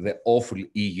the awful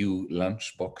EU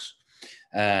lunch box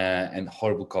and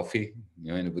horrible coffee.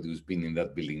 Anybody who's been in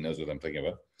that building knows what I'm talking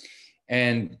about.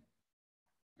 And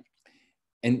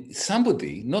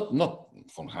somebody, not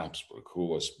von Habsburg, who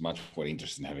was much more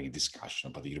interested in having a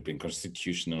discussion about the European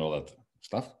Constitution and all that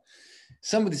stuff,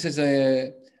 somebody says,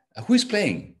 who is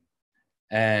playing?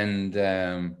 And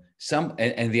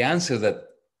the answer that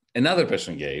another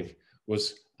person gave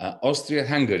was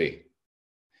Austria-Hungary.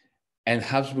 And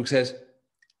Habsburg says,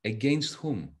 against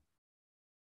whom?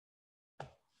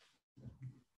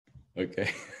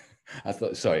 Okay. I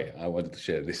thought, sorry, I wanted to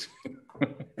share this.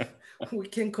 We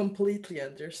can completely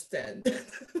understand.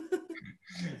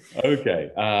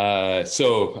 Okay.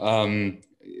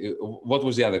 what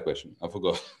was the other question? I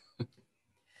forgot.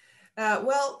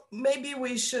 Well, maybe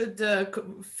we should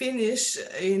finish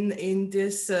in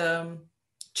this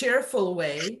cheerful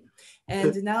way.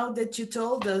 And now that you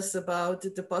told us about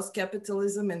the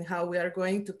post-capitalism and how we are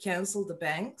going to cancel the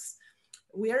banks,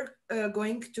 we are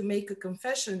going to make a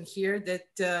confession here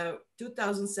that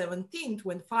 2017,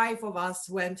 when 5 of us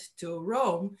went to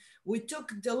Rome, we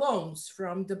took the loans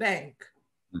from the bank,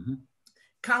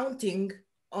 counting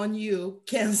on you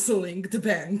canceling the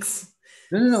banks.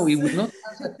 No, we will not.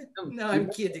 No, I'm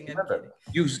kidding.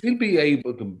 You still be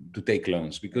able to take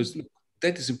loans because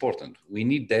that is important. We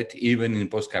need that even in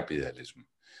post-capitalism.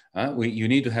 You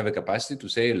need to have a capacity to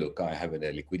say, look, I have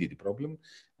a liquidity problem.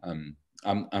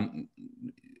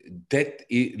 That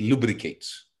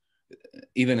lubricates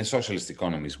even a socialist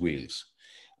economy's wheels.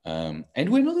 And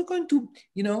we're not going to,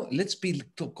 let's be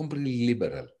completely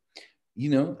liberal.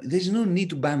 There's no need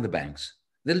to ban the banks.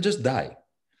 They'll just die.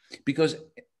 Because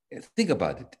think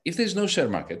about it. If there's no share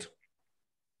market,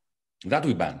 that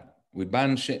we ban. We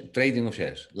ban trading of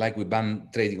shares, like we ban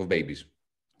trading of babies.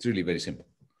 It's really very simple.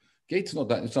 Okay, it's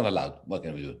not allowed. What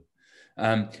can we do?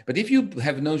 But if you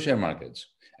have no share markets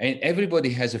and everybody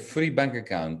has a free bank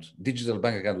account, digital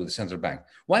bank account with the central bank,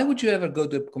 why would you ever go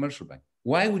to a commercial bank?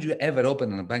 Why would you ever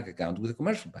open a bank account with a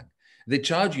commercial bank? They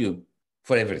charge you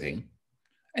for everything,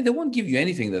 and they won't give you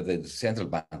anything that the central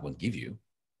bank won't give you,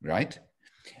 right?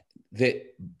 The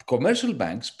commercial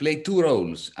banks play 2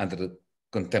 roles under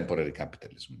contemporary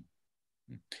capitalism.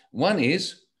 One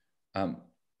is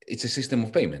it's a system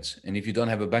of payments. And if you don't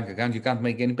have a bank account, you can't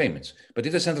make any payments. But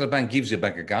if the central bank gives you a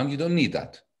bank account, you don't need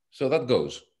that. So that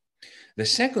goes. The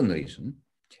second reason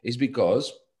is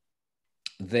because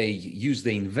they use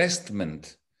the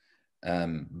investment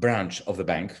branch of the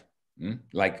bank,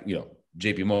 like,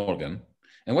 JP Morgan.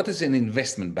 And what does an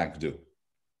investment bank do?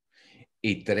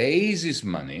 It raises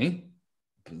money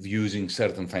using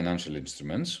certain financial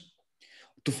instruments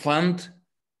to fund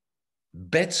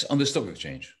bets on the stock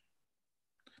exchange.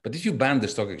 But if you ban the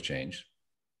stock exchange,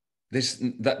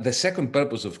 the second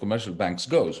purpose of commercial banks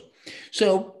goes.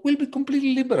 So we'll be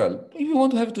completely liberal. If you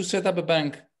want to have to set up a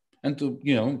bank and to,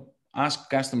 ask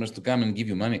customers to come and give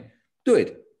you money, do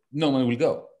it. No one will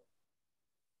go.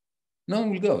 No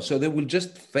one will go. So they will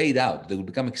just fade out. They will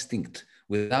become extinct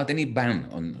without any ban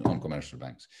on commercial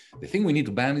banks. The thing we need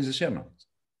to ban is the share markets.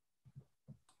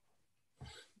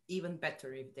 Even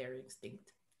better if they're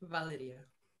extinct. Valeria.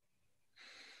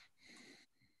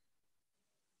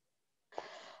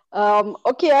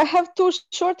 Okay, I have 2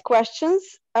 short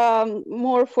questions,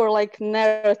 more for like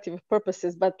narrative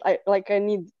purposes, but I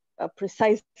need a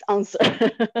precise answer.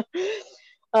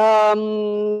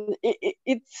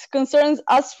 It concerns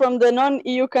us from the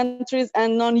non-EU countries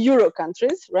and non-Euro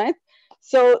countries, right?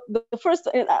 So the first,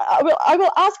 I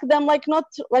will ask them not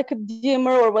like a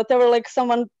DMer or whatever, like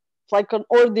someone like an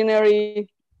ordinary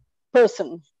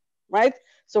person, right?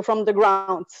 So from the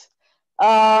ground.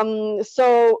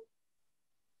 So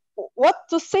what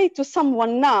to say to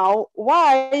someone now?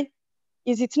 Why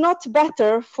is it not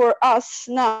better for us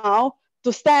now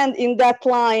to stand in that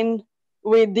line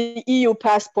with the EU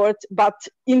passport, but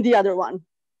in the other one?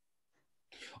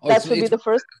 That would be the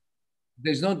first.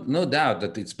 There's no doubt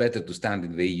that it's better to stand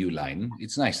in the EU line.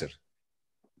 It's nicer.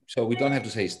 So we don't have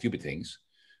to say stupid things.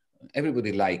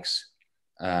 Everybody likes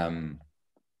an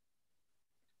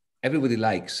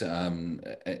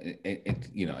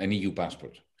EU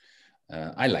passport.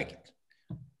 I like it.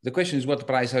 The question is, what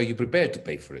price are you prepared to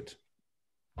pay for it?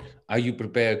 Are you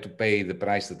prepared to pay the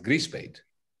price that Greece paid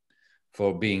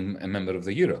for being a member of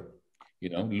the euro?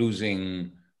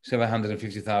 Losing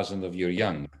 750,000 of your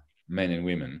young men and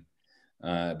women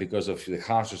because of the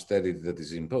harsh austerity that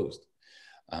is imposed.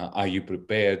 Are you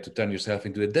prepared to turn yourself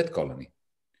into a debt colony?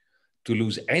 To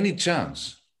lose any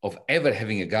chance of ever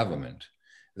having a government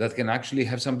that can actually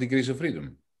have some degrees of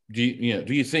freedom? Do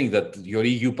you think that your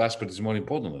EU passport is more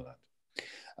important than that?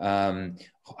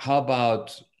 How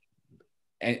about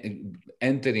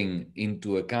entering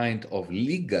into a kind of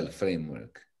legal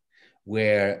framework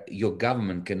where your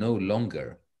government can no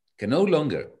longer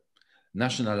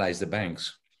nationalize the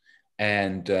banks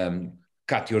and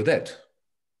cut your debt?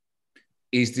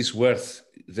 Is this worth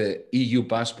the EU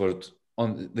passport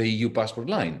on the EU passport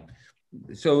line?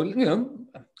 So,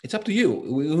 it's up to you.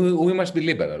 We must be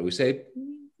liberal. We say,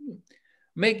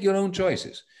 make your own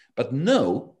choices, but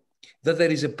know that there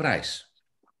is a price.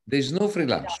 There's no free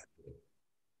lunch.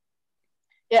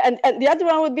 Yeah, and the other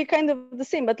one would be kind of the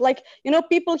same, but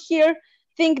people here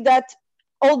think that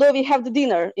although we have the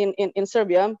dinner in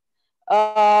Serbia,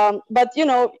 but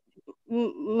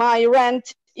my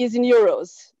rent is in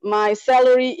euros. My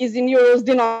salary is in euros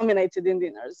denominated in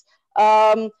dinars.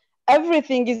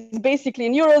 Everything is basically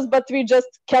in euros, but we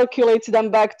just calculate them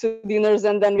back to dinars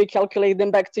and then we calculate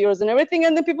them back to euros and everything.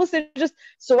 And then people say just,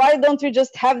 so why don't we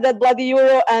just have that bloody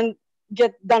euro and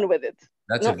get done with it?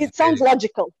 It sounds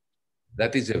logical.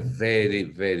 That is a very,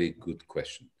 very good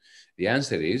question. The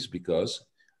answer is because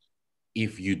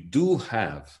if you do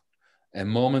have a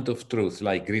moment of truth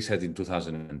like Greece had in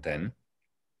 2010,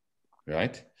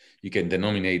 right? You can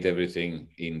denominate everything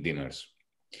in dinars.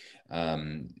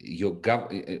 Think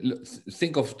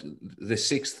of the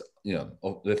 6th,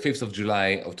 of the 5th of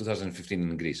July of 2015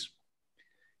 in Greece,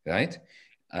 right?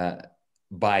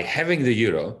 By having the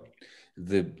euro,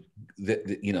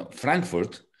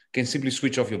 Frankfurt can simply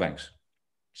switch off your banks.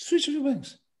 Switch off your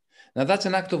banks. Now that's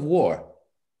an act of war.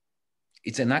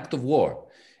 It's an act of war.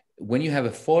 When you have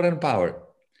a foreign power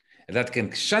that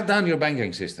can shut down your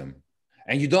banking system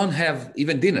and you don't have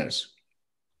even dinars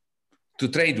to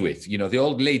trade with, the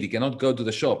old lady cannot go to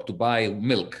the shop to buy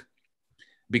milk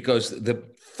because the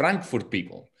Frankfurt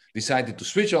people decided to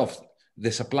switch off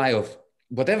the supply of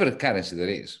whatever currency there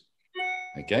is.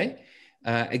 Okay?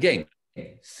 Again,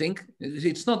 think,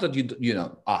 it's not that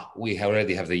we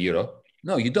already have the euro.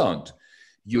 No, you don't.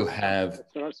 You have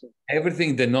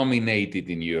everything denominated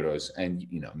in euros, and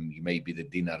maybe the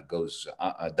dinar goes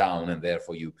down, and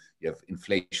therefore you have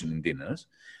inflation in dinars,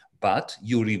 but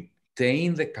you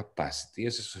retain the capacity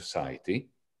as a society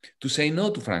to say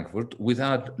no to Frankfurt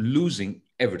without losing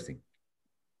everything.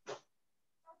 I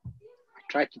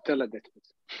try to tell her that.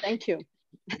 Thank you.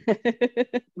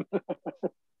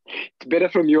 It's better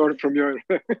from your.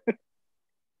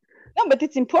 No, but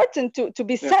it's important to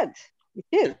be said.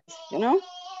 It is,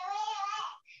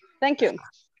 Thank you.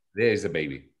 There's the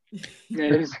baby.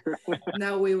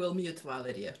 Now we will mute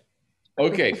Valeria.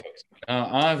 Okay, folks.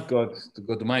 I've got to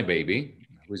go to my baby,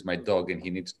 who is my dog, and he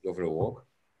needs to go for a walk.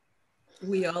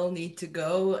 We all need to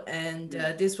go, and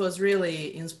this was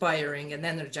really inspiring and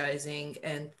energizing.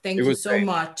 And thank you so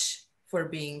much for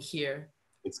being here.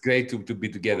 It's great to be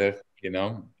together.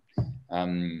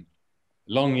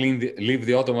 Long live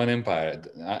the Ottoman Empire.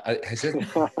 I said,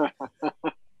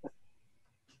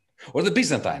 or the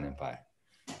Byzantine Empire.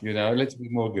 Let's be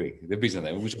more Greek. The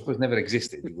Byzantine, which of course never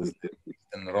existed. It was the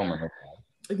Roman Empire.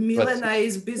 Milena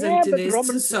is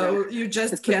Byzantinist, so you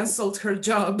just canceled her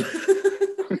job.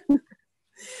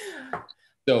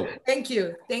 So thank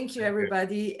you,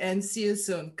 everybody, and see you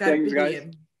soon. Thanks,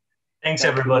 guys. Thanks,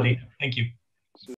 everybody. Thank you.